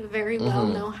already very well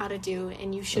know how to do,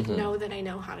 and you should know that I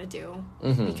know how to do,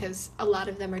 because a lot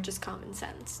of them are just common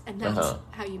sense, and that's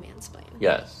how you mansplain.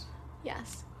 Yes.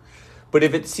 Yes. But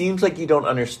if it seems like you don't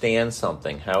understand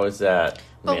something, how is that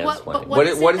mansplaining? What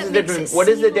is the difference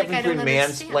between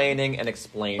mansplaining and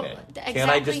explaining? Exactly,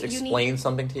 Can't I just explain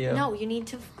something to you? No, you need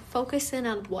to focus in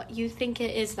on what you think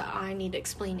it is that I need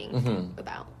explaining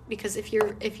about. Because if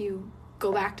you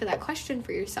go back to that question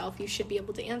for yourself, you should be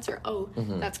able to answer,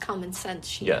 that's common sense.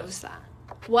 She knows that.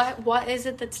 What is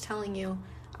it that's telling you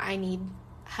I need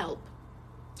help?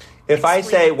 If I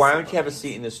say, why don't you have a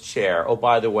seat in this chair? Oh,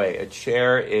 by the way, a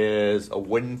chair is a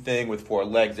wooden thing with 4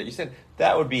 legs that you said,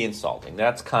 that would be insulting.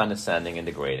 That's condescending and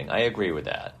degrading. I agree with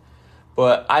that.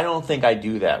 But I don't think I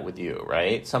do that with you,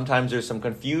 right? Sometimes there's some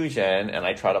confusion, and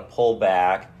I try to pull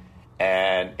back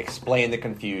and explain the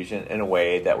confusion in a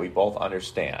way that we both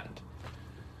understand.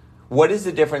 What is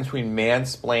the difference between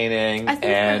mansplaining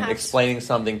and explaining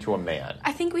something to a man?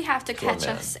 I think we have to catch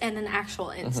us in an actual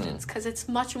instance, because it's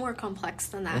much more complex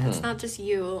than that. It's not just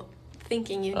you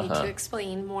thinking you need to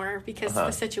explain more because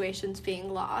the situation's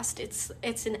being lost.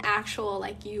 It's an actual,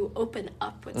 like, you open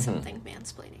up with something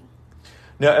mansplaining.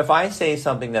 Now, if I say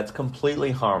something that's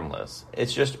completely harmless,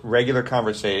 it's just regular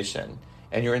conversation,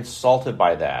 and you're insulted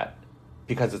by that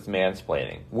because it's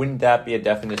mansplaining, wouldn't that be a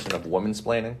definition of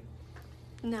womansplaining?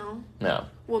 No.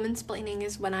 Womansplaining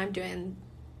is when I'm doing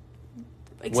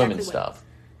women stuff.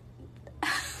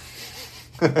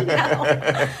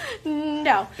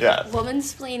 No. Yes.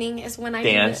 Womansplaining is when I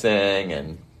dancing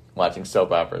and watching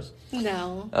soap operas.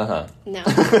 No. No.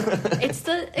 It's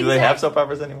the Do they have soap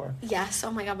operas anymore? Yes.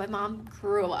 Oh my god, my mom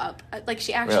grew up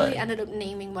she actually ended up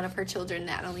naming one of her children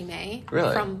Natalie May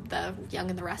from the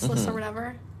Young and the Restless or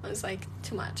whatever. It was like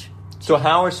too much. So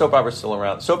how are soap operas still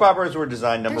around? Soap operas were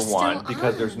designed, number one,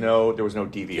 because there was no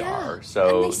DVR,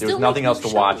 so there was nothing else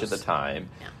to watch at the time.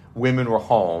 Yeah. Women were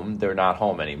home. They're not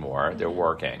home anymore. They're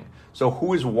working. So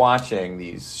who is watching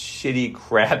these shitty,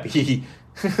 crappy,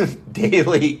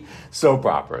 daily soap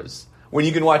operas? When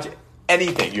you can watch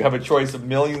anything. You have a choice of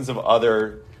millions of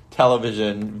other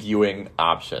television viewing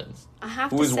options.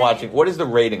 Who is watching? What is the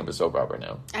rating of a soap opera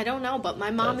now? I don't know, but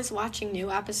my mom is watching new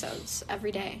episodes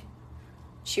every day.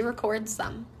 She records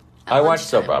them. I watched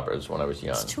soap operas when I was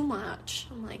young. It's too much.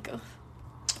 I'm like,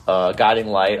 Guiding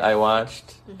Light I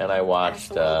watched, and I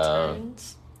watched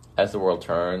As the World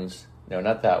Turns. No,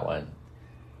 not that one.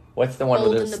 What's the one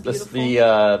with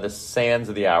the Sands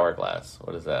of the Hourglass?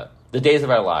 What is that? The Days of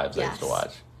Our Lives I used to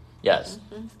watch. Yes.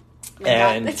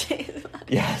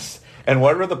 Yes. And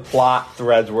whatever the plot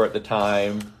threads were at the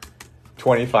time,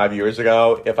 25 years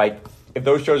ago, if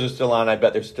those shows are still on, I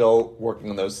bet they're still working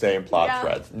on those same plot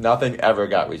threads. Nothing ever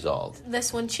got resolved.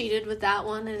 This one cheated with that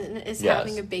one and is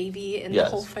having a baby, and the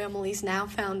whole family's now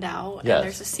found out. And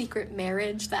there's a secret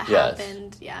marriage that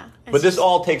happened. Yeah. But this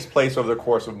all takes place over the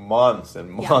course of months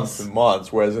and months and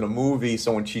months, whereas in a movie,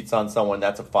 someone cheats on someone,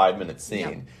 that's a 5-minute scene.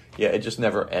 Yep. Yeah, it just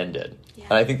never ended. Yeah.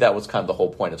 And I think that was kind of the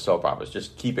whole point of soap operas.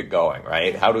 Just keep it going,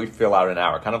 right? How do we fill out an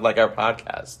hour? Kind of like our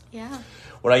podcast. Yeah.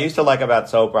 What I used to like about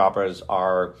soap operas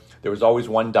are there was always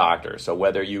one doctor. So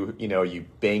whether you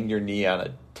banged your knee on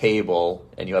a table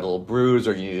and you had a little bruise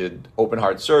or you needed open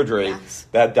heart surgery,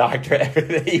 that doctor,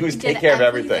 he was taking care of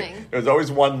everything. There was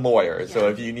always one lawyer. So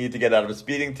if you need to get out of a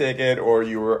speeding ticket or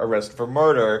you were arrested for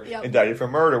murder, indicted for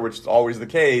murder, which is always the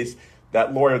case,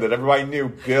 that lawyer that everybody knew,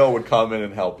 Bill, would come in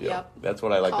and help you. Yep. That's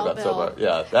what I liked about so much.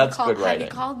 Yeah, that's good writing. Have you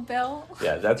called Bill?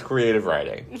 Yeah, that's creative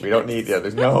writing. We don't need,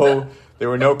 there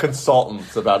were no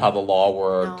consultants about how the law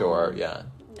worked No.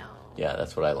 Yeah,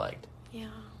 that's what I liked. Yeah.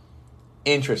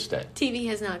 Interesting. TV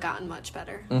has not gotten much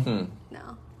better. Mm-hmm.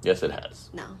 No. Yes, it has.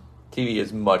 No. TV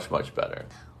is much, much better.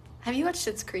 Have you watched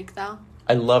Schitt's Creek, though?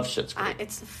 I love Schitt's Creek.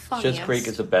 It's the funniest. Schitt's Creek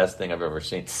is the best thing I've ever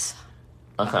seen. It's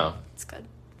good.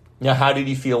 Now, how did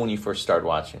you feel when you first started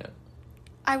watching it?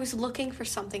 I was looking for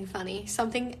something funny.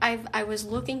 I was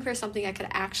looking for something I could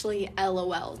actually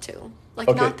LOL to.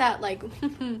 Not that, like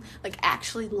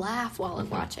actually laugh while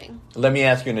I'm watching. Let me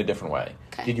ask you in a different way.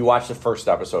 Okay. Did you watch the first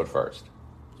episode first?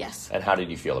 Yes. And how did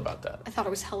you feel about that? I thought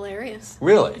it was hilarious.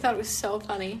 Really? I thought it was so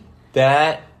funny.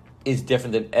 That is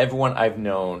different than everyone I've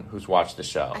known who's watched the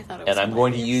show. I thought it was I'm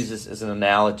going to use this as an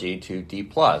analogy to D+,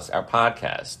 our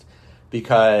podcast.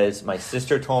 Because my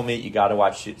sister told me, you got to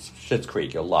watch Schitt's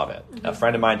Creek, you'll love it. Mm-hmm. A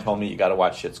friend of mine told me, you got to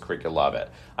watch Schitt's Creek, you'll love it.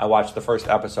 I watched the first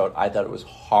episode, I thought it was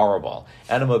horrible.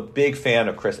 And I'm a big fan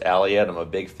of Chris Elliott, I'm a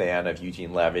big fan of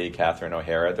Eugene Levy, Catherine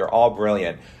O'Hara, they're all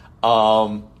brilliant.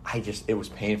 It was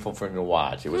painful for me to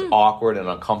watch. It was awkward and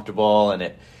uncomfortable,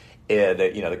 and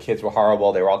the kids were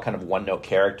horrible. They were all kind of one-note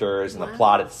characters, and the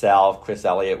plot itself, Chris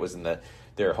Elliott was in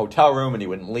their hotel room and he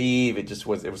wouldn't leave. It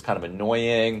was kind of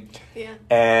annoying. Yeah.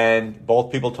 And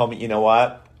both people told me, you know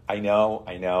what? I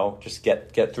know. Just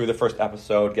get through the first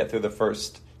episode, get through the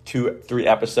first 2-3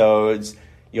 episodes.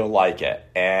 You'll like it.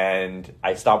 And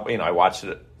I stopped, I watched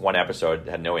it one episode,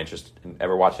 had no interest in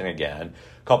ever watching it again.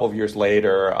 A couple of years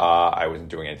later, I wasn't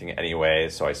doing anything anyway,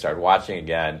 so I started watching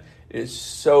again. It is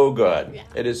so good. Yeah.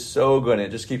 It is so good. And it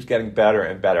just keeps getting better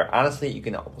and better. Honestly, you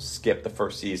can almost skip the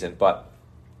first season,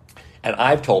 and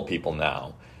I've told people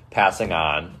now, passing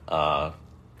on,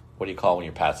 what do you call when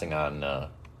you're passing on?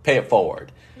 Pay it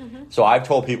forward. Mm-hmm. So I've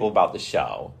told people about the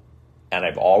show, and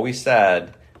I've always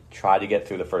said, try to get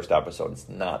through the first episode. It's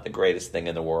not the greatest thing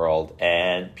in the world.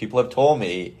 And people have told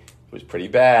me it was pretty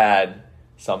bad.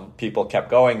 Some people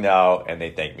kept going, though, and they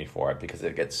thanked me for it because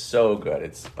it gets so good.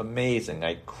 It's amazing.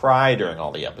 I cry during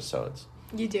all the episodes.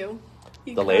 You do?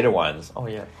 The later ones. Oh,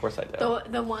 yeah, of course I do.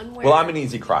 The one where... Well, I'm an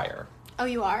easy crier. Oh,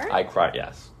 you are? I cry,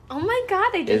 yes. Oh my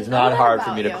God, I didn't know that. It's not hard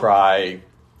for me to cry.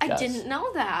 I didn't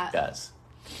know that. Yes.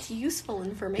 It's useful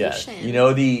information. Yes. You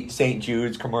know the St.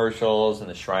 Jude's commercials and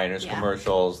the Shriners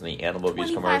commercials and the Animal Abuse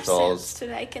commercials? 25 cents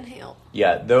today can help.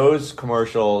 Yeah, those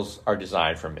commercials are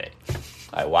designed for me.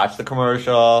 I watch the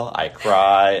commercial, I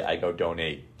cry, I go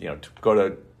donate,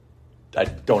 I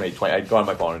donate 20, I go on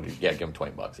my phone and give them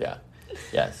 $20, yeah.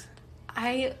 Yes.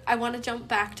 I want to jump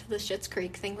back to the Schitt's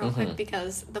Creek thing real quick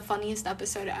because the funniest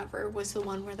episode ever was the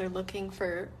one where they're looking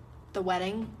for the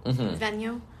wedding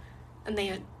venue, and they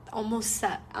had almost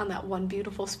set on that one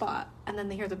beautiful spot, and then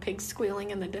they hear the pigs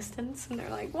squealing in the distance, and they're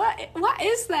like, what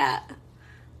is that?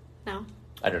 No?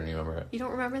 I don't remember it. You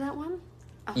don't remember that one?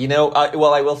 Oh.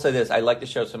 Well, I will say this. I liked the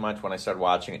show so much when I started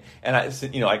watching it, and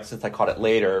since I caught it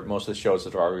later, most of the shows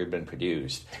had already been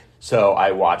produced. So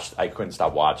I couldn't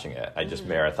stop watching it. I just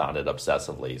marathoned it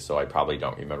obsessively, so I probably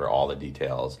don't remember all the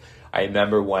details. I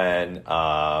remember when,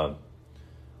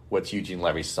 what's Eugene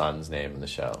Levy's son's name in the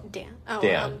show? Dan. Oh,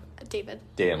 Dan. David.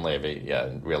 Dan Levy, yeah,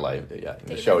 in real life, yeah. In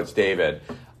the show, it's David.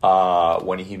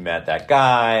 When he met that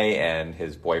guy and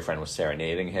his boyfriend was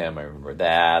serenading him, I remember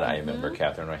that. I remember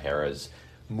Catherine O'Hara's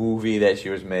movie that she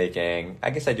was making. I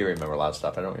guess I do remember a lot of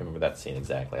stuff. I don't remember that scene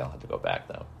exactly. I'll have to go back,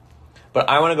 though. But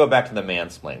I want to go back to the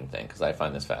mansplaining thing because I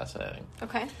find this fascinating.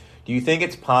 Okay. Do you think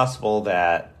it's possible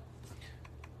that,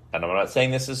 and I'm not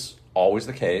saying this is always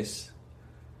the case,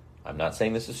 I'm not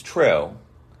saying this is true,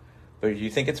 but do you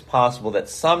think it's possible that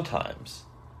sometimes,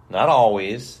 not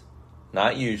always,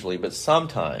 not usually, but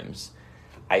sometimes,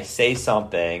 I say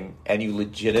something and you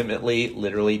legitimately,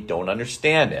 literally don't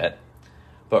understand it,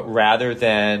 but rather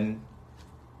than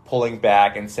pulling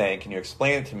back and saying, can you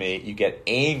explain it to me, you get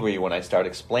angry when I start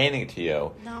explaining it to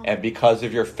you. No. And because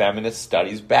of your feminist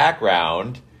studies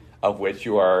background, of which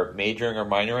you are majoring or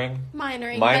minoring?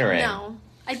 Minoring. No,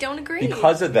 I don't agree.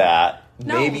 Because of that,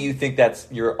 maybe you think that's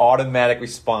your automatic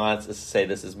response is to say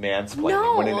this is mansplaining.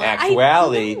 No, when in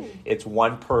actuality, it's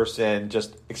one person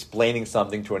just explaining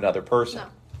something to another person.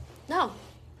 No.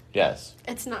 Yes.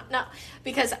 It's not. No.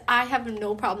 Because I have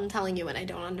no problem telling you when I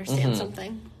don't understand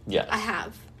something. Yes. I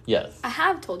have. Yes. I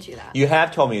have told you that. You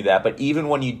have told me that, but even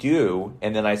when you do,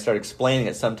 and then I start explaining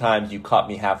it, sometimes you cut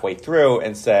me halfway through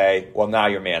and say, well, now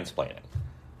you're mansplaining.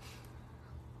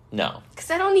 No. Because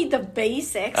I don't need the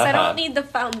basics. I don't need the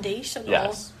foundational.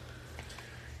 Yes.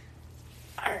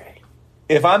 All right.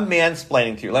 If I'm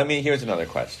mansplaining to you, here's another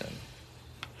question.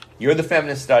 You're the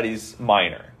feminist studies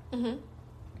minor. Mm-hmm.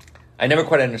 I never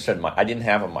quite understood. I didn't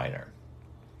have a minor,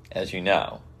 as you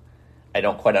know. I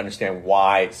don't quite understand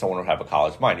why someone would have a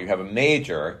college minor. You have a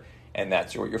major, and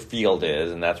that's what your field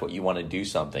is, and that's what you want to do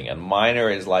something. And minor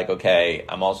is like, okay,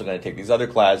 I'm also going to take these other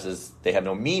classes. They have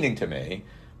no meaning to me,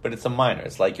 but it's a minor.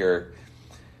 It's like you're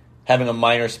having a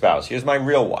minor spouse. Here's my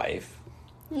real wife.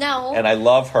 No. And I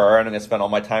love her, and I'm going to spend all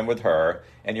my time with her,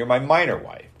 and you're my minor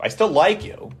wife. I still like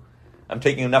you. I'm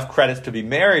taking enough credits to be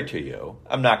married to you.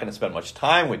 I'm not going to spend much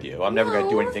time with you. I'm never going to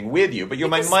do anything with you, but you're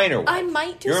my minor wife. I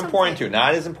might do You're something. important too.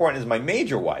 Not as important as my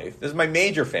major wife. This is my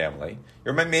major family.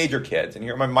 You're my major kids, and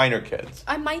you're my minor kids.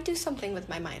 I might do something with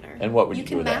my minor. And what would you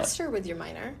do with that? You can master with your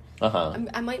minor. Uh-huh.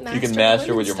 I might master. You can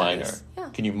master with women's your minor. studies. Yeah.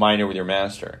 Can you minor with your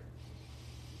master?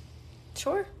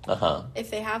 Sure. Uh-huh. If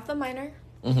they have the minor.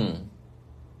 Mm-hmm.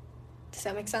 Does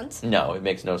that make sense? No, it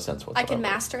makes no sense whatsoever. I can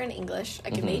master in English. I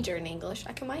can major in English.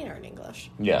 I can minor in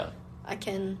English. Yeah. I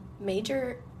can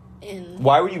major in...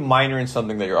 Why would you minor in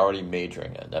something that you're already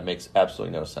majoring in? That makes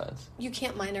absolutely no sense. You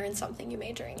can't minor in something you're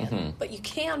majoring in. But you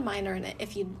can minor in it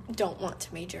if you don't want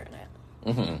to major in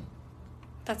it. Mm-hmm.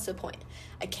 That's the point.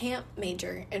 I can't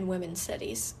major in women's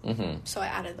studies. Mm-hmm. So I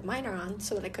added the minor on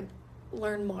so that I could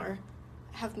learn more,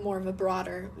 have more of a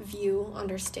broader view,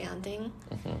 understanding.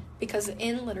 Mm-hmm. Because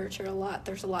in literature,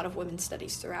 there's a lot of women's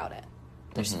studies throughout it.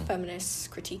 There's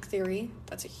feminist critique theory.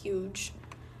 That's a huge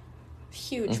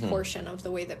portion of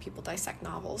the way that people dissect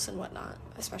novels and whatnot,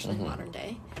 especially in modern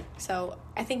day. So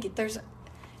I think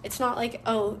it's not like,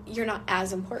 oh, you're not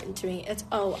as important to me. It's,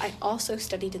 oh, I also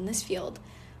studied in this field,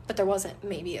 but there wasn't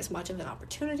maybe as much of an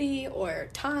opportunity or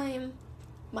time.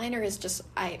 Minor is just,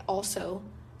 I also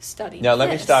studied Now, let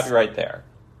me this. stop you right there.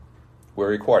 We're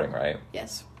recording, right?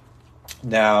 Yes.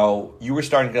 Now, you were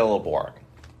starting to get a little boring.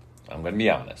 I'm going to be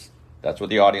honest. That's what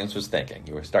the audience was thinking.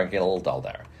 You were starting to get a little dull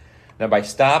there. Now, by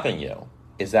stopping you,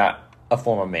 is that a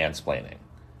form of mansplaining?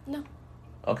 No.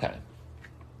 Okay.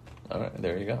 All right,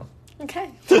 there you go. Okay.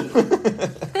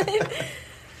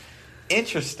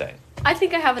 Interesting. I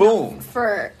think I have Boom. enough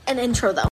for an intro, though.